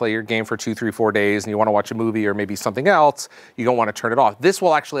game for 2, 3, 4 days, and you want to watch a movie or maybe something else, you don't want to turn it off. This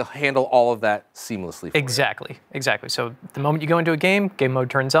will actually handle all of that seamlessly for Exactly. So the moment you go into a game mode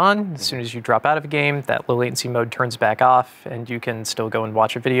turns on. As soon as you drop out of a game, that low latency mode turns back off, and you can still go and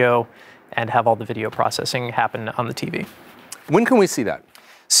watch a video and have all the video processing happen on the TV. When can we see that?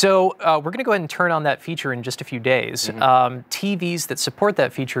 So we're going to go ahead and turn on that feature in just a few days. TVs that support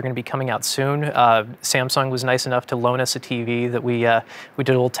that feature are going to be coming out soon. Samsung was nice enough to loan us a TV that we did a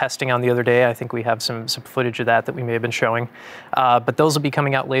little testing on the other day. I think we have some footage of that we may have been showing. But those will be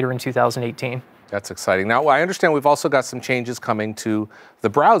coming out later in 2018. That's exciting. Now, I understand we've also got some changes coming to the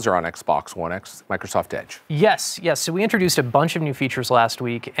browser on Xbox One X, Microsoft Edge. Yes. So we introduced a bunch of new features last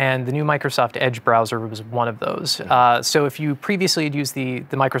week, and the new Microsoft Edge browser was one of those. So if you previously had used the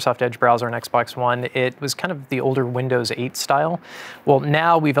Microsoft Edge browser on Xbox One, it was kind of the older Windows 8 style. Well,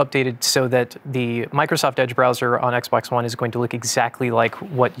 now we've updated so that the Microsoft Edge browser on Xbox One is going to look exactly like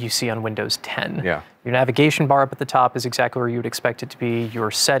what you see on Windows 10. Yeah. Your navigation bar up at the top is exactly where you would expect it to be.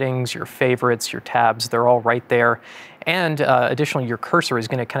 Your settings, your favorites, your tabs, they're all right there. And additionally, your cursor is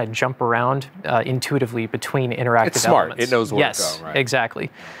going to kind of jump around intuitively between interactive It's smart. elements. It knows where to go, right?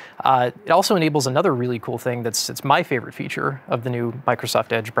 Exactly. It also enables another really cool thing it's my favorite feature of the new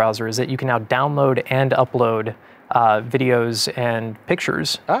Microsoft Edge browser is that you can now download and upload videos and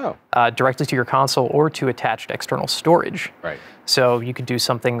pictures directly to your console or to attached external storage. Right. So you could do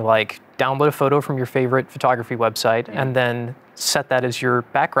something like download a photo from your favorite photography website and then set that as your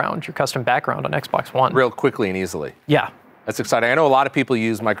background, your custom background on Xbox One. Real quickly and easily. Yeah. That's exciting. I know a lot of people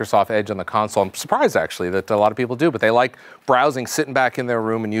use Microsoft Edge on the console. I'm surprised, actually, that a lot of people do, but they like browsing, sitting back in their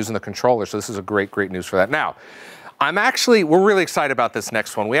room and using the controller. So this is a great news for that. Now, we're really excited about this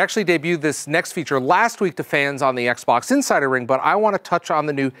next one. We actually debuted this next feature last week to fans on the Xbox Insider Ring, but I want to touch on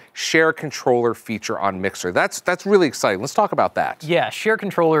the new Share Controller feature on Mixer. That's really exciting. Let's talk about that. Yeah, Share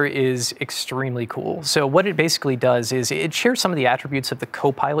Controller is extremely cool. So what it basically does is it shares some of the attributes of the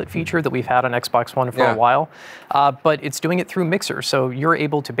Copilot feature that we've had on Xbox One for a while, but it's doing it through Mixer. So you're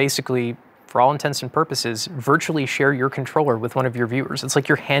able to basically, for all intents and purposes, virtually share your controller with one of your viewers. It's like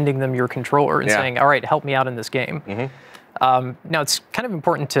you're handing them your controller and saying, all right, help me out in this game. Now, it's kind of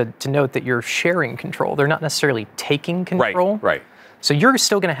important to note that you're sharing control. They're not necessarily taking control. Right. So you're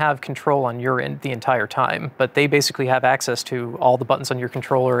still going to have control on your end the entire time, but they basically have access to all the buttons on your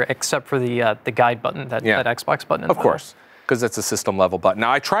controller except for the guide button, that Xbox button. Of course, because it's a system level button.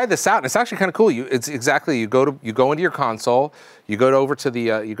 Now I tried this out, and it's actually kind of cool. You go into your console, you go over to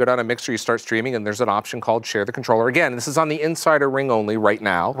you go down to Mixer, you start streaming, and there's an option called Share the Controller. Again, this is on the Insider Ring only right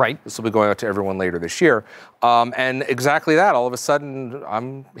now. Right. This will be going out to everyone later this year. And exactly that. All of a sudden,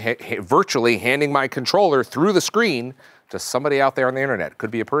 I'm virtually handing my controller through the screen to somebody out there on the internet.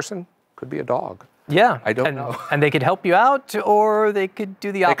 Could be a person, could be a dog. Yeah, I don't know. And they could help you out, or they could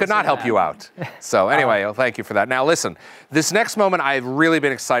do the opposite. They could not help you out. So anyway, well, thank you for that. Now listen, this next moment I've really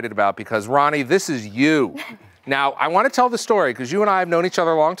been excited about because Ronnie, this is you. Now I want to tell the story because you and I have known each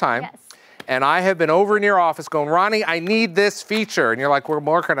other a long time. Yes. And I have been over in your office going, Ronnie, I need this feature. And you're like, we're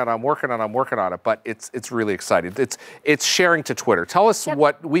working on it, I'm working on it. But it's really exciting. It's sharing to Twitter. Tell us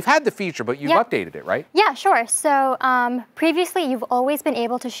what, we've had the feature, but you've updated it, right? Yeah, sure. So previously, you've always been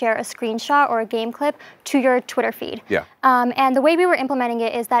able to share a screenshot or a game clip to your Twitter feed. Yeah. And the way we were implementing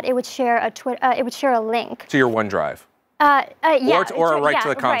it is that it would share a link. To your OneDrive. Yeah, or right to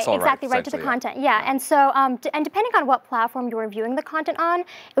the console, right? Exactly, right to the content. Yeah, and so and depending on what platform you were viewing the content on, it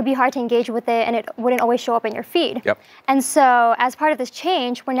would be hard to engage with it, and it wouldn't always show up in your feed. Yep. And so, as part of this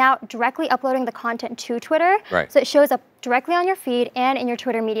change, we're now directly uploading the content to Twitter, right. So it shows up directly on your feed and in your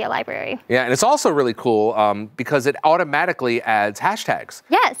Twitter media library. Yeah, and it's also really cool because it automatically adds hashtags.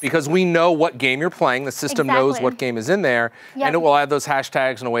 Yes. Because we know what game you're playing, the system knows what game is in there, and it will add those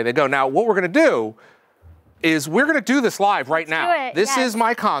hashtags, and away they go. Now, what we're going to do is we're going to do this live right now. This is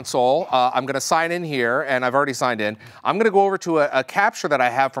my console. I'm going to sign in here, and I've already signed in. I'm going to go over to a capture that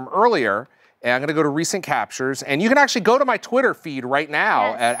I have from earlier, and I'm going to go to recent captures. And you can actually go to my Twitter feed right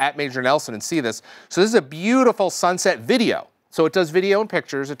now at Major Nelson and see this. So this is a beautiful sunset video. So it does video and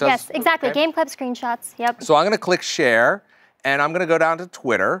pictures. It does. Yes, exactly. Game clip screenshots. Yep. So I'm going to click share, and I'm going to go down to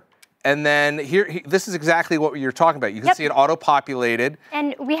Twitter. And then here, this is exactly what you're talking about. You can see it auto-populated.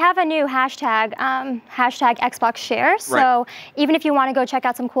 And we have a new hashtag, hashtag Xbox Share. So even if you want to go check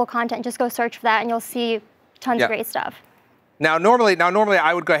out some cool content, just go search for that, and you'll see tons of great stuff. Now normally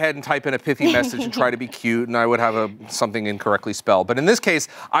I would go ahead and type in a pithy message and try to be cute, and I would have something incorrectly spelled. But in this case,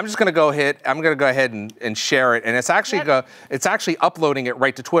 I'm just going to go ahead and share it, and it's actually uploading it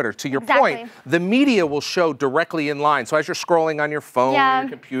right to Twitter. To your point, the media will show directly in line. So as you're scrolling on your phone, your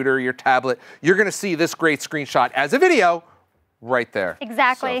computer, your tablet, you're going to see this great screenshot as a video right there.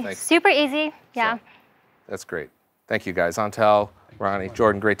 Exactly. So super easy. Yeah. That's great. Thank you, guys. Antel, Ronnie,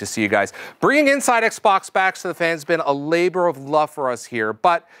 Jordan, great to see you guys. Bringing Inside Xbox back to the fans has been a labor of love for us here,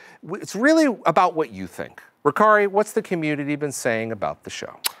 but it's really about what you think. Ricari, what's the community been saying about the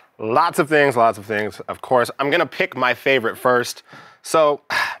show? Lots of things, lots of things. Of course, I'm going to pick my favorite first. So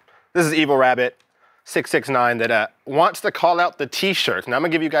this is Evil Rabbit 669 that wants to call out the t-shirts. Now I'm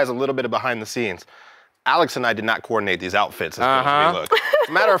going to give you guys a little bit of behind the scenes. Alex and I did not coordinate these outfits as good as we look.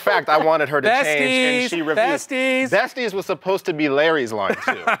 Matter of fact, I wanted her to change, and she refused. Besties was supposed to be Larry's line,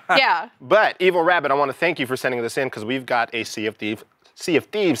 too. Yeah. But, Evil Rabbit, I want to thank you for sending this in, because we've got a Sea of Thieves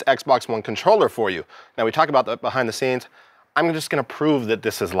Xbox One controller for you. Now, we talk about the behind the scenes. I'm just going to prove that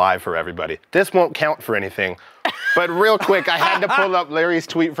this is live for everybody. This won't count for anything. But real quick, I had to pull up Larry's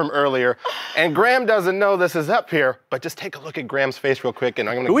tweet from earlier. And Graham doesn't know this is up here, but just take a look at Graham's face real quick, and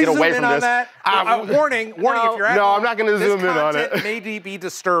I'm going to get away from this. Warning, if you're at No, home, I'm not going to zoom in on it. This content may be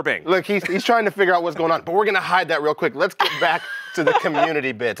disturbing. Look, he's trying to figure out what's going on, but we're going to hide that real quick. Let's get back to the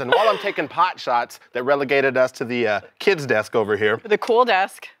community bits. And while I'm taking pot shots that relegated us to the kids' desk over here. The cool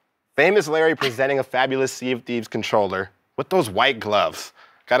desk. Famous Larry presenting a fabulous Sea of Thieves controller with those white gloves.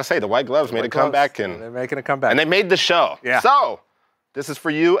 Gotta say, the white gloves made a comeback. And they're making a comeback. And they made the show. Yeah. So, this is for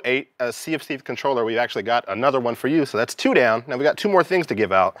you, a Sea of Thieves controller. We've actually got another one for you, so that's 2 down. Now we got 2 more things to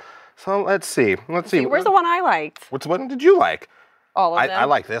give out. So let's see. Where's the one I liked? Which one did you like? All of them. I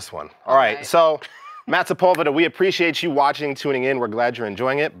like this one. All right, so Matt Sepulveda, we appreciate you watching, tuning in. We're glad you're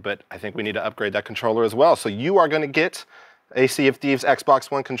enjoying it, but I think we need to upgrade that controller as well. So you are gonna get a Sea of Thieves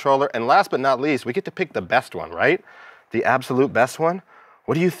Xbox One controller. And last but not least, we get to pick the best one, right? The absolute best one.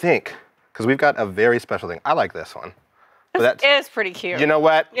 What do you think? Because we've got a very special thing. I like this one. It is pretty cute. You know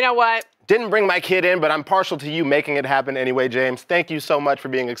what? You know what? Didn't bring my kid in, but I'm partial to you making it happen anyway, James. Thank you so much for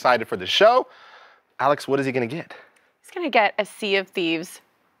being excited for the show. Alex, what is he gonna get? He's gonna get a Sea of Thieves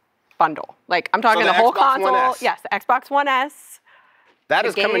bundle. Like, I'm talking So the whole Xbox One console. S. Yes, the Xbox One S. That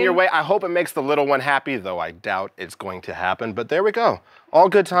is coming your way. I hope it makes the little one happy, though I doubt it's going to happen. But there we go. All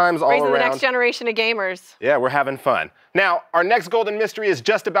good times all Raising around. the next generation of gamers. Yeah, we're having fun. Now, our next golden mystery is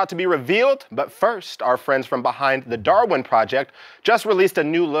just about to be revealed, but first, our friends from behind the Darwin Project just released a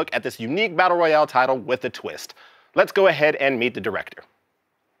new look at this unique Battle Royale title with a twist. Let's go ahead and meet the director.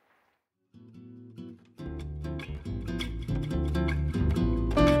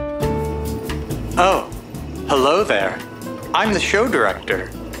 Oh, hello there. I'm the show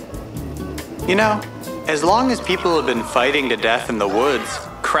director. You know, as long as people have been fighting to death in the woods,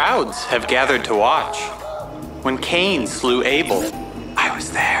 crowds have gathered to watch. When Cain slew Abel, I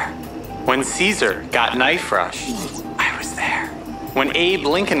was there. When Caesar got knife rushed, I was there. When Abe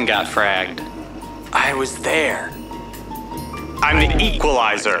Lincoln got fragged, I was there. I'm the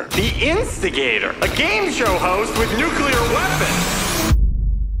equalizer, the instigator, a game show host with nuclear weapons.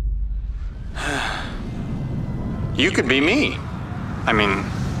 You could be me. I mean,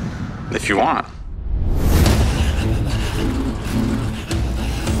 if you want.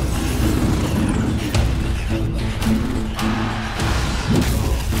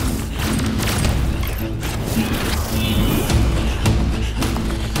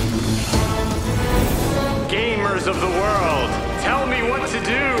 Gamers of the world, tell me what to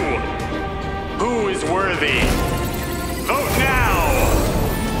do. Who is worthy? Vote now!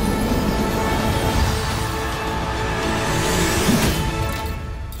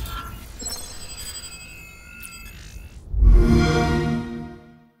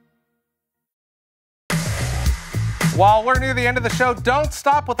 While we're near the end of the show, don't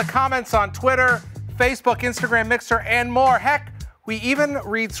stop with the comments on Twitter, Facebook, Instagram, Mixer, and more. Heck, we even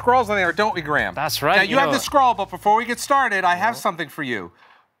read scrolls on there, don't we, Graham? That's right. Now, you have the scroll, but before we get started, I have something for you.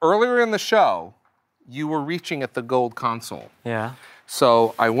 Earlier in the show, you were reaching at the gold console. Yeah.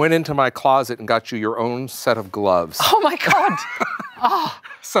 So I went into my closet and got you your own set of gloves. Oh, my God. Oh.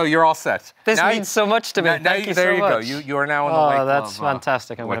 So you're all set. This means so much to me. Thank you so much. There you go. You are now in the white glove. Oh, that's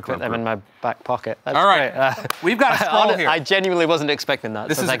fantastic. I'm going to put them in my back pocket. That's all right. Great. We've got a scroll here. I genuinely wasn't expecting that.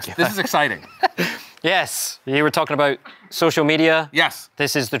 This is exciting. Yes. You were talking about social media. Yes.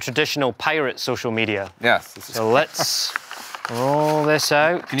 This is the traditional pirate social media. Yes. So let's roll this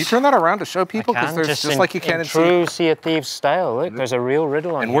out. Can you turn that around to show people? Because there's just like you can in true Sea of Thieves style. Look, there's a real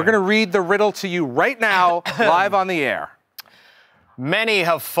riddle on And here. we're going to read the riddle to you right now, live on the air. Many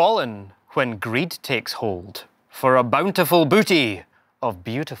have fallen when greed takes hold for a bountiful booty of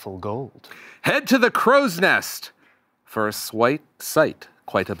beautiful gold. Head to the crow's nest for a sight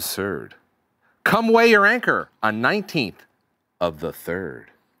quite absurd. Come weigh your anchor on 19th of the 3rd.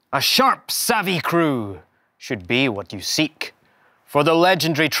 A sharp, savvy crew should be what you seek for the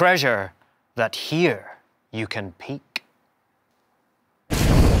legendary treasure that here you can peek.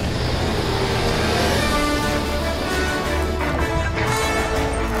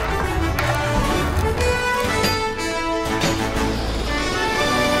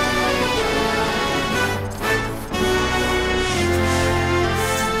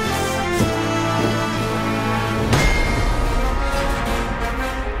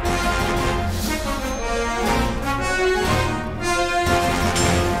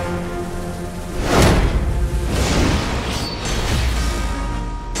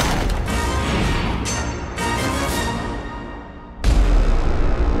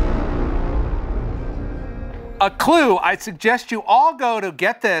 Clue, I suggest you all go to,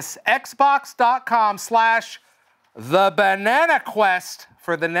 get this, xbox.com/thebananaquest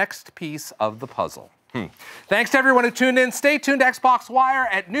for the next piece of the puzzle. Thanks to everyone who tuned in. Stay tuned to Xbox Wire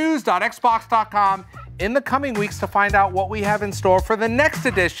at news.xbox.com in the coming weeks to find out what we have in store for the next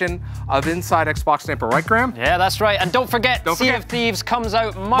edition of Inside Xbox Sniper. Right, Graham? Yeah, that's right. And don't forget, Sea of Thieves comes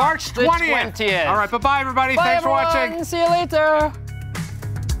out March 20th. All right, bye-bye, everybody. Bye, Thanks everyone. for watching. See you later.